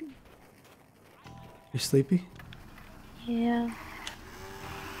 Sleepy. You're sleepy? Yeah.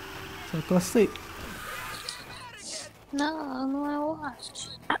 So go to sleep. No, I wanna watch.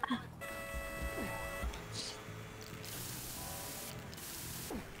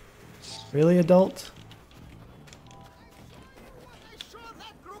 Really, adult?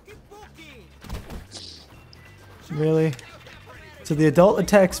 Really? So the adult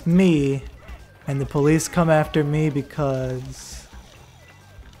attacks me, and the police come after me because...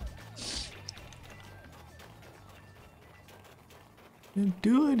 I didn't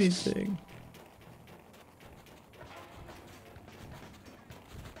do anything.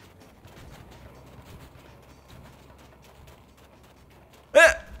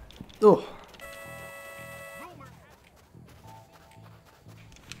 Oh.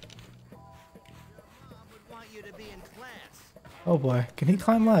 Oh boy, can he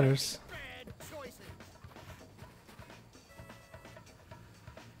climb ladders?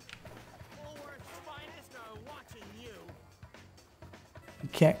 He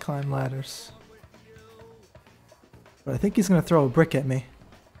can't climb ladders. But I think he's gonna throw a brick at me.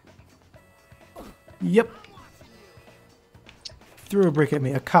 Yep. Threw a brick at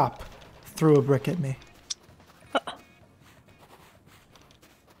me. A cop threw a brick at me.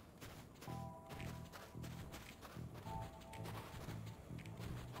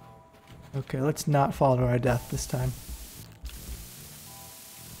 Okay, let's not fall to our death this time.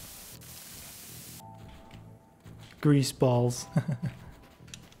 Grease balls.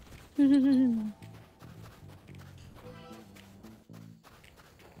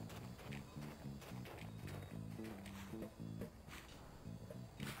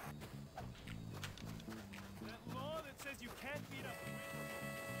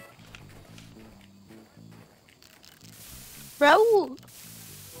 Raul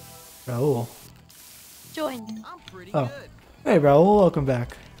Raul. joined. I'm pretty Oh. good. Hey Raul, welcome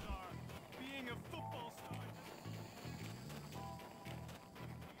back.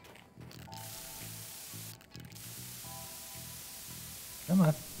 Come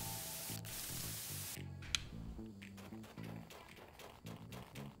on.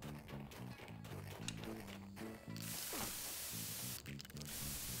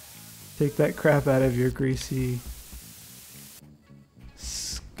 Take that crap out of your greasy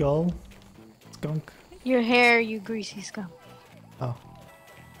skull? Skunk? Your hair, you greasy scum. Oh.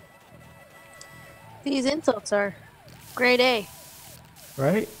 These insults are grade A.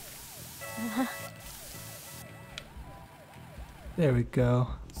 Right? There we go.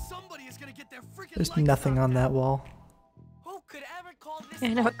 Somebody is gonna get their freaking There's legs nothing knocked on that out. wall. Who could ever call this? I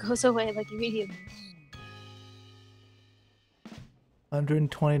know it goes away like immediately.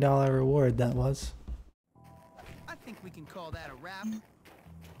 $120 reward that was. I think we can call that a wrap.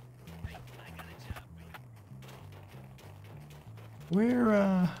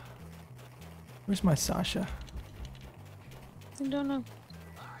 Where's my Sasha? I don't know.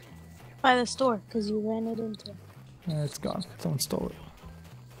 By the store, because you ran it into. It's gone. Someone stole it.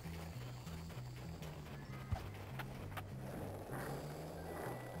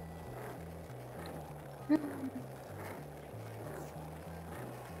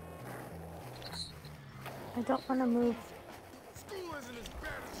 I don't want to move.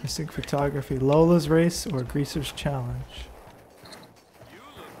 Missing photography. Lola's race or Greaser's challenge?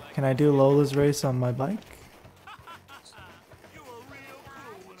 Can I do Lola's race on my bike?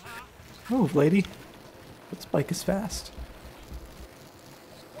 Move, lady. This bike is fast.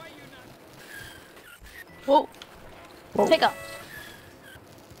 Whoa. Whoa. Take off.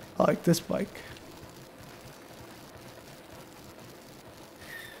 I like this bike.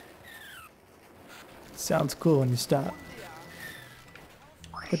 Sounds cool when you stop.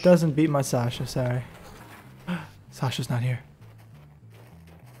 It doesn't beat my Sasha, sorry. Sasha's not here.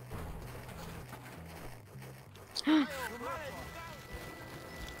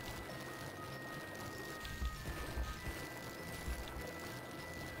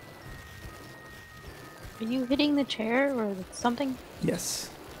 Are you hitting the chair or something? Yes.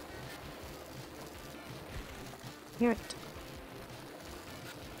 Hear it.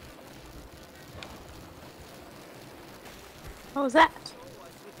 What was that?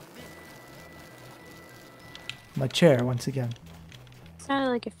 My chair, once again. Sounded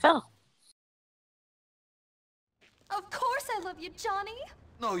like it fell. Of course I love you, Johnny.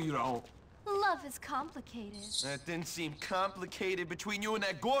 No, you don't. Love is complicated. That didn't seem complicated between you and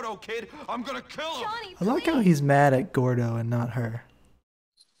that Gordo kid. I'm gonna kill him. Johnny, I like how he's mad at Gordo and not her.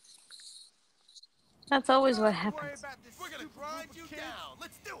 That's always what happens. We're gonna grind you down.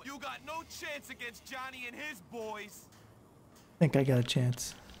 Let's do it. You got no chance against Johnny and his boys. I think I got a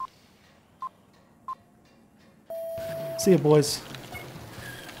chance. See ya, boys.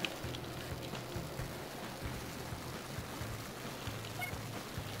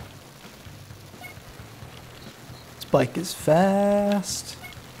 This bike is fast.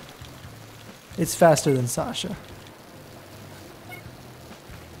 It's faster than Sasha.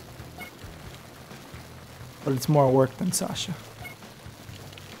 But it's more work than Sasha.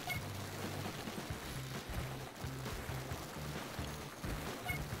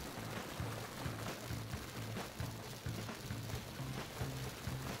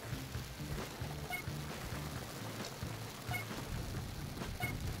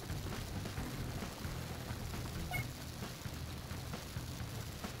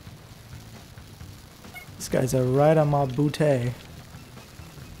 These guys are right on my booty.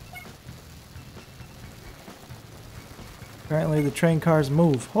 Apparently the train cars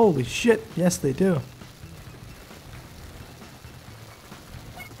move. Holy shit, yes they do.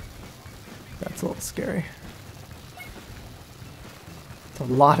 That's a little scary. It's a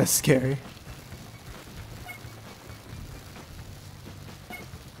lot of scary.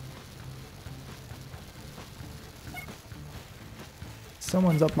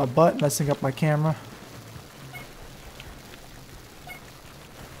 Someone's up my butt, messing up my camera.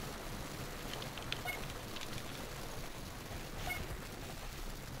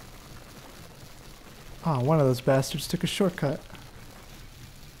 Oh, one of those bastards took a shortcut.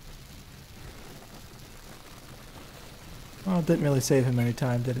 Well, it didn't really save him any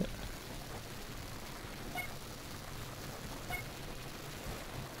time, did it?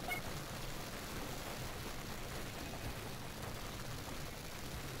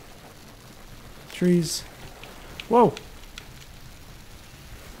 Trees. Whoa!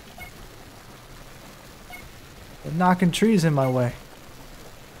 They're knocking trees in my way.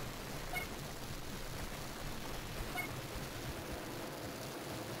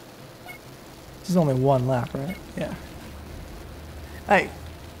 This is only one lap, right? Yeah. Hey,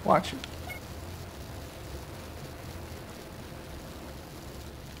 watch it.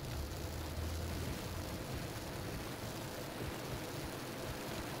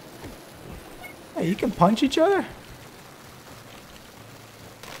 Hey, you can punch each other?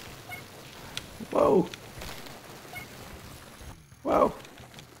 Whoa. Whoa.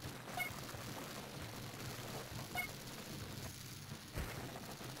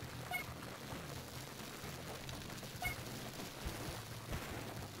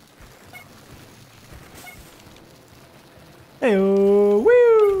 Hey-oh,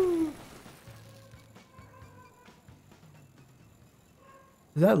 woo!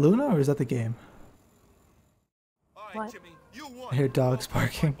 Is that Luna or is that the game? What? I hear dogs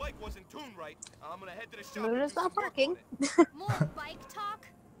barking. Luna's not barking. More bike talk?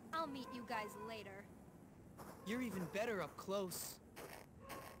 I'll meet you guys later. You're even better up close.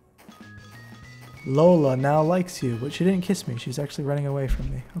 Lola now likes you, but she didn't kiss me. She's actually running away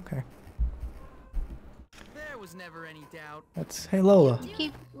from me. Okay. There was never any doubt. That's... Hey, Lola. You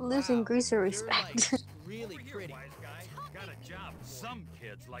keep losing greaser respect. Really pretty. Got a job. Some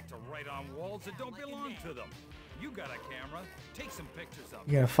kids like to write on walls that don't belong to them. You got a camera. Take some pictures of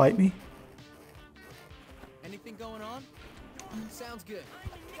You gonna fight me? Anything going on? Sounds good.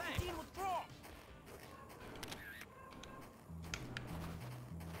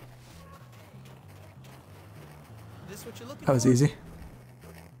 This what you're looking That was for? easy.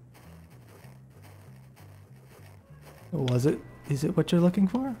 Was it? Is it what you're looking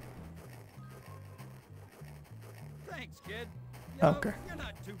for? Thanks, kid. You know, Okay. You're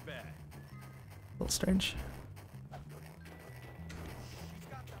not too bad. A little strange.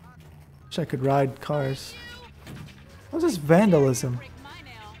 Wish I could ride cars. What's this vandalism?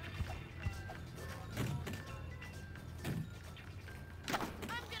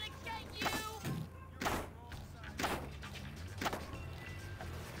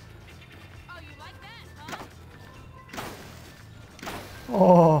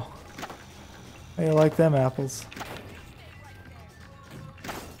 Oh, how you like them apples?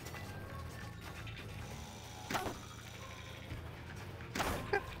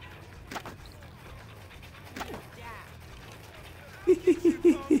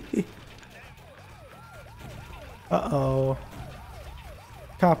 Uh-oh.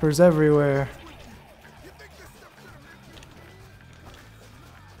 Coppers everywhere.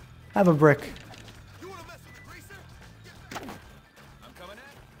 Have a brick.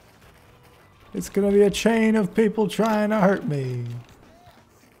 It's gonna be a chain of people trying to hurt me.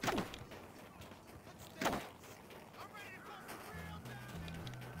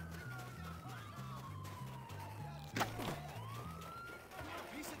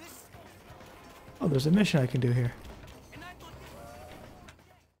 Oh, there's a mission I can do here.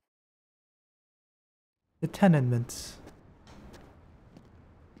 The tenements.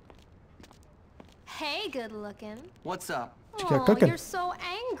 Hey, good looking. What's up? What you got cooking? You're so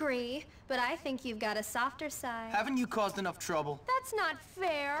angry, but I think you've got a softer side. Haven't you caused enough trouble? That's not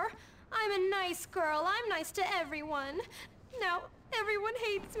fair. I'm a nice girl. I'm nice to everyone. Now, everyone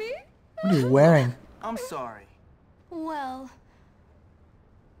hates me. What are you wearing? I'm sorry. Well,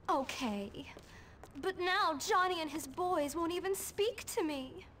 okay. But now Johnny and his boys won't even speak to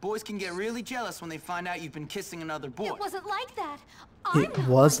me. Boys can get really jealous when they find out you've been kissing another boy. It wasn't like that. It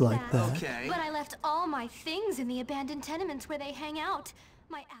was like that. Okay. But I left all my things in the abandoned tenements where they hang out.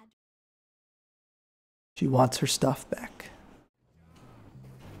 My ad. She wants her stuff back.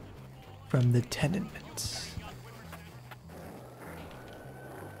 From the tenements.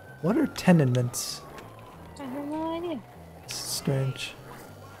 What are tenements? I have no idea. It's strange.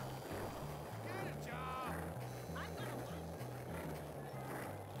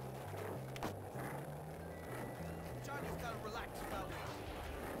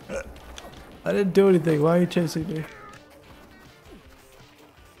 I didn't do anything. Why are you chasing me?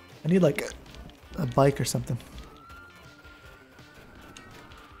 I need like a bike or something.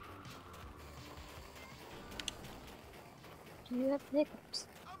 Do you have hiccups?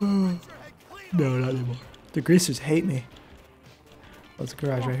 No, not anymore. The greasers hate me. Oh, there's a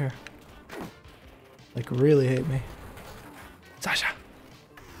garage right here. Like, really hate me. Sasha!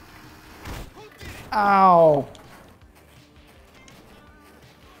 Ow!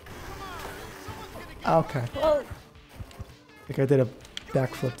 Okay. I think I did a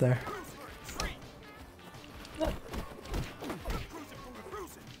backflip there.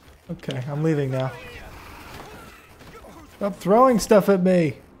 Okay, I'm leaving now. Stop throwing stuff at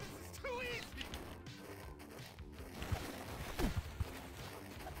me!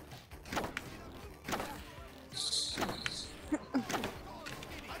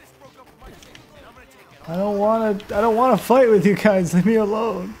 I don't wanna fight with you guys, leave me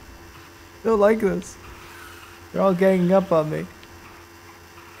alone. I don't like this. They're all ganging up on me.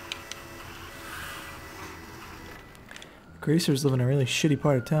 Greasers live in a really shitty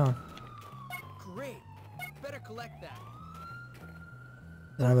part of town. Great. Better collect that.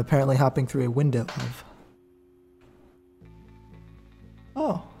 That I'm apparently hopping through a window of.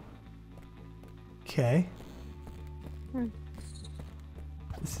 Oh. Okay.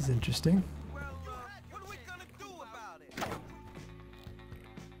 This is interesting.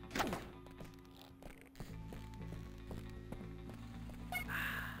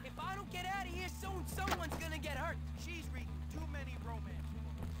 If I don't get out of here soon, someone's gonna get hurt. She's reading too many romance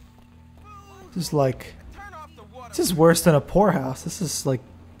books. This is like... This is worse than a poorhouse. This is like...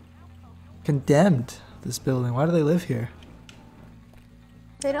 condemned, this building. Why do they live here?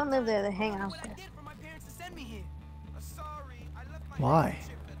 They don't live there, they hang out there. Why?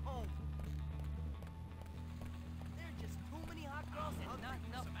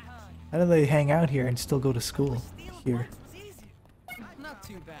 How do they hang out here and still go to school here? Not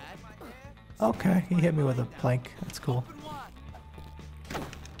too bad. Okay, he hit me with a plank. That's cool.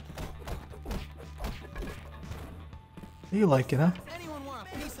 You like it, huh? Anyone want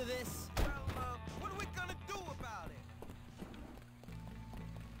a piece of this? What are we gonna do about it?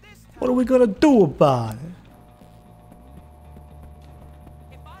 What are we gonna do about it?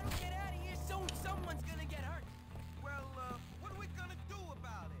 If I don't get out of here soon, someone's gonna get hurt. Well, what are we gonna do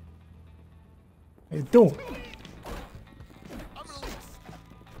about it? How you doing?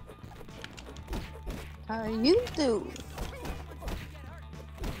 How you do?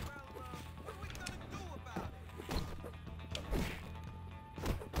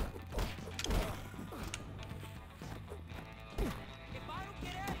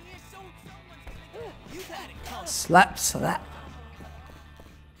 Slap, slap.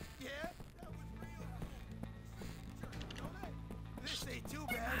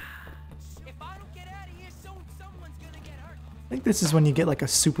 I think this is when you get like a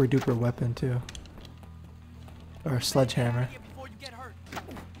super duper weapon too. Or a sledgehammer.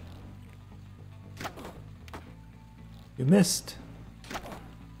 You missed.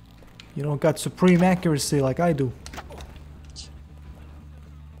 You don't got supreme accuracy like I do.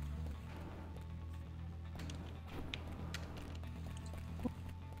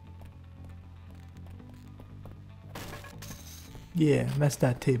 Yeah, mess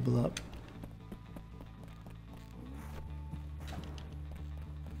that table up.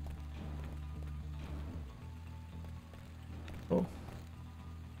 Oh.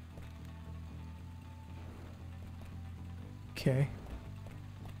 Okay.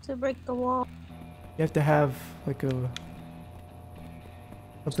 To break the wall. You have to have like a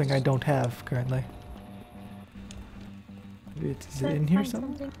something I don't have currently. Maybe is it in here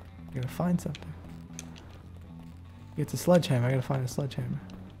somewhere? I gotta find something. It's a sledgehammer. I gotta find a sledgehammer.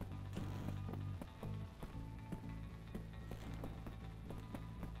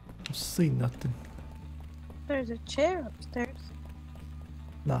 I don't see nothing. There's a chair upstairs.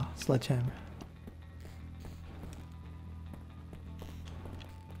 Nah, sledgehammer.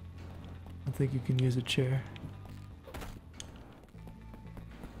 I think you can use a chair.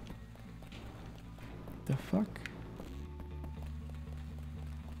 The fuck?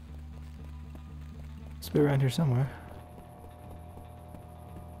 It's be around here somewhere.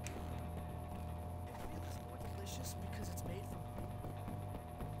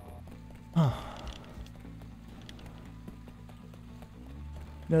 Huh.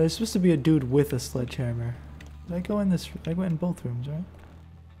 No, there's supposed to be a dude with a sledgehammer. Did I go in this? I went in both rooms, right?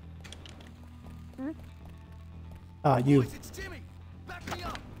 Ah, you.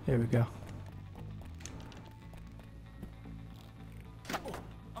 Here we go.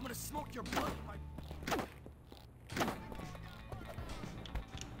 I'm gonna smoke your blood.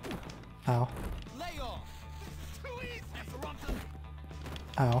 Ow. Lay off. Too easy.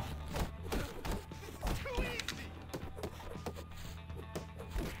 Ow.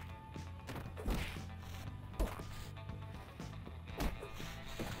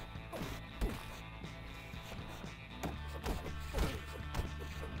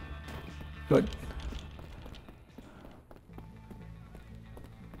 Good.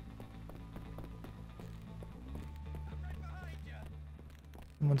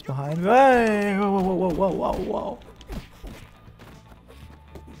 Someone's behind. Hey! Whoa, whoa, whoa, whoa, whoa, whoa.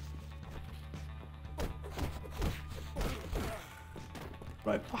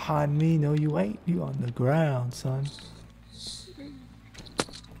 Right behind me. No, you ain't. You on the ground, son.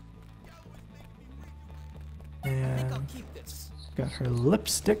 And got her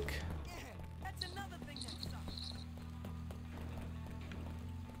lipstick.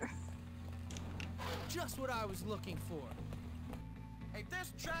 Just what I was looking for. Hey,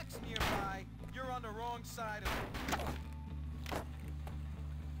 this track's nearby. You're on the wrong side of it.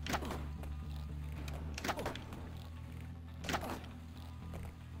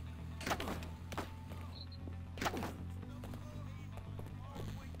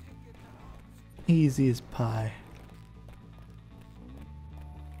 Easy as pie.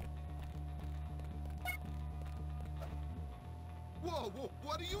 Whoa,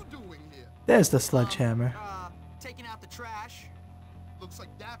 what are you doing here? There's the sledgehammer. Taking out the trash. Looks like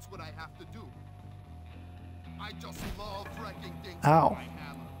that's what I have to do. I just love wrecking things. Ow.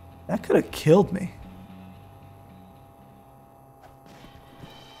 That could have killed me.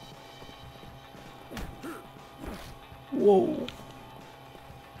 Whoa.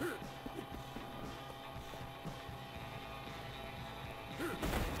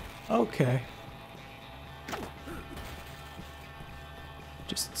 Okay.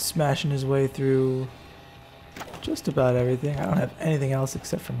 Just smashing his way through just about everything. I don't have anything else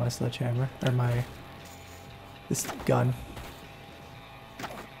except for my sledgehammer, or this gun.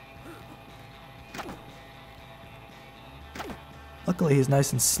 Luckily he's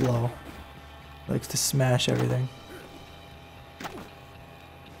nice and slow. Likes to smash everything.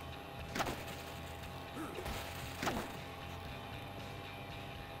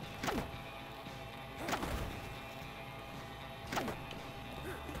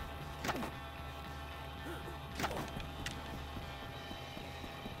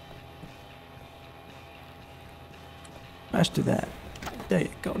 Smash to that. There you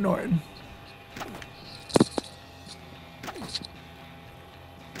go, Norton.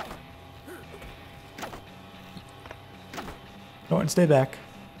 Norton, stay back.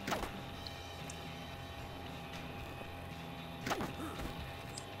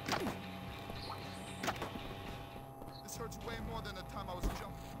 This hurts way more than the time I was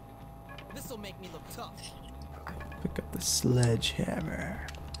jumping. This'll make me look tough. Pick up the sledgehammer.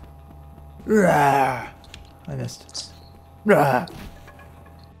 Rah! I missed. Rah!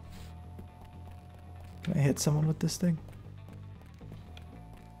 Can I hit someone with this thing?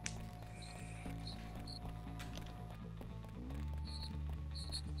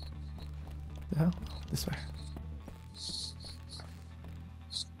 The hell? This way.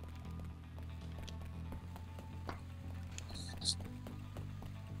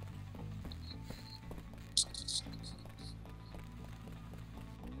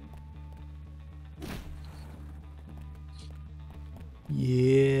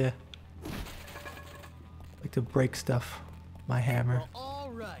 Yeah. Like to break stuff. My hammer. All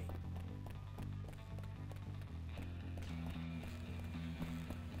right.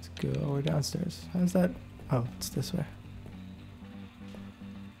 Let's go. We're downstairs. How's that? Oh, it's this way.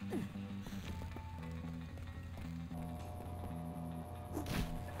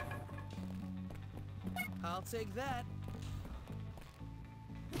 I'll take that.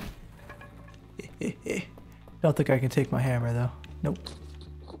 Don't think I can take my hammer though. Nope.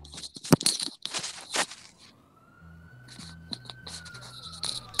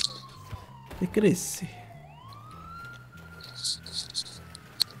 Take it easy.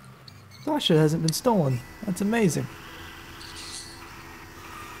 Sasha hasn't been stolen. That's amazing.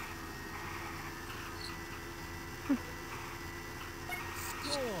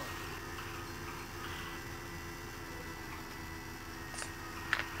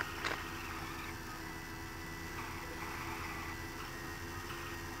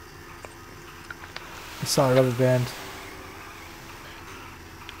 I saw a rubber band.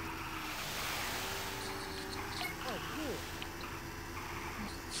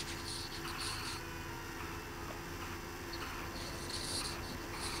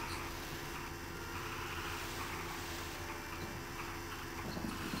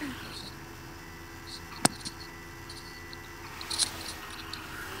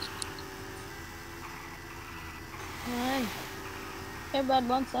 Airbud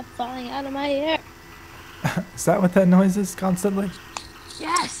won't stop falling out of my hair. Is that what that noise is constantly?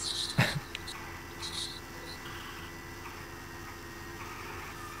 Yes!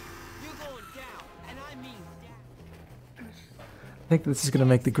 You're going down, and I mean down. I think this is gonna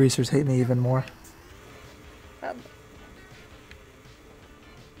make the greasers hate me even more. Is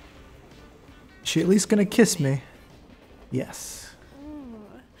she at least gonna kiss me? Yes.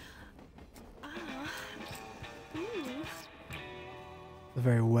 A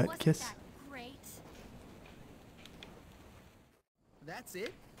very wet kiss. Great. That's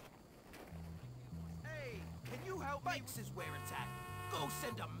it? Hey, can you help me? Bikes is where it's at. Go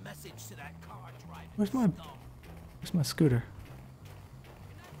send a message to that car driver. Where's my scooter?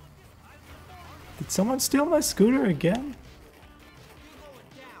 Did someone steal my scooter again?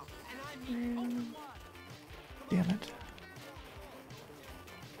 Damn it.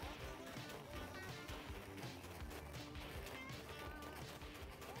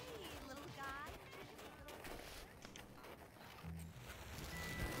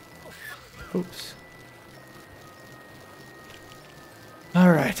 Oops.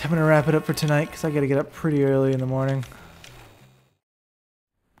 Alright, I'm gonna wrap it up for tonight because I gotta get up pretty early in the morning.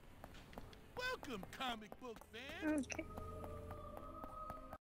 Welcome, comic book fans. Okay.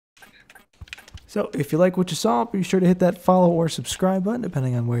 So, if you like what you saw, be sure to hit that follow or subscribe button,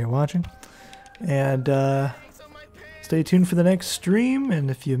 depending on where you're watching. And stay tuned for the next stream. And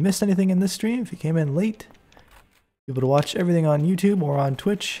if you missed anything in this stream, if you came in late, you'll be able to watch everything on YouTube or on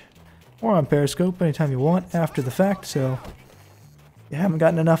Twitch or on Periscope anytime you want after the fact. So, if you haven't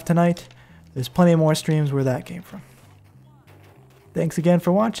gotten enough tonight, there's plenty more streams where that came from. Thanks again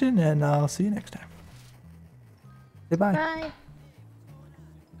for watching, and I'll see you next time. Goodbye. Bye.